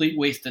a complete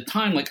waste of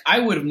time. Like, I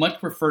would have much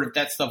preferred if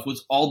that stuff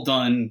was all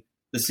done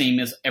the same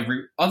as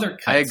every other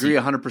cutscene. I agree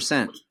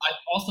 100%. I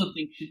also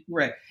think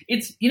right.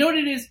 It's, you know what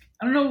it is?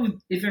 I don't know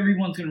if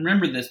everyone's going to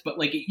remember this, but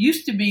like, it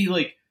used to be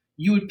like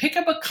you would pick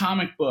up a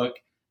comic book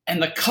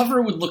and the cover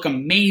would look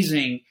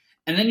amazing,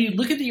 and then you'd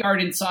look at the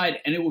art inside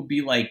and it would be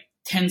like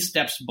 10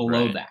 steps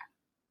below that.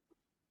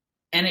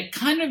 And it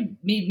kind of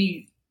made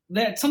me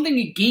that's something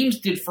that games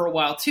did for a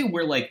while too,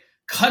 where like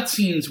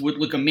cutscenes would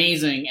look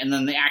amazing and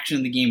then the action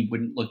in the game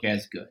wouldn't look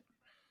as good.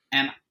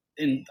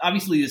 And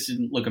obviously this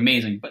didn't look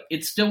amazing, but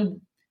it's still,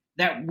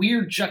 that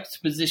weird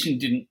juxtaposition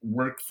didn't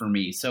work for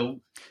me. So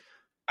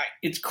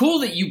it's cool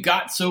that you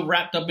got so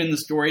wrapped up in the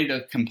story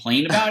to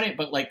complain about it,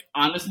 but like,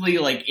 honestly,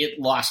 like, it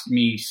lost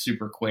me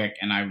super quick,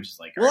 and I was just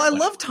like, well, I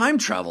love time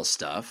travel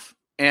stuff.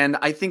 And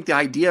I think the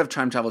idea of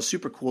time travel is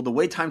super cool. The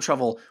way time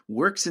travel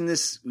works in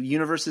this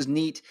universe is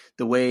neat.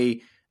 The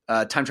way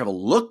time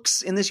travel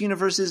looks in this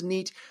universe is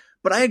neat.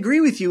 But I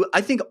agree with you.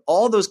 I think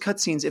all those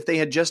cutscenes, if they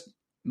had just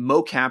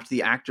mocapped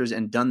the actors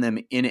and done them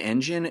in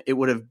engine, it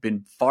would have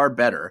been far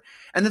better.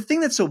 And the thing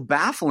that's so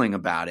baffling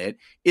about it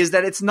is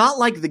that it's not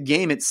like the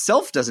game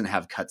itself doesn't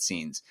have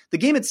cutscenes. The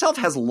game itself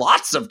has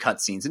lots of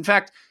cutscenes. In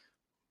fact,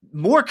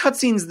 more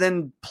cutscenes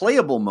than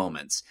playable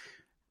moments.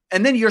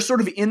 And then you're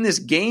sort of in this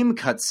game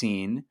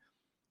cutscene,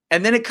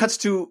 and then it cuts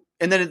to,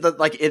 and then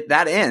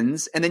that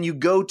ends, and then you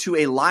go to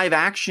a live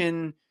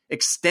action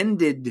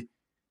extended,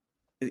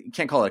 you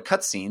can't call it a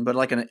cutscene, but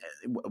like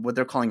what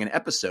they're calling an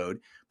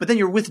episode. But then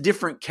you're with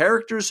different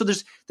characters, so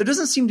there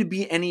doesn't seem to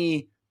be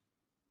any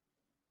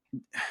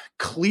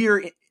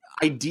clear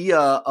idea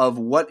of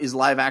what is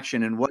live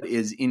action and what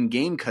is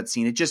in-game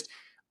cutscene. It just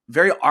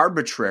very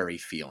arbitrary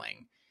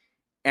feeling.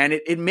 And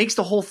it makes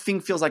the whole thing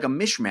feels like a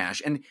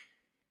mishmash. And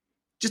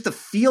just the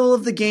feel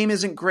of the game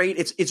isn't great.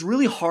 It's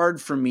really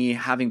hard for me,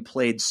 having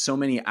played so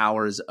many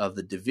hours of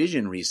The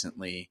Division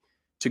recently,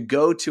 to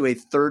go to a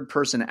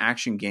third-person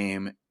action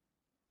game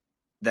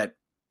that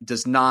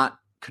does not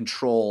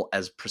control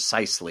as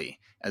precisely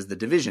as The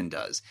Division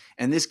does.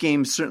 And this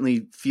game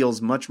certainly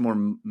feels much more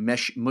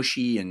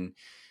mushy and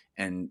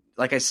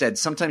like I said,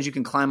 sometimes you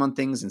can climb on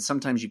things and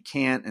sometimes you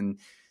can't. And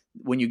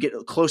when you get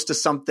close to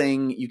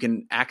something, you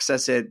can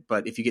access it,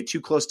 but if you get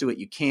too close to it,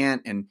 you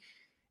can't. And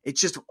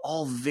it's just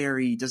all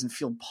doesn't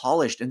feel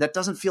polished. And that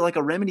doesn't feel like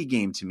a Remedy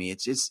game to me.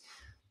 It's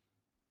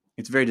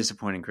very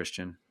disappointing,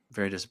 Christian.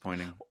 Very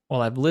disappointing.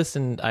 Well, I've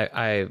listened.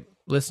 I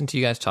listened to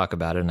you guys talk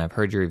about it, and I've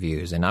heard your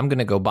reviews, and I'm going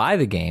to go buy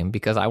the game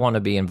because I want to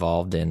be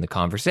involved in the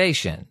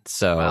conversation.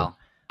 So well,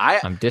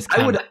 I'm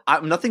discounting.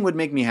 Nothing would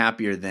make me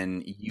happier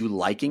than you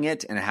liking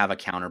it and have a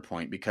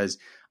counterpoint, because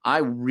I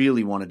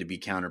really wanted to be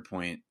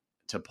counterpoint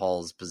to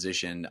Paul's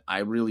position. I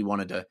really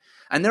wanted to,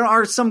 and there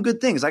are some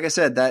good things. Like I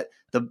said, that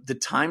the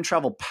time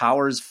travel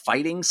powers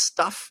fighting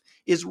stuff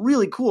is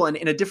really cool, and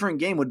in a different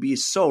game would be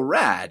so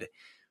rad.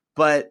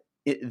 But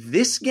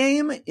this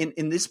game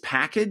in this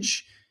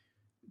package,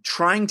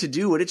 trying to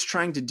do what it's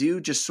trying to do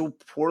just so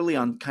poorly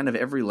on kind of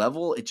every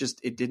level,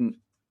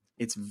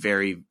 it's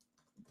very,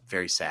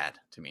 very sad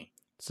to me.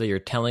 So you're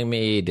telling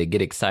me to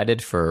get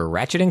excited for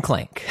Ratchet and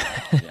Clank?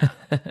 Yeah.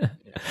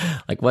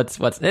 Like what's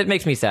it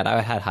makes me sad.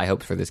 I had high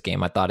hopes for this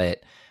game. I thought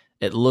it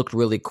looked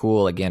really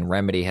cool. Again,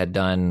 Remedy had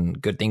done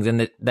good things,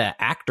 and the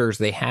actors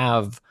they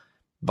have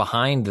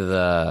behind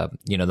the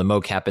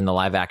mocap and the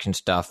live action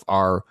stuff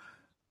are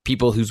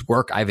people whose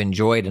work I've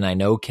enjoyed and I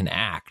know can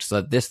act.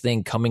 So this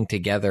thing coming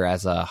together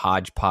as a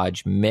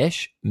hodgepodge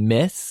miss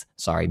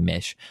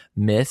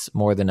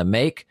more than a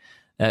make,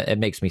 it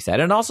makes me sad.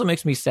 And it also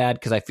makes me sad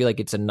because I feel like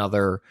it's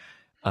another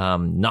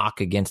knock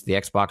against the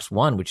Xbox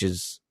One, which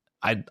is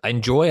I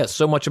enjoy it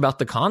so much about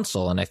the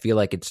console, and I feel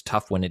like it's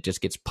tough when it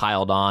just gets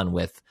piled on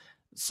with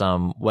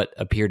some what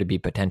appear to be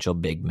potential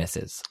big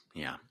misses.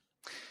 Yeah.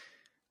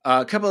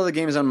 A couple of the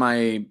games on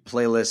my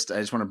playlist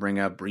I just want to bring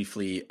up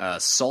briefly.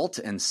 Salt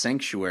and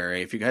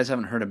Sanctuary. If you guys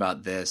haven't heard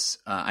about this,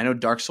 I know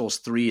Dark Souls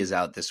 3 is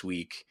out this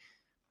week,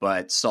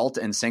 but Salt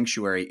and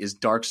Sanctuary is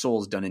Dark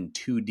Souls done in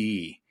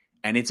 2D,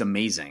 and it's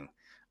amazing.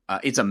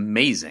 It's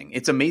amazing.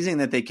 It's amazing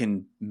that they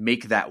can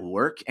make that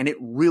work, and it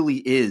really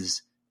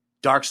is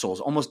Dark Souls,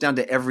 almost down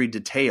to every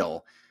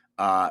detail.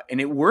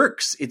 And it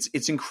works.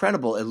 It's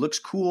incredible. It looks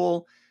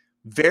cool.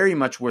 Very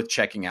much worth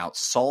checking out.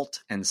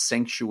 Salt and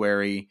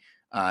Sanctuary.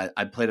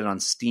 I played it on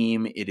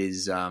Steam. It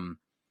is,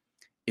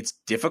 it's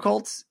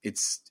difficult.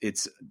 It's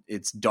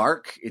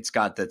dark. It's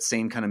got that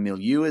same kind of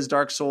milieu as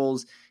Dark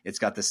Souls. It's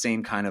got the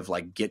same kind of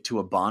like get to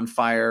a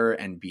bonfire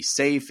and be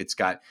safe. It's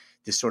got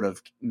this sort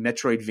of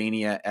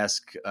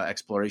Metroidvania-esque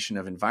exploration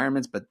of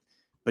environments, but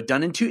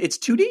done in it's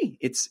 2D.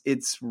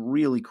 It's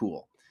really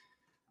cool.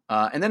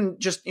 And then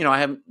just, I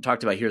haven't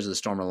talked about Heroes of the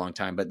Storm in a long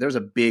time, but there's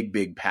a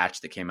big patch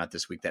that came out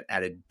this week that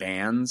added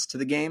bans to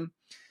the game,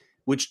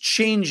 which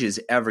changes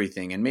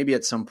everything. And maybe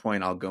at some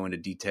point I'll go into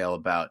detail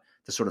about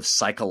the sort of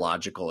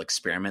psychological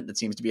experiment that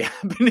seems to be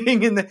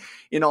happening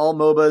in all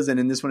MOBAs, and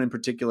in this one in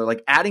particular.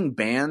 Like, adding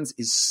bans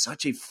is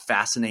such a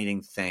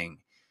fascinating thing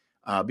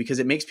because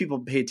it makes people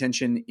pay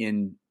attention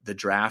in the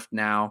draft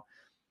now.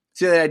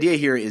 So the idea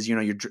here is,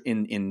 you're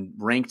in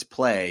ranked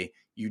play,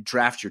 you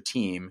draft your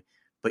team,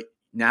 but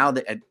now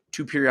that at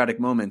two periodic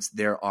moments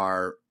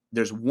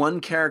there's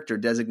one character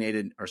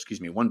designated,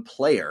 one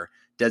player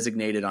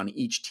designated on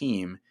each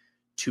team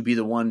to be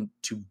the one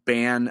to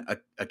ban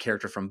a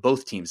character from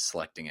both teams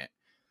selecting it.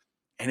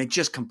 And it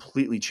just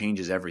completely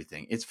changes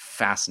everything. It's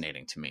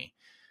fascinating to me.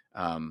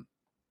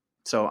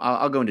 So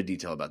I'll go into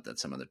detail about that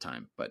some other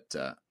time, but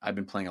I've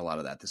been playing a lot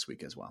of that this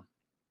week as well.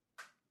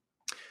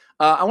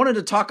 I wanted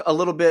to talk a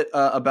little bit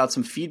about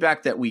some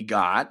feedback that we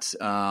got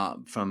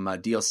from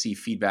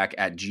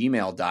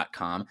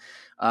dlcfeedback@gmail.com.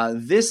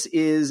 This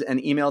is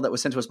an email that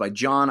was sent to us by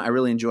John. I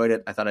really enjoyed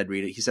it. I thought I'd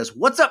read it. He says,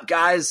 "What's up,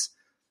 guys?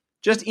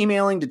 Just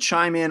emailing to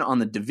chime in on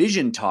the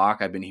Division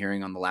talk I've been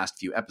hearing on the last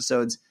few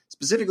episodes,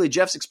 specifically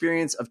Jeff's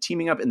experience of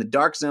teaming up in the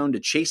Dark Zone to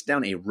chase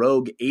down a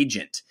rogue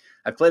agent.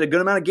 I've played a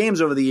good amount of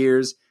games over the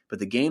years, but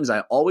the games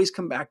I always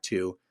come back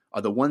to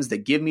are the ones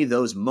that give me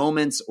those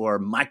moments or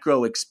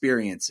micro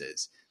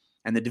experiences.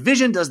 And the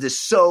Division does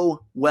this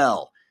so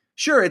well.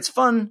 Sure, it's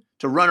fun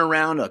to run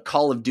around a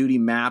Call of Duty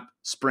map,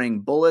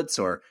 spraying bullets,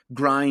 or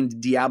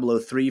grind Diablo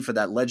 3 for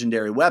that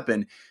legendary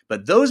weapon,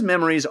 but those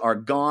memories are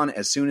gone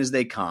as soon as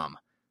they come.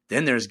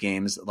 Then there's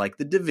games like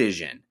the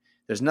Division.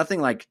 There's nothing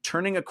like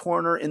turning a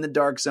corner in the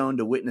Dark Zone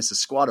to witness a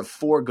squad of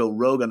 4 go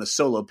rogue on a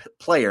solo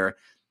player.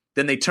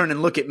 Then they turn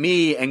and look at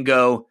me and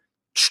go,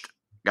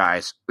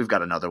 'Guys, we've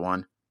got another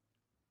one.'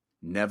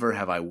 Never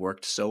have I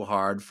worked so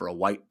hard for a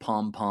white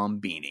pom-pom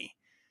beanie.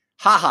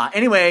 Haha.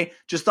 Anyway,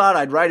 just thought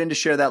I'd write in to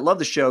share that. Love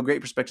the show. Great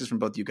perspectives from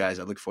both you guys.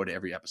 I look forward to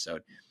every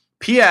episode.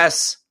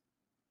 P.S.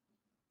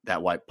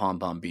 that white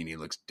pom-pom beanie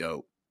looks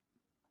dope.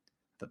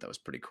 Thought that was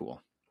pretty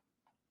cool.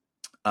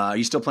 Are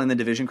you still playing The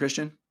Division,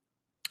 Christian?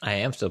 I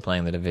am still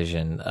playing The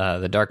Division.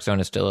 The Dark Zone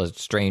is still a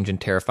strange and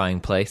terrifying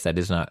place that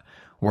is not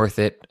worth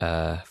it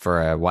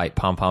for a white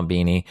pom-pom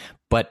beanie.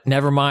 But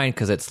never mind,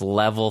 because it's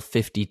level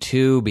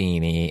 52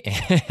 beanie.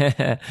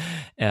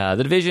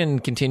 The Division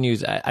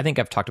continues. I think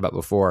I've talked about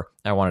before.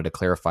 I wanted to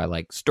clarify,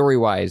 like,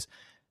 story-wise,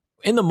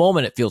 in the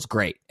moment, it feels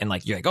great. And,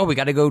 like, you're like, oh, we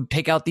got to go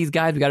take out these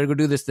guys. We got to go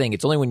do this thing.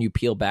 It's only when you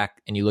peel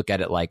back and you look at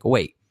it like,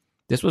 wait,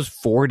 this was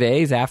 4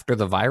 days after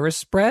the virus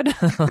spread?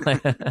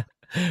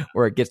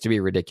 Where it gets to be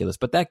ridiculous.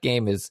 But that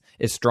game is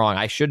strong.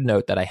 I should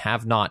note that I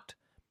have not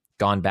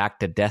gone back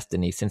to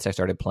Destiny since I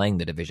started playing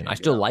The Division. I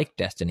still like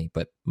Destiny,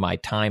 but my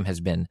time has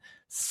been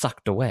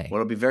sucked away. Well,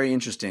 it'll be very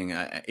interesting.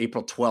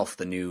 April 12th,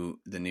 the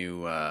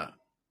new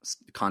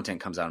content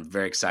comes out. I'm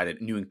very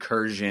excited. New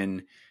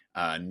incursion,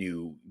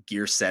 new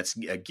gear sets,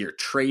 gear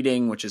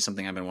trading, which is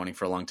something I've been wanting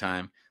for a long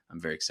time.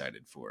 I'm very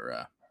excited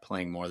for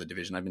playing more of The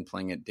Division. I've been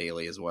playing it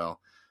daily as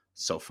well.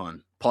 So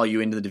fun. Paul, you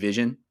into The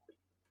Division?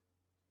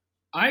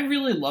 I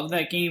really love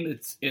that game.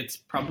 It's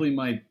probably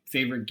my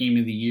favorite game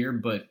of the year,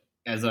 but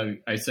as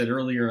I said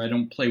earlier, I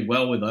don't play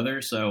well with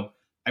others, so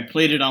I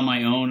played it on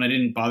my own. I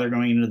didn't bother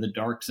going into the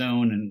Dark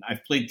Zone, and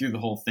I've played through the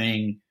whole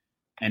thing,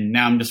 and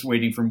now I'm just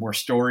waiting for more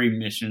story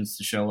missions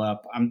to show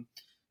up. I'm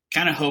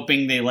kind of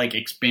hoping they like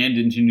expand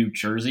into New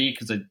Jersey,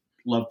 because I'd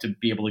love to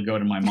be able to go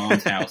to my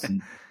mom's house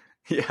and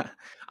Yeah.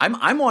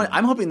 I'm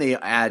hoping they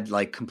add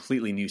like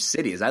completely new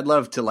cities. I'd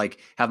love to like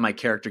have my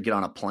character get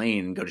on a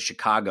plane and go to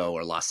Chicago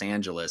or Los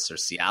Angeles or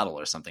Seattle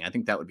or something. I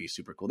think that would be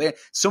super cool. They have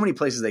so many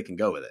places they can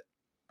go with it.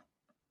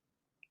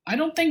 I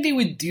don't think they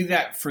would do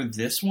that for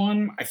this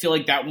one. I feel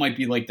like that might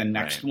be like the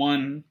next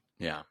one.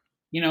 Yeah.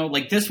 You know,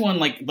 like this one,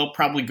 like they'll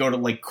probably go to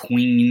like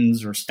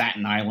Queens or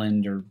Staten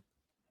Island or,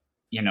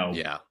 you know,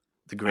 Yeah.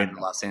 The greater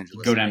Los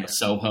Angeles. go down area. to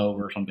Soho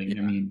or something.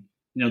 Yeah. I mean,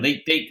 you know,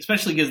 they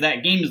especially because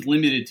that game is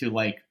limited to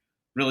like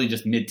really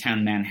just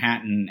Midtown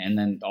Manhattan and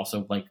then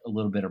also like a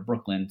little bit of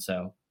Brooklyn.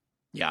 So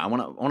Yeah, I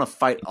want to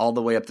fight all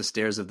the way up the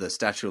stairs of the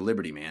Statue of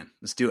Liberty, man.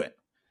 Let's do it.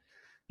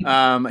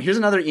 Here's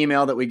another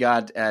email that we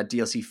got at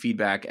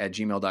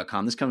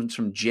dlcfeedback@gmail.com. This comes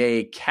from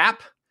Jay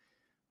Cap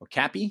or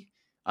Cappy.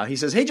 He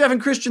says, "Hey Jeff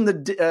and Christian,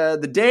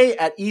 the day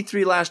at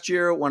E3 last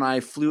year when I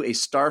flew a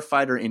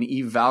Starfighter in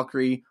Eve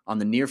Valkyrie on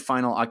the near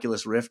final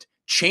Oculus Rift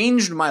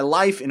changed my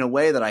life in a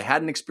way that I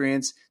hadn't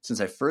experienced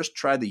since I first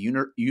tried the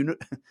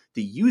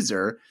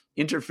user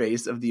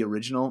interface of the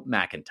original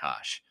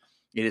Macintosh.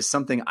 It is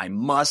something I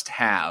must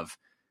have,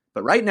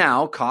 but right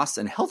now costs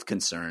and health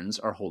concerns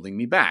are holding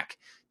me back.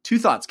 Two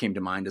thoughts came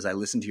to mind as I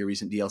listened to your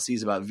recent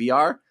DLCs about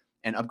VR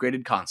and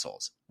upgraded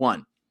consoles.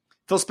 One,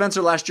 Phil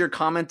Spencer last year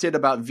commented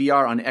about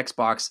VR on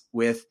Xbox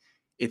with,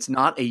 it's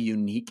not a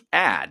unique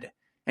ad.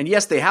 And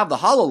yes, they have the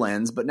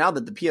HoloLens, but now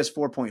that the PS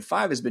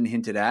 4.5 has been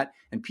hinted at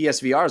and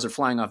PSVRs are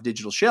flying off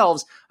digital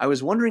shelves, I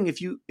was wondering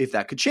if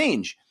that could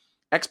change.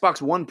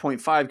 Xbox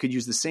 1.5 could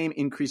use the same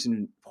increase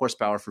in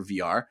horsepower for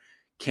VR.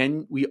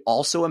 Can we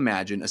also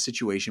imagine a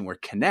situation where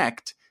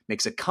Kinect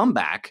makes a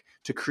comeback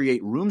to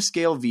create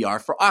room-scale VR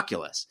for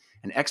Oculus?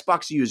 And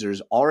Xbox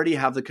users already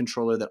have the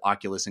controller that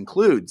Oculus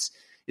includes.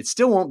 It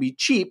still won't be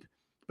cheap,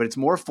 but it's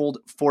more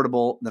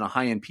affordable than a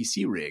high-end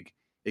PC rig.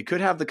 It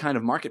could have the kind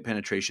of market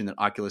penetration that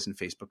Oculus and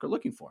Facebook are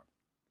looking for."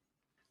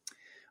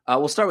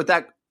 We'll start with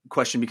that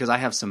question because I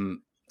have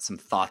some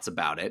thoughts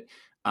about it.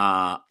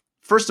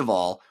 First of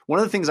all, one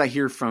of the things I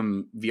hear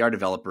from VR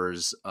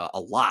developers a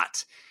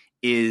lot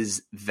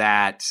is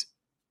that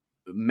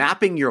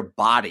mapping your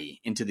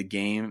body into the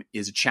game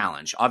is a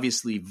challenge.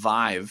 Obviously,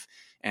 Vive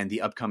and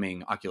the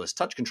upcoming Oculus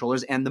Touch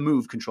controllers and the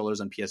Move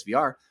controllers on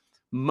PSVR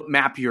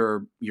map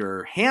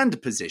your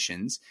hand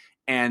positions,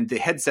 and the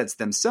headsets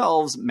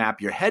themselves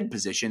map your head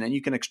position, and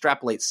you can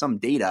extrapolate some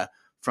data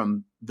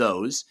from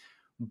those.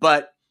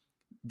 But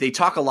they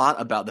talk a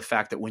lot about the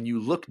fact that when you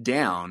look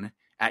down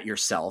at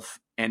yourself,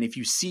 and if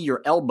you see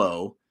your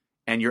elbow,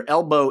 and your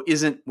elbow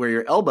isn't where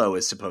your elbow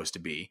is supposed to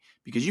be,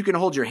 because you can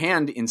hold your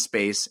hand in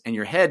space and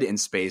your head in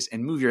space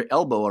and move your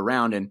elbow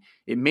around, and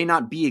it may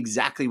not be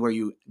exactly where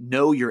you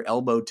know your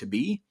elbow to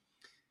be.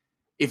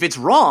 If it's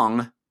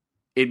wrong,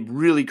 it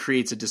really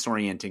creates a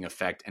disorienting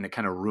effect, and it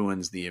kind of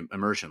ruins the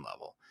immersion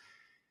level.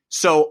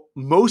 So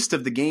most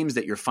of the games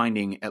that you're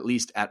finding, at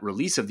least at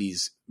release of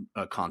these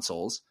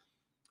consoles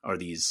or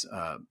these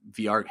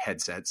VR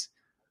headsets,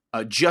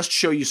 just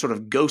show you sort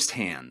of ghost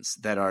hands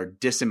that are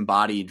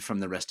disembodied from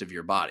the rest of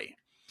your body.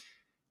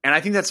 And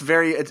I think that's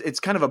it's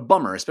kind of a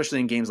bummer, especially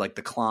in games like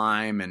The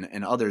Climb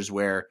and others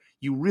where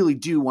you really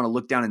do want to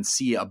look down and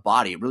see a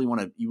body. You really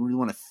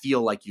want to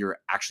feel like you're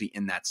actually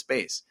in that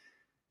space.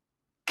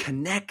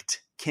 Kinect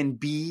can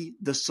be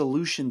the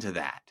solution to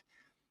that.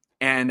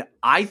 And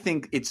I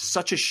think it's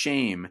such a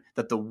shame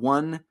that the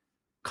one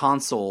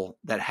console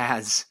that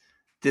has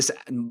this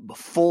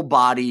full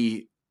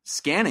body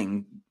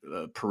scanning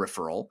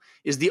peripheral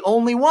is the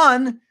only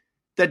one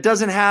that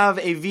doesn't have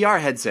a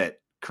VR headset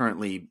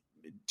currently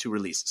to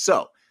release.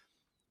 So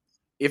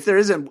if there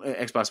is an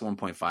Xbox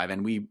 1.5,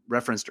 and we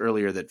referenced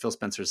earlier that Phil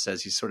Spencer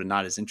says he's sort of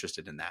not as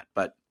interested in that,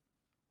 but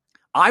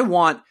I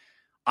want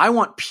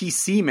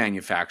PC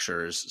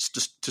manufacturers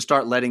to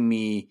start letting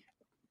me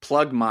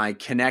plug my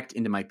Kinect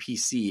into my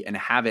PC and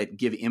have it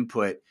give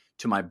input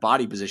to my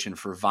body position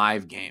for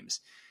Vive games,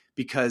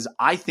 because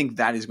I think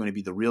that is going to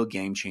be the real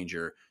game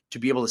changer. To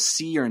be able to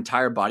see your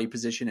entire body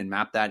position and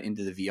map that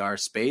into the VR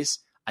space,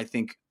 I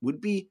think would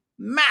be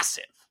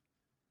massive.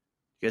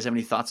 You guys have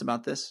any thoughts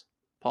about this,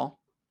 Paul?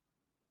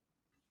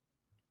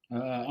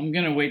 I'm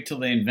gonna wait till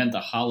they invent the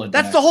holodeck.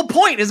 That's the whole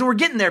point, is we're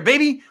getting there,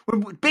 baby.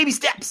 We're baby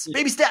steps.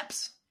 I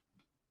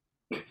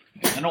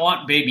don't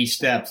want baby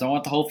steps. I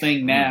want the whole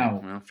thing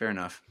now. Well, fair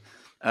enough.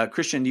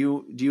 Christian,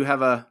 do you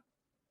have a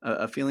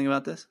feeling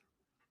about this?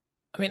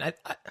 I mean, I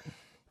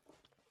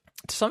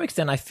to some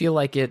extent, I feel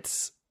like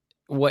it's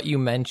what you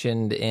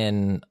mentioned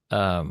in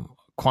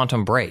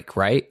Quantum Break,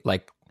 right?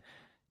 Like,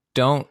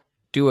 don't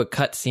do a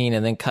cut scene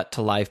and then cut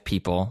to live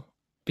people,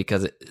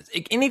 because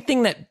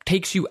anything that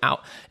takes you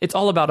out, it's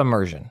all about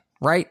immersion,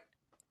 right?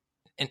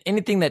 And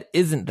anything that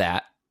isn't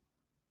that.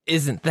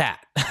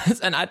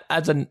 And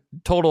as a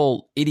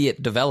total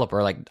idiot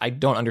developer, like, I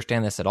don't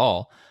understand this at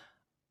all.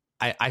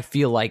 I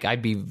feel like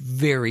I'd be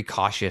very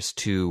cautious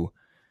to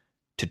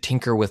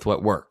tinker with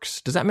what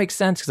works. Does that make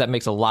sense? Because that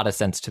makes a lot of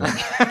sense to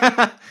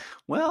me.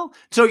 Well,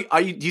 so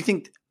do you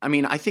think, I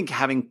mean, I think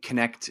having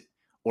Kinect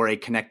or a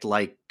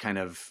Kinect-like kind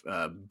of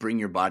bring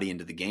your body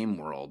into the game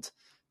world,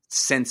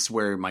 sense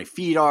where my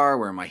feet are,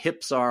 where my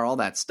hips are, all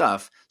that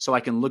stuff, so I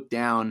can look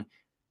down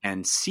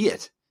and see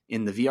it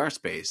in the VR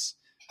space.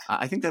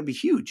 I think that'd be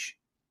huge.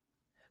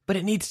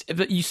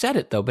 But you said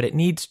it though, but it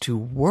needs to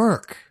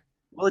work.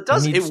 Well, it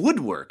does. It would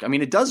work. I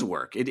mean, it does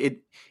work.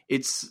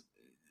 It's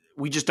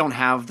we just don't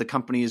have the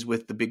companies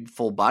with the big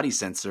full body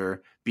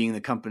sensor being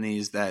the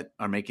companies that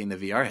are making the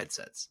VR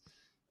headsets.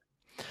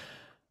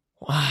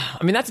 I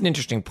mean, that's an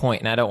interesting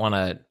point, and I don't want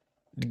to,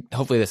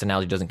 hopefully this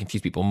analogy doesn't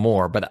confuse people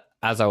more, but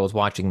as I was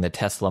watching the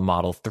Tesla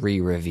Model 3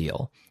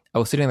 reveal, I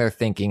was sitting there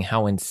thinking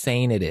how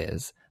insane it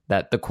is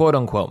that the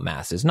quote-unquote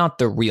masses, not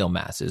the real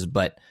masses,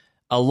 but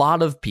a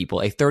lot of people,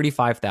 a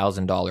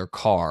 $35,000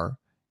 car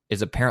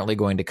is apparently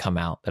going to come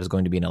out that is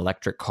going to be an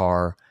electric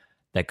car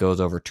that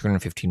goes over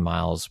 215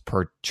 miles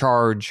per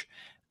charge.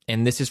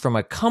 And this is from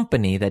a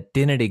company that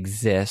didn't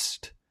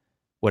exist,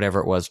 whatever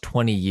it was,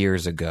 20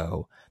 years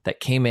ago, that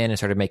came in and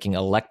started making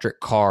electric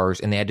cars,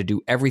 and they had to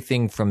do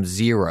everything from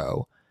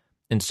zero.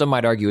 And some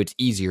might argue it's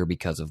easier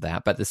because of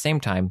that. But at the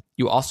same time,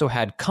 you also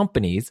had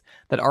companies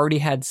that already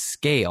had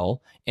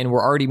scale and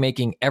were already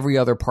making every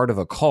other part of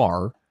a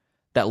car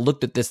that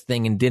looked at this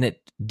thing and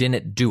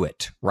didn't do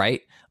it,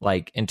 right?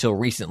 Like, until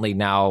recently,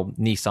 now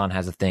Nissan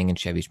has a thing and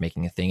Chevy's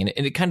making a thing.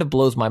 And it kind of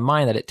blows my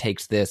mind that it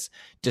takes this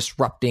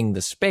disrupting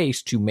the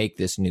space to make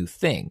this new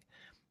thing.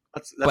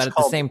 That's but at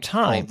the same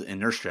time, called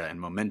inertia and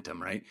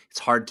momentum, right? It's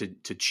hard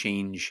to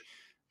change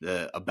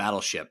a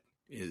battleship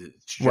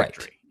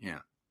trajectory. Right. Yeah.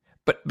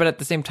 But at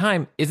the same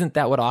time, isn't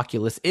that what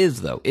Oculus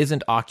is, though?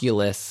 Isn't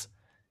Oculus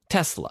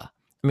Tesla?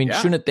 I mean,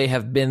 shouldn't they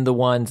have been the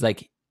ones,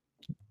 like,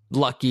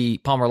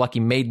 Palmer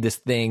Luckey made this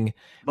thing?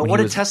 But what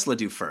did Tesla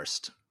do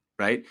first,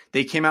 right?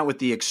 They came out with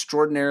the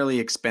extraordinarily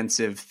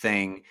expensive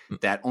thing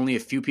that only a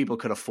few people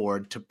could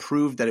afford to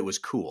prove that it was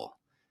cool.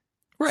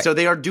 Right. So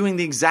they are doing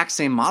the exact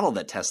same model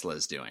that Tesla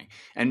is doing.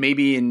 And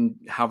maybe in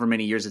however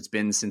many years it's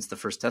been since the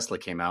first Tesla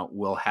came out,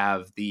 we'll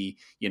have the,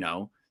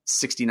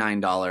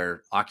 $69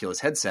 Oculus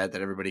headset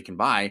that everybody can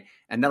buy,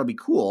 and that'll be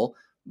cool.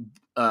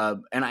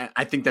 And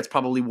I think that's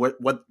probably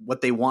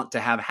what they want to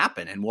have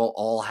happen, and we'll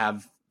all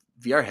have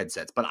VR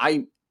headsets. But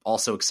I'm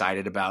also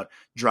excited about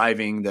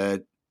driving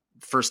the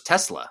first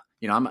Tesla.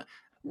 I'm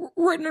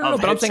right. No,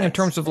 but I'm saying in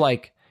terms of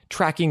like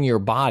tracking your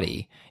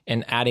body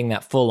and adding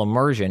that full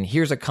immersion.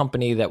 Here's a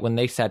company that when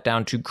they sat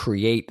down to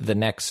create the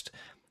next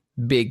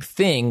big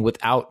thing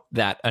without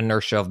that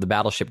inertia of the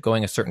battleship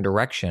going a certain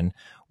direction,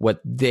 what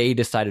they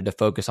decided to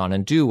focus on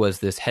and do was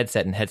this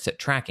headset and headset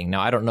tracking.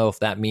 Now, I don't know if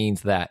that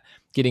means that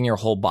getting your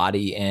whole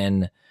body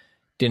in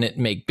didn't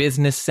make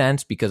business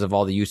sense because of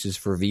all the uses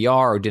for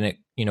VR, or didn't,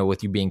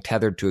 with you being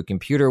tethered to a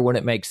computer,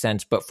 wouldn't make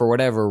sense. But for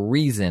whatever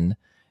reason,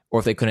 or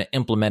if they couldn't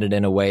implement it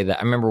in a way that,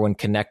 I remember when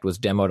Kinect was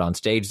demoed on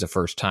stage the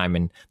first time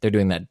and they're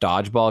doing that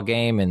dodgeball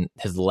game and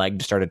his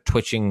leg started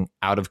twitching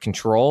out of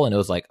control and it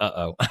was like,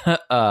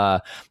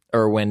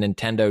 or when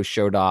Nintendo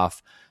showed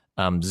off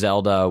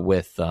Zelda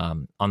with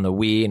on the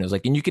Wii, and it was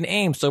like, and you can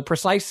aim so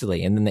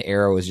precisely, and then the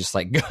arrow was just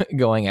like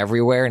going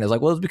everywhere, and it was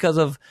like, well, it's because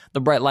of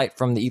the bright light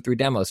from the E3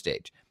 demo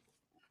stage.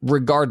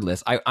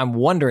 Regardless, I'm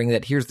wondering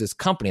that here's this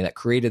company that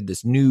created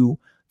this new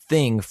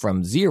thing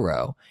from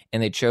zero,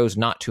 and they chose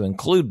not to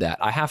include that.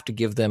 I have to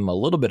give them a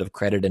little bit of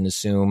credit and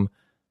assume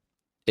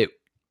it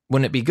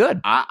wouldn't it be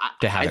good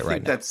to have it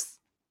right now.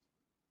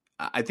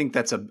 I think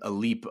that's a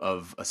leap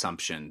of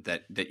assumption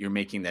that you're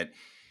making, that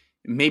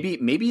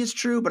maybe it's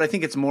true, but I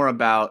think it's more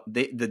about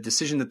the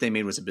decision that they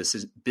made was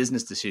a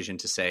business decision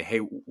to say, hey,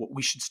 what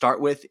we should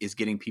start with is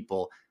getting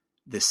people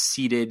the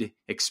seated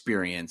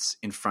experience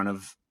in front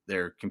of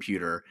their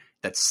computer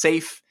that's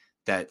safe,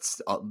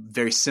 that's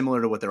very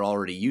similar to what they're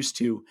already used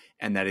to,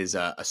 and that is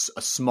a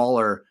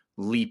smaller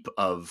leap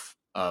of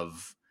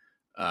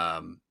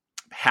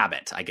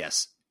habit, I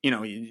guess. We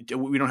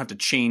don't have to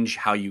change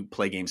how you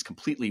play games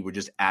completely. We're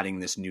just adding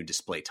this new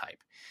display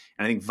type.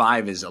 And I think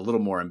Vive is a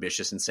little more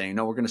ambitious in saying,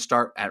 no, we're going to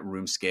start at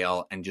room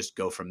scale and just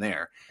go from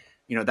there.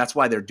 That's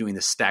why they're doing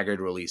the staggered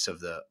release of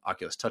the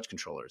Oculus Touch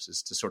controllers,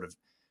 is to sort of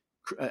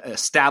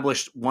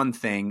establish one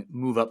thing,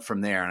 move up from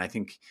there.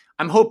 And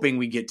I'm hoping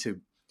we get to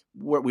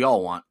what we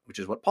all want, which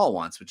is what Paul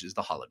wants, which is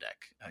the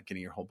holodeck,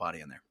 getting your whole body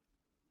in there.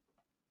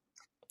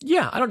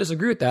 Yeah, I don't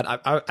disagree with that.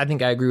 I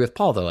think I agree with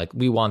Paul, though. Like,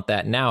 we want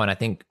that now. And I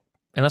think,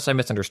 unless I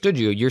misunderstood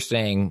you, you're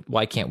saying,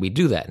 why can't we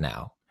do that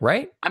now?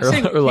 Right? I'm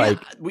saying,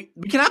 we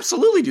can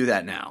absolutely do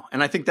that now.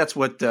 And I think that's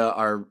what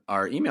our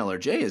emailer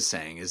Jay is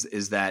saying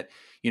is that,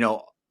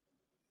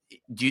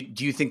 do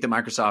you think that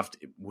Microsoft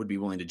would be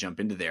willing to jump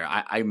into there?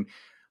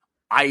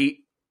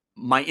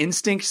 My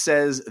instinct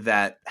says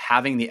that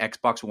having the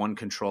Xbox One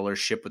controller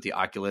ship with the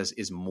Oculus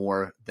is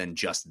more than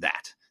just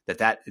that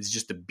is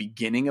just the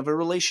beginning of a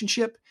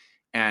relationship.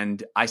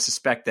 And I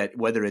suspect that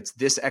whether it's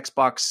this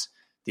Xbox,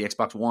 the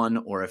Xbox One,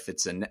 or if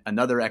it's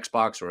another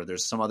Xbox, or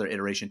there's some other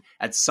iteration,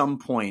 at some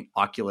point,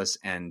 Oculus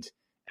and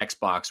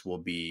Xbox will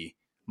be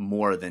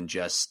more than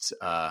just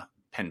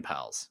pen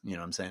pals. You know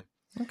what I'm saying?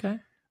 Okay.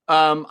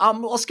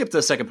 I'll skip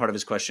the second part of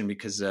his question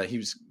because he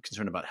was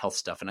concerned about health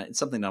stuff, and it's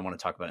something that I want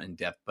to talk about in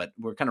depth, but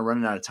we're kind of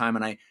running out of time,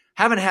 and I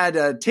haven't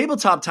had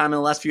tabletop time in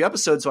the last few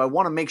episodes, so I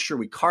want to make sure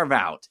we carve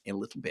out a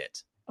little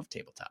bit of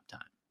tabletop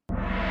time.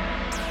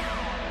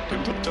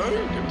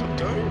 Tabletop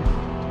time.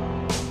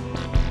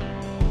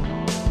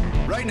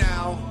 Right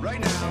now.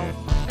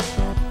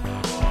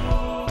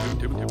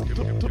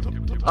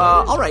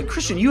 All right,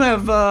 Christian, you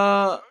have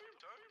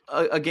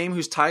a game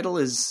whose title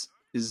is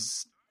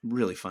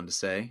really fun to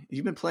say.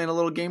 You've been playing a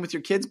little game with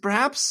your kids,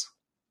 perhaps?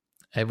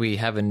 We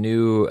have a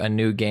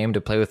new game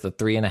to play with the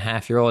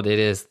 3.5-year-old. It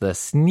is the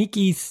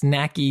Sneaky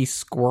Snacky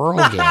Squirrel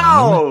game.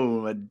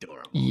 Oh,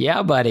 adorable.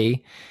 Yeah,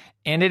 buddy.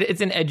 And it's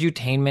an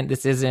edutainment.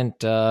 This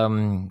isn't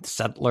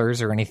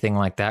Settlers or anything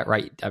like that,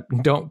 right?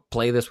 Don't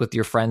play this with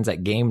your friends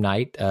at game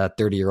night,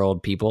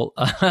 30-year-old people.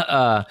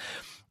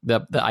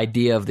 The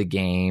idea of the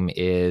game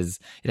is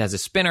it has a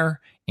spinner,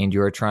 and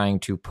you're trying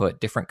to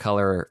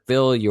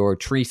fill your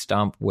tree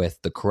stump with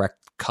the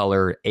correct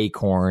color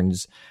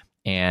acorns.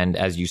 And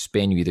as you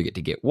spin, you either get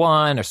to get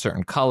one, a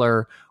certain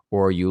color,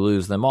 or you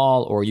lose them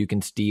all, or you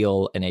can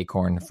steal an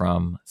acorn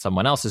from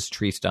someone else's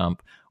tree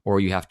stump, or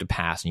you have to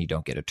pass and you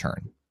don't get a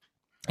turn.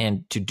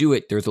 And to do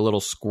it, there's a little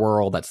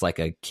squirrel that's like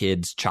a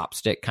kid's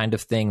chopstick kind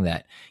of thing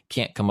that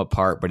can't come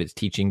apart, but it's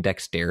teaching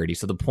dexterity.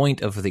 So the point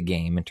of the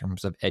game in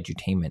terms of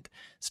edutainment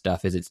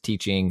stuff is it's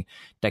teaching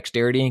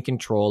dexterity and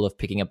control of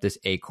picking up this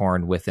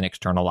acorn with an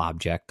external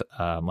object,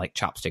 like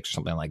chopsticks or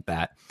something like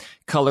that,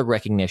 color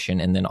recognition,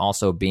 and then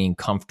also being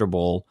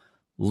comfortable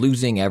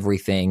losing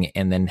everything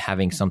and then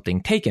having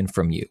something taken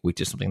from you, which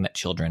is something that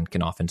children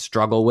can often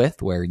struggle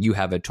with, where you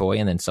have a toy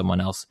and then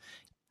someone else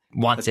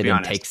wants it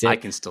and takes it. I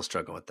can still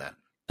struggle with that.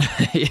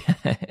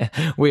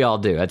 We all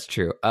do. That's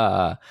true.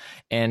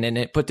 And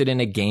it puts it in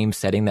a game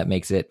setting that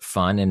makes it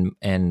fun.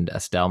 And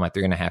Estelle, my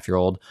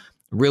 3.5-year-old,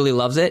 really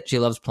loves it. She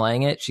loves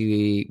playing it.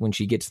 When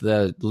she gets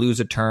the lose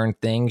a turn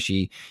thing,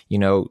 she,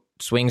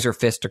 swings her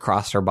fist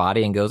across her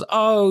body and goes,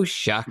 "Oh,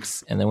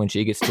 shucks." And then when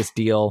she gets to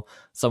steal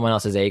someone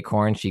else's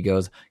acorn, she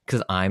goes,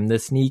 "'Cause I'm the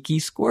sneaky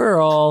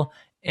squirrel."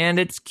 And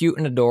it's cute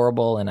and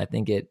adorable. And I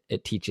think it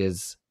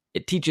teaches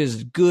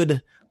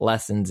good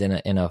lessons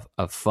in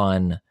a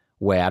fun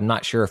way. I'm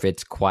not sure if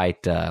it's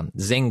quite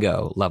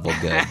Zyngo level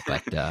good,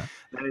 but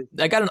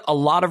I got a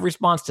lot of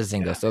response to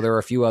Zyngo. Yeah. So there are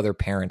a few other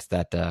parents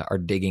that are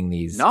digging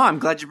these. No, I'm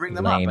glad you bring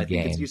them up. I think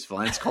games. It's useful.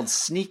 And it's called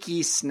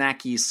Sneaky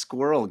Snacky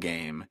Squirrel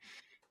Game.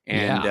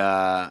 And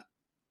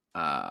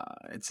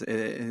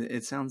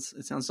it sounds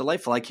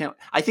delightful.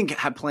 I think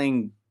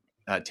playing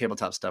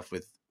tabletop stuff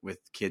with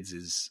kids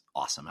is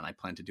awesome, and I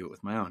plan to do it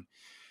with my own.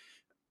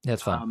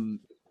 That's fun.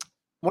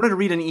 Wanted to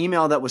read an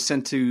email that was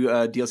sent to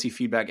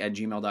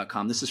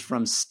dlcfeedback@gmail.com. This is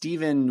from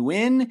Stephen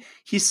Nguyen.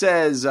 He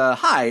says,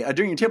 hi,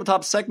 during your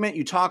tabletop segment,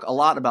 you talk a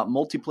lot about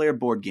multiplayer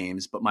board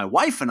games, but my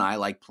wife and I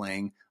like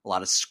playing a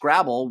lot of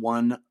Scrabble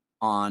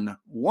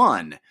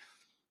 1-on-1.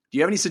 Do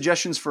you have any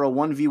suggestions for a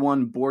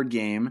 1v1 board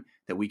game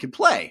that we could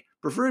play?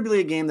 Preferably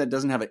a game that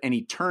doesn't have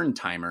any turn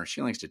timer.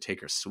 She likes to take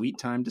her sweet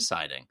time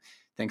deciding.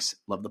 Thanks.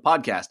 Love the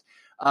podcast.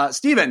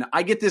 Steven,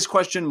 I get this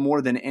question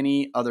more than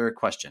any other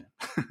question.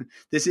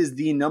 This is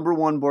the number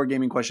one board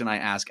gaming question I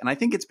ask. And I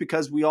think it's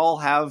because we all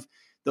have,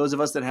 those of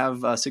us that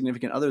have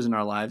significant others in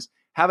our lives,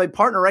 have a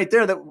partner right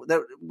there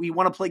that we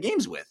want to play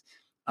games with.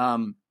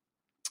 And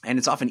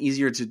it's often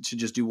easier to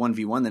just do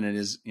 1v1 than it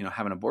is,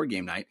 having a board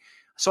game night.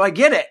 So I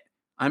get it.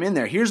 I'm in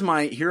there.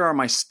 Here are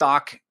my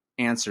stock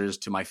answers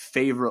to my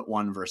favorite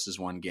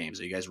 1v1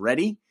 games. Are you guys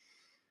ready?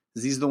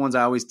 These are the ones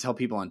I always tell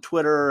people on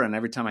Twitter and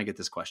every time I get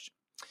this question.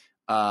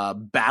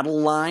 Battle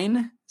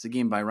Line. It's a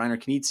game by Reiner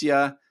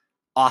Knizia.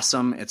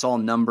 awesome. It's all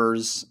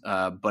numbers,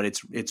 but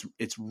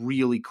it's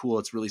really cool.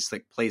 It's really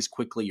slick. Plays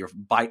quickly. You're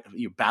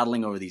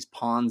battling over these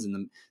pawns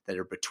that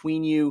are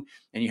between you,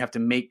 and you have to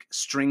make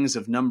strings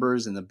of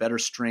numbers, and the better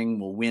string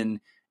will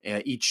win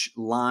each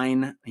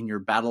line in your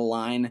battle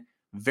line.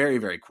 Very,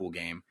 very cool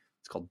game.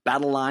 It's called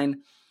Battle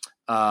Line.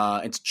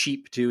 It's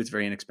cheap too. It's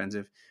very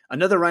inexpensive.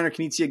 Another Reiner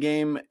Knizia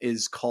game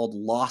is called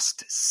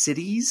Lost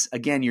Cities.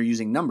 Again, you're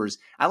using numbers.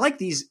 I like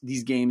these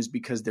games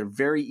because they're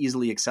very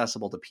easily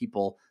accessible to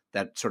people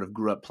that sort of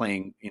grew up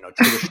playing,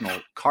 traditional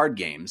card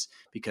games,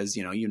 because,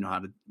 you know how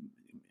to,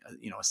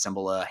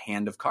 assemble a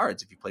hand of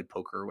cards if you played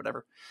poker or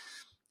whatever.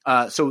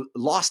 So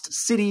Lost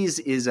Cities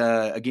is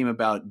a game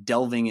about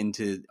delving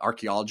into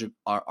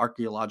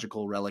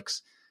archaeological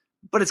relics,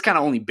 but it's kind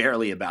of only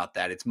barely about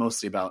that. It's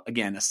mostly about,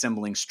 again,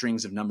 assembling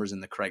strings of numbers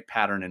in the correct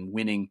pattern and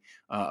winning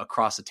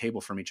across the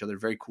table from each other.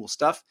 Very cool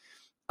stuff.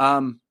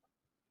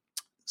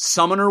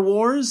 Summoner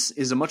Wars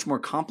is a much more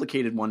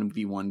complicated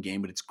 1v1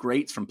 game, but it's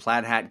great. It's from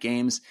Plaid Hat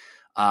Games.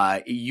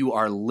 You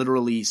are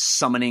literally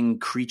summoning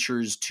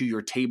creatures to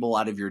your table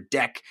out of your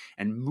deck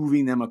and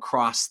moving them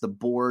across the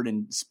board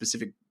in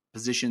specific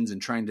positions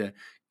and trying to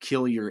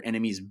kill your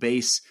enemy's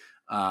base.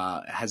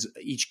 Has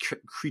each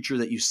creature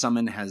that you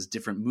summon has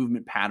different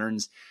movement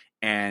patterns,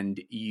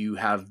 and you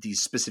have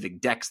these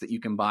specific decks that you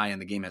can buy, and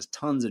the game has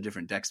tons of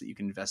different decks that you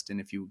can invest in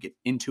if you get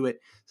into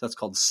it. So that's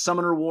called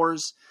Summoner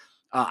Wars.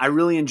 I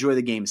really enjoy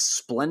the game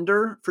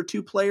Splendor for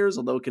 2 players,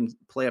 although it can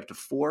play up to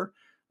 4.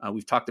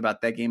 We've talked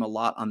about that game a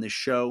lot on this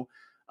show.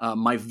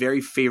 My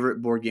very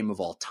favorite board game of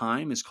all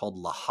time is called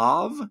Le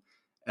Havre,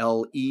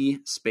 L-E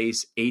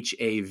space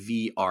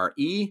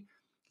H-A-V-R-E,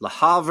 Le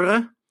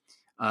Havre.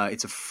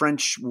 It's a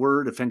French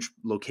word, a French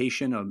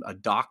location, a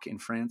dock in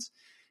France.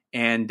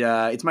 And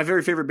it's my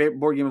very favorite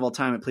board game of all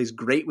time. It plays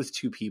great with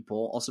 2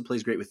 people, also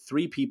plays great with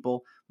 3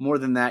 people. More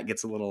than that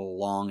gets a little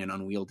long and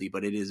unwieldy,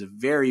 but it is a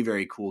very,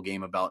 very cool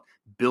game about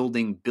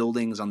building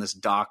buildings on this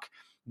dock,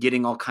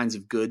 getting all kinds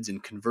of goods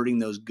and converting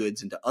those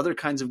goods into other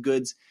kinds of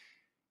goods.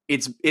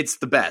 It's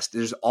the best.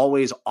 There's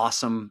always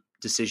awesome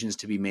decisions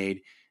to be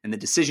made. And the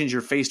decisions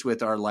you're faced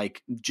with are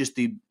like just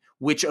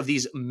which of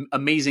these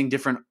amazing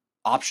different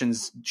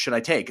options should I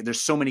take?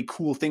 There's so many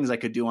cool things I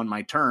could do on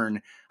my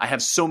turn. I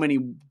have so many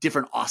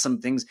different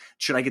awesome things.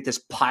 Should I get this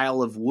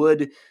pile of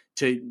wood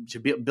to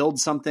build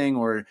something,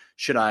 or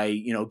should I,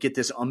 get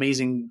this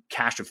amazing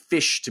cache of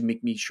fish to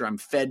make me sure I'm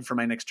fed for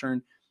my next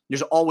turn?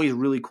 There's always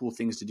really cool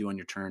things to do on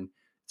your turn.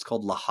 It's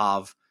called Le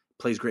Havre.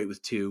 Plays great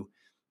with 2.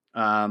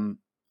 I'm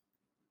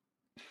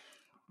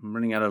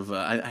running out of.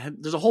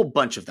 There's a whole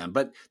bunch of them,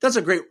 but that's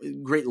a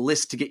great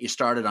list to get you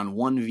started on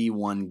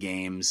 1v1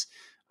 games.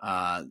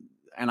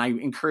 And I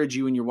encourage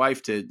you and your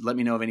wife to let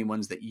me know of any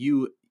ones that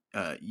you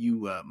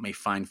may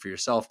find for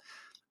yourself.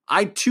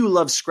 I too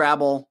love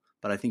Scrabble,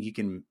 but I think you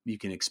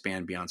can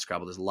expand beyond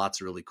Scrabble. There's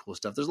lots of really cool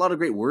stuff. There's a lot of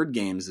great word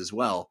games as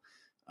well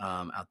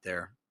out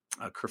there.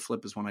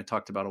 Kerflip is one I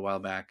talked about a while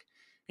back.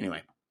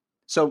 Anyway,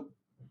 so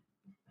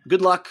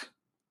good luck,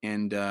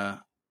 and I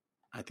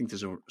think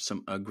there's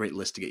a great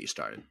list to get you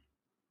started.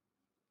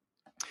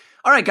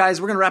 All right, guys,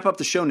 we're going to wrap up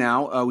the show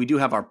now. We do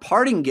have our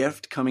parting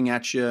gift coming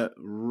at you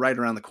right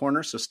around the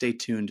corner, so stay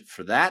tuned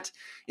for that.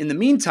 In the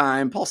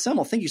meantime, Paul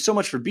Semmel, thank you so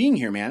much for being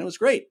here, man. It was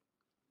great.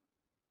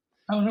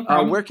 Oh, no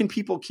problem. Where can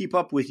people keep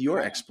up with your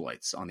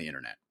exploits on the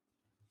internet?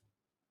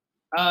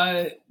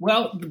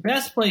 Well, the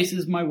best place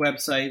is my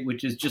website,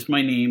 which is just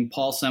my name,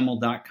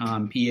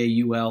 paulsemmel.com,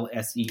 Paulsemel.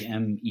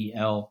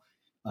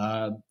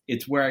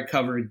 It's where I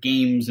cover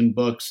games and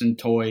books and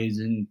toys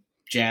and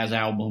jazz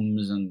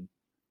albums and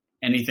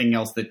anything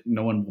else that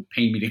no one will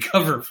pay me to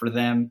cover for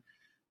them.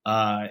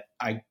 I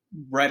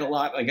write a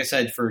lot, like I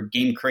said, for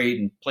Game Crate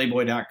and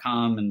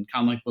Playboy.com and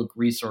comic book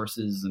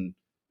resources. And,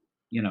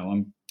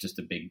 I'm just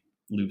a big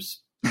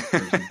loose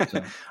person.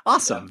 So.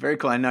 Awesome. Very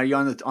cool. And now you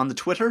on the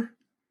Twitter?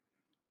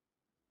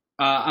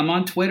 I'm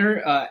on Twitter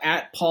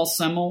at Paul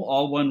Semmel,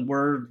 all one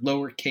word,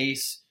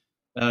 lowercase.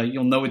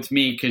 You'll know it's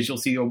me because you'll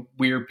see a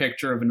weird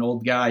picture of an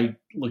old guy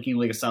looking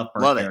like a South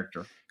Park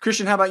character.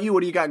 Christian, how about you?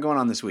 What do you got going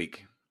on this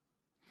week?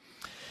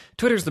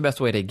 Twitter's the best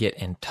way to get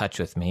in touch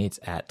with me. It's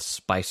at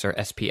Spicer,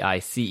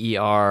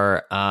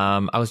 S-P-I-C-E-R.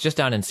 I was just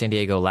down in San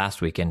Diego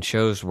last week, and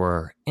shows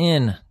were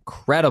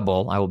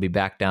incredible. I will be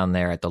back down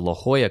there at the La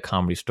Jolla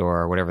Comedy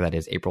Store, or whatever that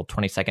is, April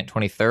 22nd,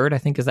 23rd, I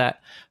think is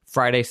that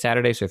Friday,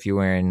 Saturday. So if you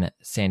were in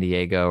San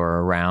Diego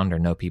or around or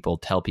know people,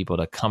 tell people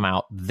to come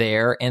out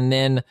there. And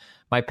then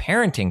my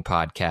parenting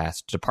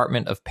podcast,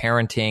 Department of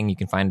Parenting. You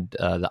can find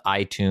the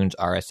iTunes,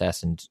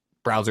 RSS, and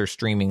browser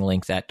streaming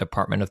links at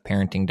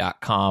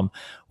departmentofparenting.com.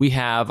 We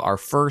have our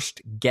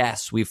first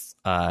guest. We've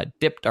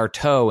dipped our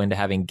toe into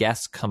having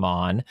guests come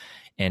on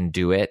and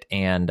do it.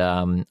 And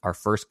our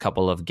first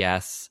couple of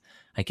guests,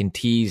 I can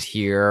tease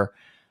here,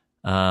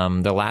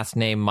 the last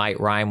name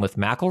might rhyme with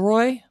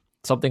McElroy,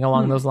 something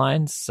along those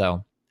lines.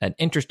 So an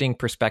interesting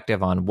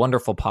perspective on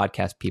wonderful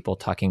podcast people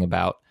talking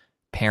about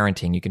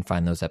parenting. You can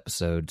find those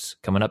episodes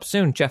coming up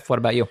soon. Jeff, what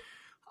about you?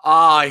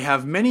 I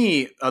have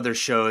many other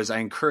shows I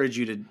encourage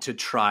you to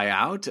try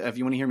out. If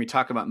you want to hear me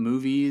talk about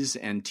movies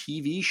and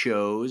TV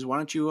shows, why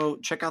don't you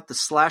check out the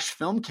Slash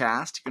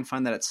Filmcast? You can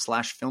find that at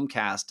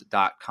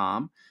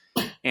slashfilmcast.com.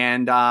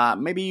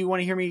 And maybe you want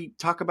to hear me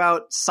talk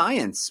about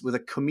science with a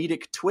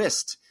comedic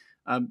twist.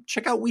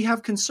 Check out We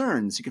Have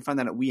Concerns. You can find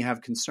that at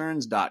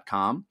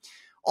wehaveconcerns.com.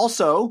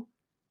 Also,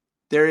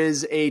 there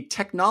is a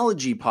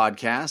technology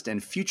podcast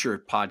and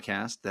future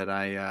podcast that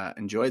I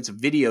enjoy. It's a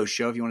video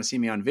show. If you want to see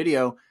me on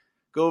video,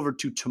 go over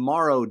to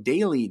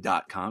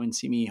tomorrowdaily.com and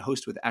see me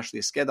host with Ashley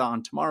Esqueda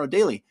on Tomorrow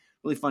Daily.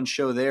 Really fun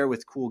show there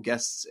with cool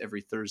guests every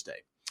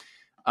Thursday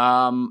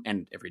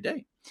and every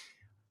day.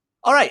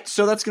 All right,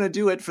 so that's going to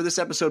do it for this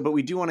episode, but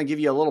we do want to give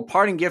you a little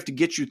parting gift to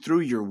get you through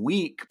your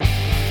week.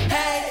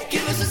 Hey,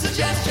 give us a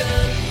suggestion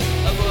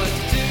of what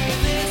to do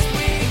this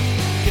week.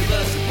 Give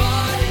us a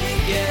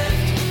parting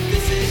gift.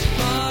 This is your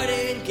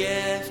parting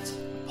gift.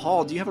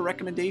 Paul, do you have a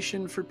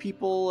recommendation for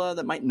people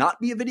that might not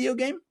be a video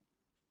game?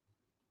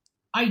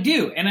 I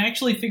do, and I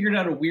actually figured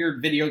out a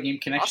weird video game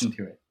connection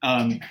to it.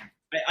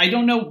 I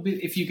don't know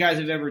if you guys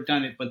have ever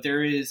done it, but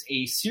there is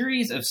a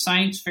series of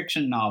science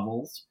fiction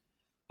novels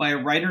by a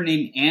writer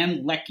named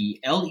Ann Leckie,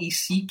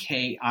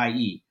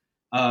 Leckie.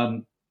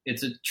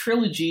 It's a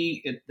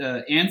trilogy.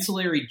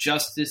 Ancillary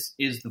Justice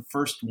is the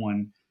first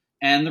one.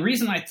 And the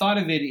reason I thought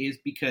of it is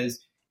because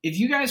if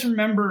you guys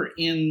remember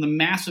in the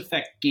Mass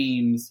Effect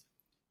games,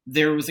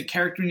 there was a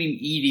character named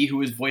Edie who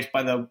was voiced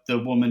by the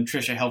woman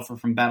Tricia Helfer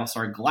from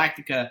Battlestar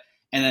Galactica.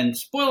 And then,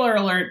 spoiler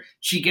alert,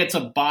 she gets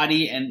a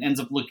body and ends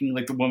up looking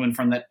like the woman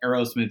from that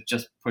Aerosmith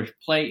Just Push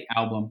Play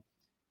album.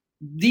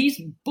 These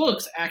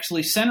books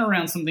actually center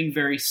around something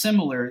very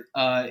similar.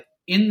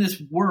 In this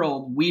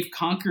world, we've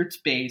conquered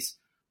space.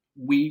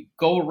 We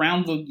go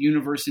around the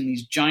universe in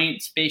these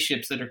giant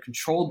spaceships that are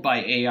controlled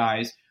by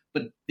AIs,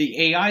 but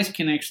the AIs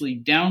can actually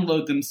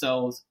download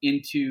themselves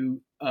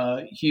into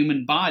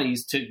human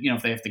bodies to,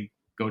 if they have to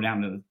go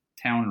down to the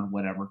town or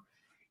whatever.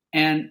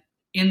 And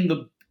in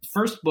the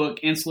first book,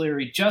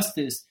 Ancillary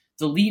Justice,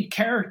 the lead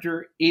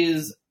character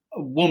is a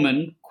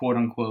woman, quote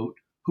unquote,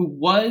 who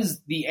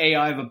was the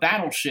AI of a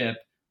battleship,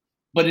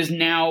 but is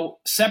now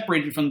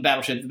separated from the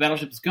battleship. The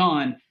battleship's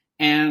gone,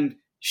 and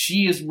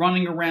she is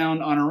running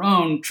around on her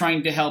own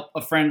trying to help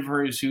a friend of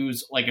hers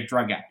who's like a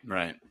drug addict.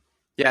 Right.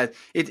 Yeah.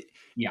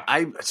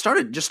 I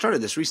just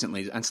started this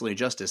recently, Ancillary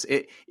Justice.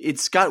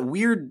 It's got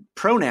weird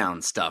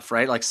pronoun stuff,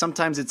 right? Like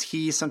sometimes it's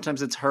he,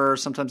 sometimes it's her,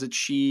 sometimes it's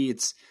she.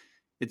 It's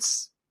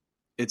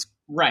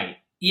right.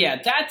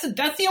 Yeah, that's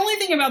the only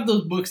thing about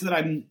those books that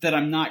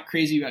I'm not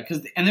crazy about,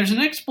 and there's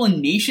an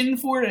explanation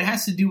for it. It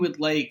has to do with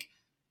like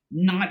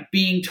not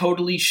being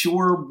totally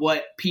sure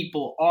what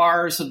people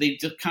are, so they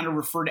just kind of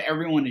refer to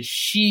everyone as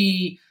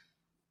she.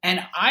 And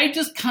I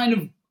just kind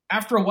of,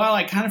 after a while,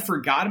 I kind of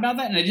forgot about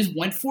that, and I just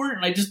went for it,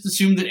 and I just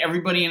assumed that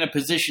everybody in a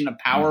position of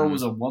power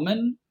was a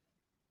woman.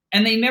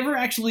 And they never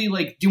actually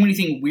like do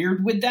anything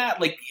weird with that.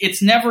 Like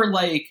it's never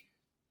like,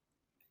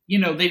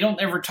 they don't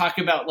ever talk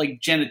about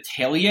like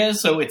genitalia,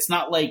 so it's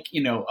not like,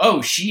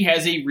 oh, she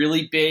has a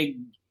really big,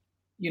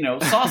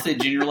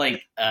 sausage, and you're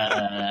like,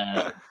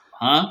 huh?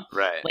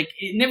 Right. Like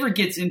it never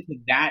gets into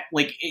that.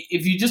 Like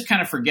if you just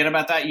kind of forget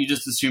about that, you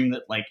just assume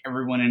that like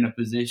everyone in a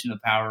position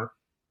of power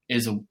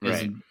is a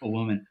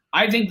woman.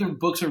 I think the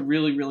books are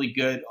really, really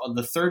good.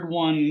 The third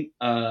one,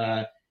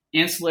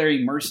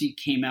 Ancillary Mercy,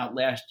 came out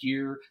last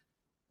year.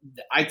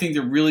 I think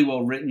they're really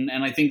well written,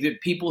 and I think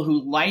that people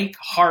who like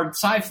hard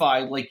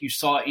sci-fi, like you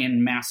saw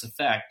in Mass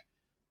Effect,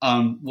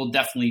 will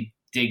definitely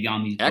dig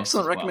on these books.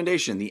 Excellent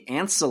recommendation. The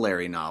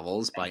Ancillary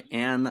Novels by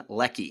Ann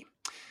Leckie.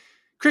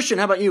 Christian,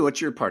 how about you? What's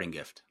your parting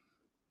gift?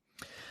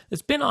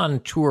 It's been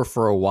on tour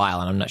for a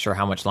while, and I'm not sure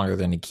how much longer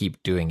they're going to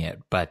keep doing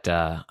it, but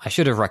I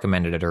should have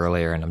recommended it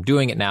earlier, and I'm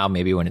doing it now,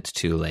 maybe when it's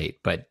too late.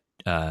 But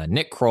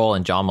Nick Kroll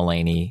and John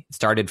Mulaney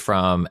started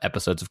from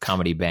episodes of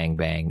Comedy Bang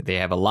Bang. They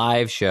have a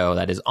live show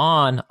that is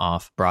on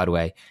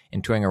off-Broadway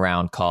and touring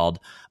around called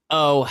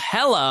Oh,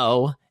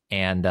 Hello!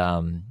 And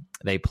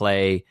they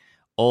play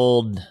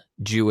old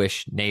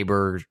Jewish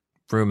neighbor,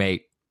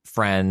 roommate,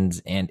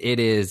 friends, and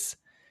it's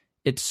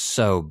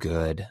so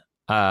good.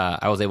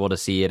 I was able to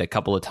see it a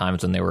couple of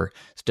times when they were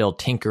still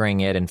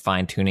tinkering it and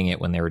fine-tuning it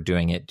when they were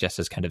doing it just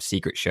as kind of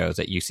secret shows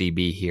at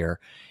UCB here.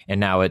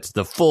 And now it's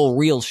the full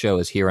real show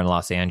is here in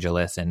Los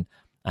Angeles, and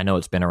I know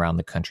it's been around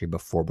the country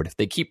before, but if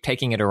they keep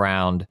taking it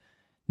around,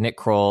 Nick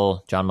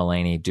Kroll, John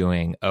Mulaney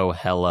doing Oh,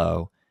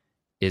 Hello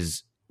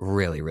is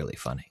really, really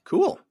funny.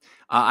 Cool.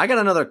 I got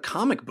another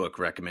comic book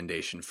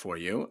recommendation for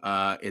you.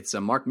 It's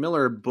a Mark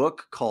Millar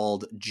book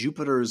called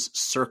Jupiter's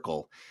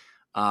Circle.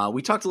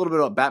 We talked a little bit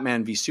about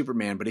Batman v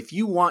Superman, but if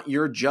you want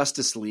your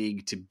Justice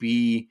League to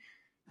be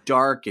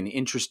dark and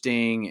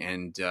interesting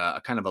and a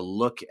kind of a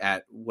look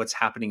at what's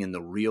happening in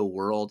the real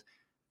world,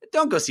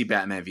 don't go see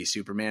Batman v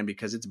Superman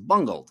because it's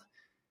bungled.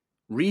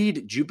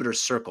 Read Jupiter's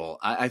Circle.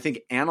 I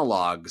think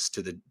analogs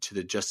to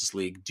the Justice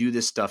League do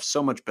this stuff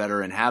so much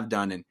better and have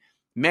done in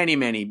many,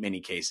 many,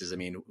 many cases. I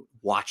mean,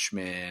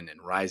 Watchmen and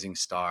Rising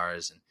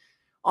Stars and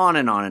on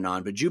and on and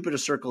on. But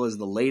Jupiter's Circle is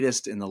the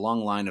latest in the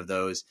long line of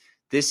those.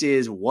 This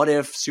is what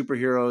if a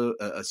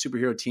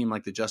superhero team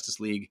like the Justice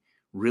League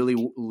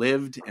really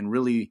lived and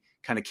really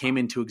kind of came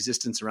into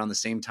existence around the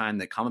same time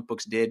that comic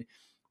books did.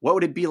 What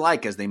would it be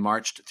like as they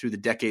marched through the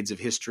decades of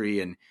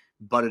history and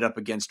butted up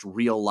against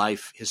real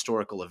life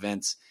historical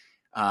events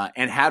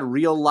and had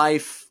real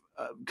life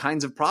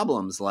kinds of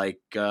problems like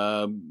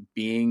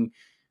being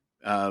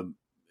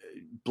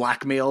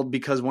blackmailed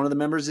because one of the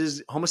members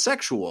is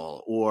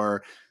homosexual,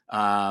 or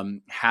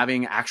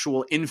having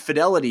actual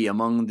infidelity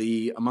among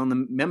the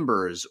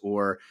members,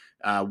 or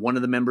one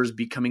of the members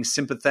becoming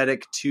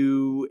sympathetic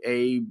to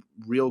a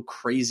real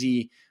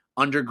crazy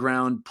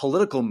underground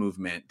political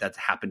movement that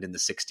happened in the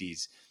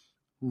 60s.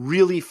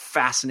 Really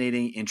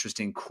fascinating,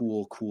 interesting,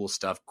 cool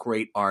stuff.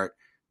 Great art,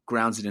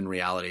 grounds it in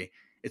reality.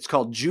 It's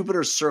called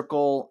Jupiter's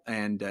Circle,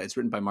 and it's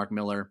written by Mark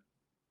Miller,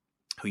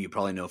 who you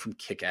probably know from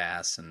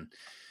Kick-Ass and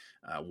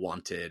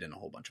Wanted and a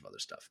whole bunch of other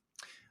stuff.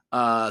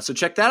 So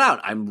check that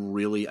out. I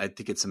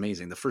think it's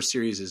amazing. The first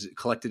series is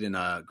collected in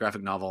a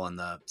graphic novel, and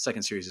the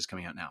second series is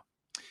coming out now.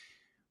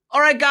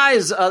 All right,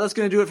 guys, that's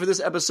going to do it for this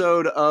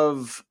episode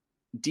of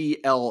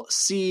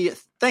DLC.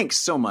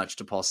 Thanks so much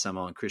to Paul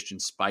Semo and Christian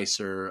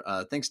Spicer.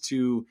 Thanks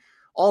to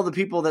all the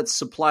people that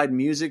supplied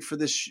music for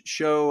this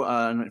show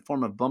in the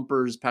form of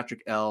bumpers,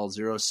 Patrick L.,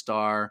 Zero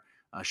Star,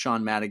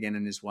 Sean Madigan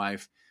and his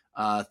wife.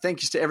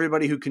 Thank you to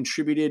everybody who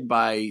contributed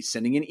by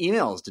sending in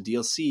emails to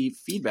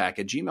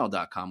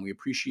dlcfeedback@gmail.com. We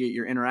appreciate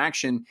your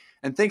interaction.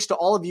 And thanks to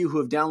all of you who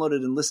have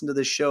downloaded and listened to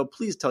this show.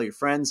 Please tell your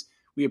friends.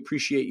 We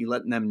appreciate you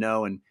letting them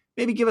know, and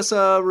maybe give us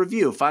a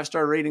review.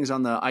 5-star ratings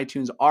on the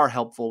iTunes are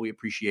helpful. We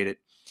appreciate it.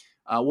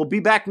 We'll be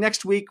back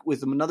next week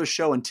with another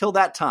show. Until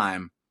that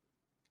time,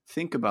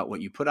 think about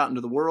what you put out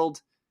into the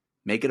world.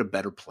 Make it a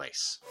better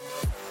place.